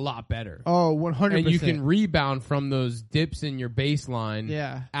it a lot better. Oh, 100%. And you can rebound from those dips in your baseline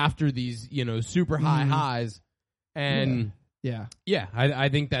Yeah. after these, super high highs. And Yeah. I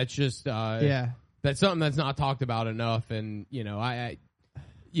think that's just Yeah. that's something that's not talked about enough. And I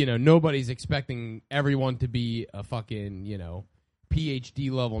nobody's expecting everyone to be a fucking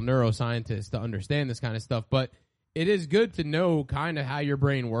PhD level neuroscientist to understand this kind of stuff, but it is good to know kind of how your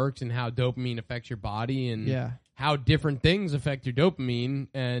brain works and how dopamine affects your body and Yeah. how different things affect your dopamine.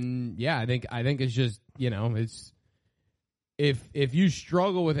 And I think it's just it's if you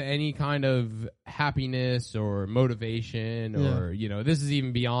struggle with any kind of happiness or motivation or this is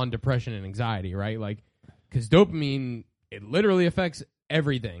even beyond depression and anxiety, right? Like, because dopamine, it literally affects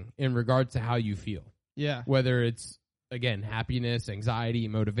everything in regards to how you feel, Yeah. whether it's again happiness, anxiety,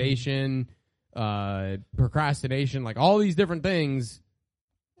 motivation, procrastination, like all these different things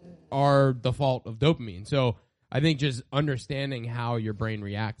are the fault of dopamine. So I think just understanding how your brain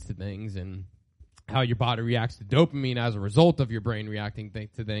reacts to things and how your body reacts to dopamine as a result of your brain reacting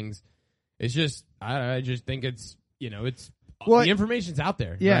to things, it's just I just think it's it's the information's out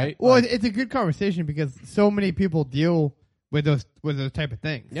there. Yeah. Right? Well, Like, it's a good conversation because so many people deal with those type of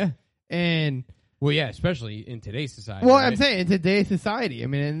things. yeah. And Well, yeah, especially in today's society. well, right? I'm saying in today's society, I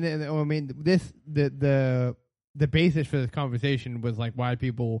mean, the basis for this conversation was like why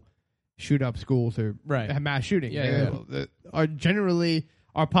people shoot up schools or Right. have mass shooting. Yeah. Generally,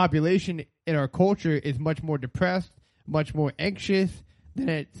 our population in our culture is much more depressed, much more anxious than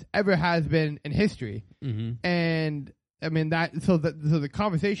it ever has been in history. Mm-hmm. And I mean so the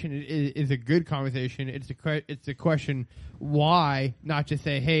conversation is a good conversation. It's a question why, not just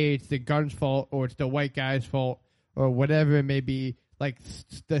say, hey, it's the gun's fault or it's the white guy's fault or whatever it may be, like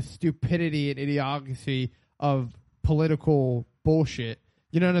the stupidity and idiocracy of political bullshit.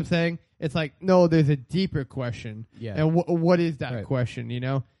 You know what I'm saying? It's like, no, there's a deeper question. Yeah. And what is that Right. question,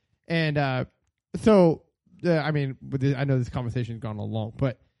 And I mean, I know this conversation's gone long,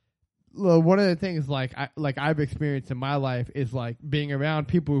 but one of the things I've experienced in my life is like being around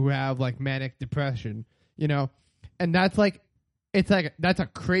people who have like manic depression, and that's like, that's a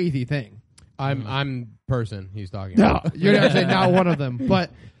crazy thing. I'm person he's talking No, about. you're actually not one of them,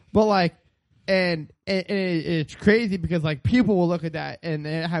 but like, and it's crazy because like people will look at that and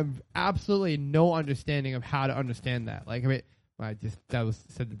they have absolutely no understanding of how to understand that. Like, I mean, said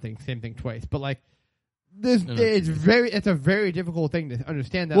the same thing twice, but like, it's a very difficult thing to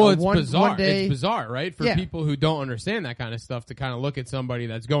understand that. Well, it's bizarre. One day, It's bizarre, right? For Yeah. people who don't understand that kind of stuff to kind of look at somebody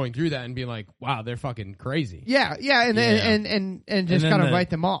that's going through that and be like, wow, they're fucking crazy. yeah, and Yeah. and just then kind of the- write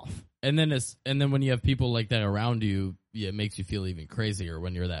them off. And then when you have people like that around you, it makes you feel even crazier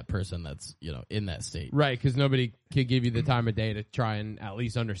when you're that person that's in that state. Right, because nobody can give you the time of day to try and at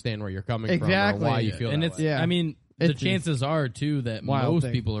least understand where you're coming Exactly. from or why you feel and that it's way. Yeah. I mean, the It's- chances are too that wild most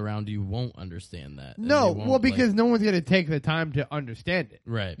thing. people around you won't understand that. And No, they won't, well, because no one's gonna take the time to understand it.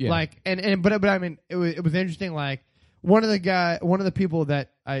 right. Yeah. Like, but I mean, it was interesting. Like, one of the people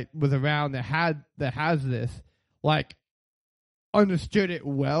that I was around that has this, like, understood it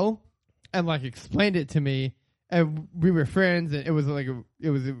well and like explained it to me, and we were friends, and it was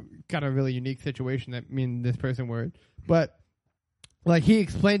a kind of really unique situation that me and this person were in. But like, he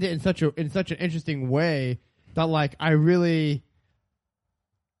explained it in such an interesting way that like I really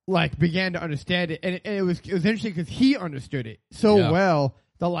like began to understand it, and it was interesting because he understood it so Yeah. well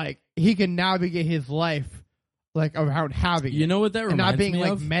that like he can navigate his life like around having You it know what that and reminds not being me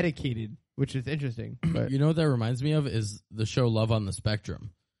like of? medicated, which is interesting. But You know what that reminds me of is the show Love on the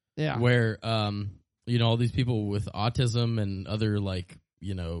Spectrum, yeah, where all these people with autism and other like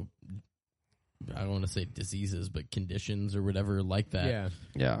I don't want to say diseases, but conditions or whatever like that. Yeah.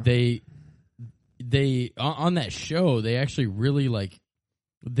 yeah, They on that show they actually really like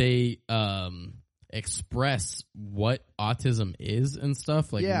they express what autism is and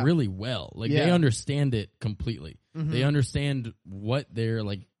stuff like Yeah. really well. Like Yeah. they understand it completely. Mhm. They understand what their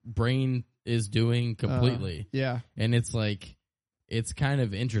like brain is doing completely. yeah, And it's like it's kind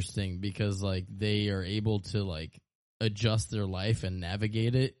of interesting because like they are able to like adjust their life and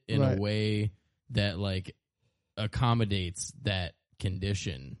navigate it in Right. a way that like accommodates that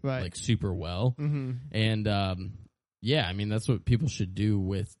condition Right. like super well. mm-hmm. And yeah, I mean that's what people should do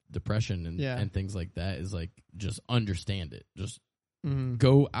with depression Yeah. and things like that is like just understand it. Just Mm-hmm.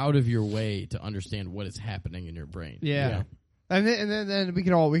 go out of your way to understand what is happening in your brain. Yeah. And then we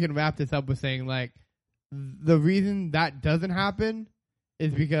can wrap this up with saying like the reason that doesn't happen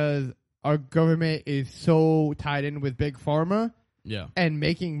is because our government is so tied in with big pharma Yeah. and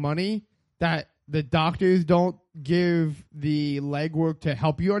making money that the doctors don't give the legwork to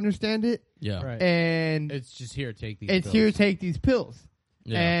help you understand it, Yeah. Right. and It's just here, take these. it's pills. here, take these pills.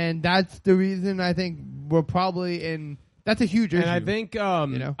 Yeah. And that's the reason I think we're probably in. That's a huge issue. And I think,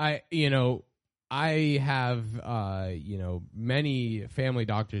 know? I have, many family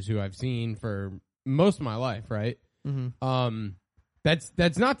doctors who I've seen for most of my life, right? Mm-hmm.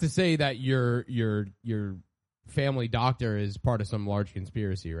 That's not to say that your family doctor is part of some large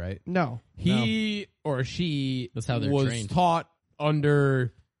conspiracy, right? No. He or she That's how they're was trained. taught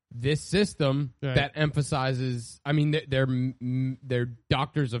under this system Right. that emphasizes. I mean, they're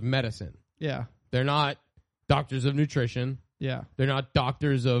doctors of medicine. Yeah. They're not doctors of nutrition. Yeah. They're not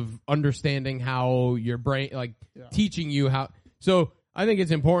doctors of understanding how your brain, like Yeah. teaching you how. So I think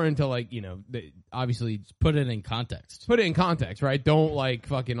it's important to obviously Put it in context. put it in context, right? Don't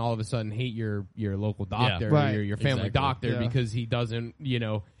fucking all of a sudden hate your local doctor Right. or your family Exactly. doctor Yeah. because he doesn't,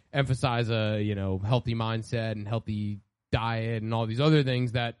 emphasize a, healthy mindset and healthy diet and all these other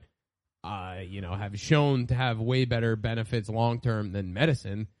things that, have shown to have way better benefits long term than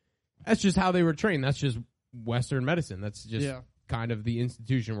medicine. That's just how they were trained. That's just Western medicine. That's just Yeah. kind of the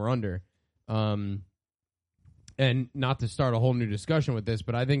institution we're under. And not to start a whole new discussion with this,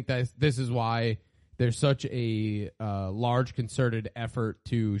 but I think that this is why there's such a large concerted effort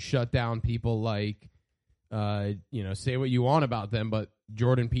to shut down people like, say what you want about them, but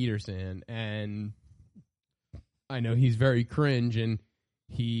Jordan Peterson. And I know he's very cringe and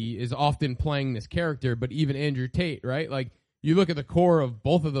he is often playing this character, but even Andrew Tate, right? Like, you look at the core of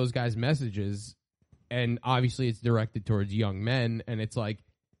both of those guys' messages, and obviously it's directed towards young men, and it's like,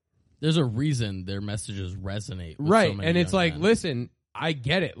 There's a reason their messages resonate. With right, so many and it's young like, men. listen, I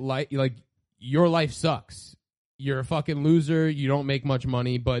get it. Like your life sucks. You're a fucking loser. You don't make much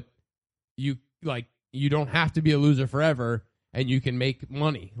money, but you don't have to be a loser forever, and you can make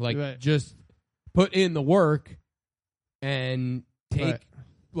money. Like, Right. just put in the work and take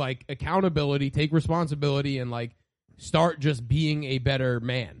accountability, take responsibility, and start just being a better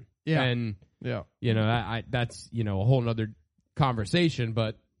man. Yeah. And Yeah. that's a whole nother conversation,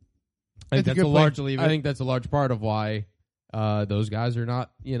 but I It's think a that's good place to leave it. I think that's a large part of why those guys are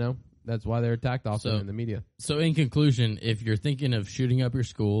not, that's why they're attacked also So- in the media. So in conclusion, if you're thinking of shooting up your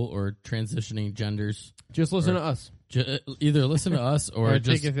school or transitioning genders, Just listen to us. either listen to us or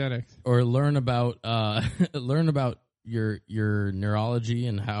take just a Xanax. or learn about your neurology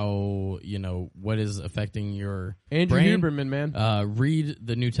and how what is affecting your Andrew brain. Huberman, man. Read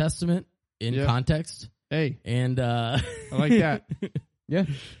the New Testament in Yeah. context, Hey, and I like that. Yeah.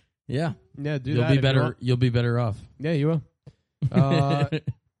 yeah, Yeah, do you'll that be if you better. want. You'll be better off. Yeah, you will.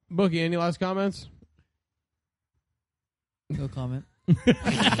 Bookie, any last comments? No comment. Boogie's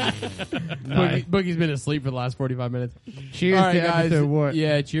been asleep for the last 45 minutes. Cheers All right, to guys. episode what?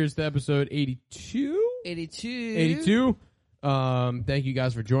 Yeah, cheers to episode 82. 82. Thank you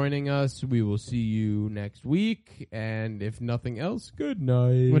guys for joining us. We will see you next week. And if nothing else, good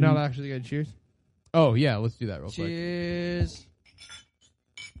night. We're not actually going to cheers. Oh, yeah, let's do that real quick. Cheers.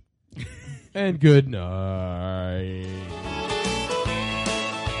 And good night.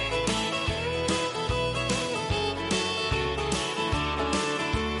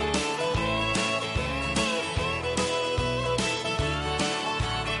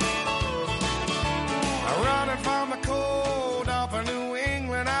 Running from the cold off of New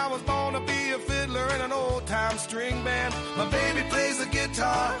England, I was born to be a fiddler in an old-time string band. My baby plays the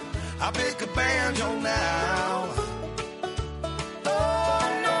guitar, I pick a banjo now.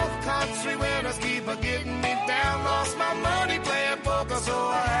 Oh, North Country winters keep a getting me down. Lost my money playing poker, so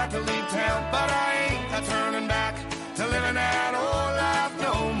I had to leave town. But I ain't a turning back to living that old life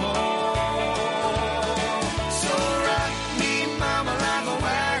no more. So rock me, mama, like a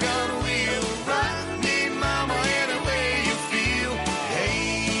wagon wheel. Rock me, mama, any way you feel. Hey,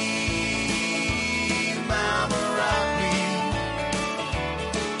 mama, rock me.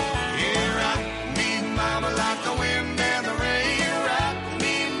 Yeah, rock me, mama, like the wind and the rain. Rock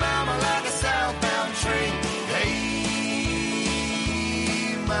me, mama, like a southbound train. Hey,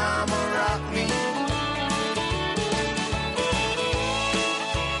 mama, rock me.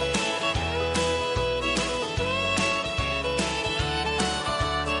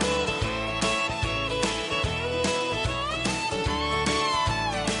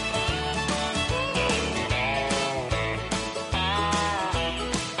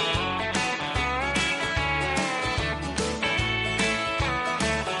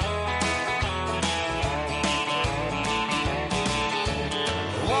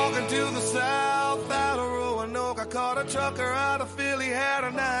 Walking to the south out of Roanoke, I caught a trucker out of Philly, had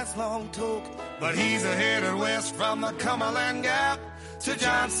a nice long toke. But he's a headed west from the Cumberland Gap. to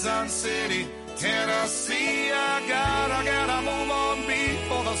Johnson City, Tennessee. I gotta move on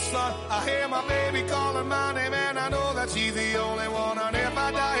before the sun. I hear my baby calling my name, and I know that she's the only one. And if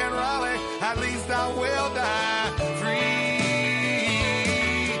I die in Raleigh, at least I will die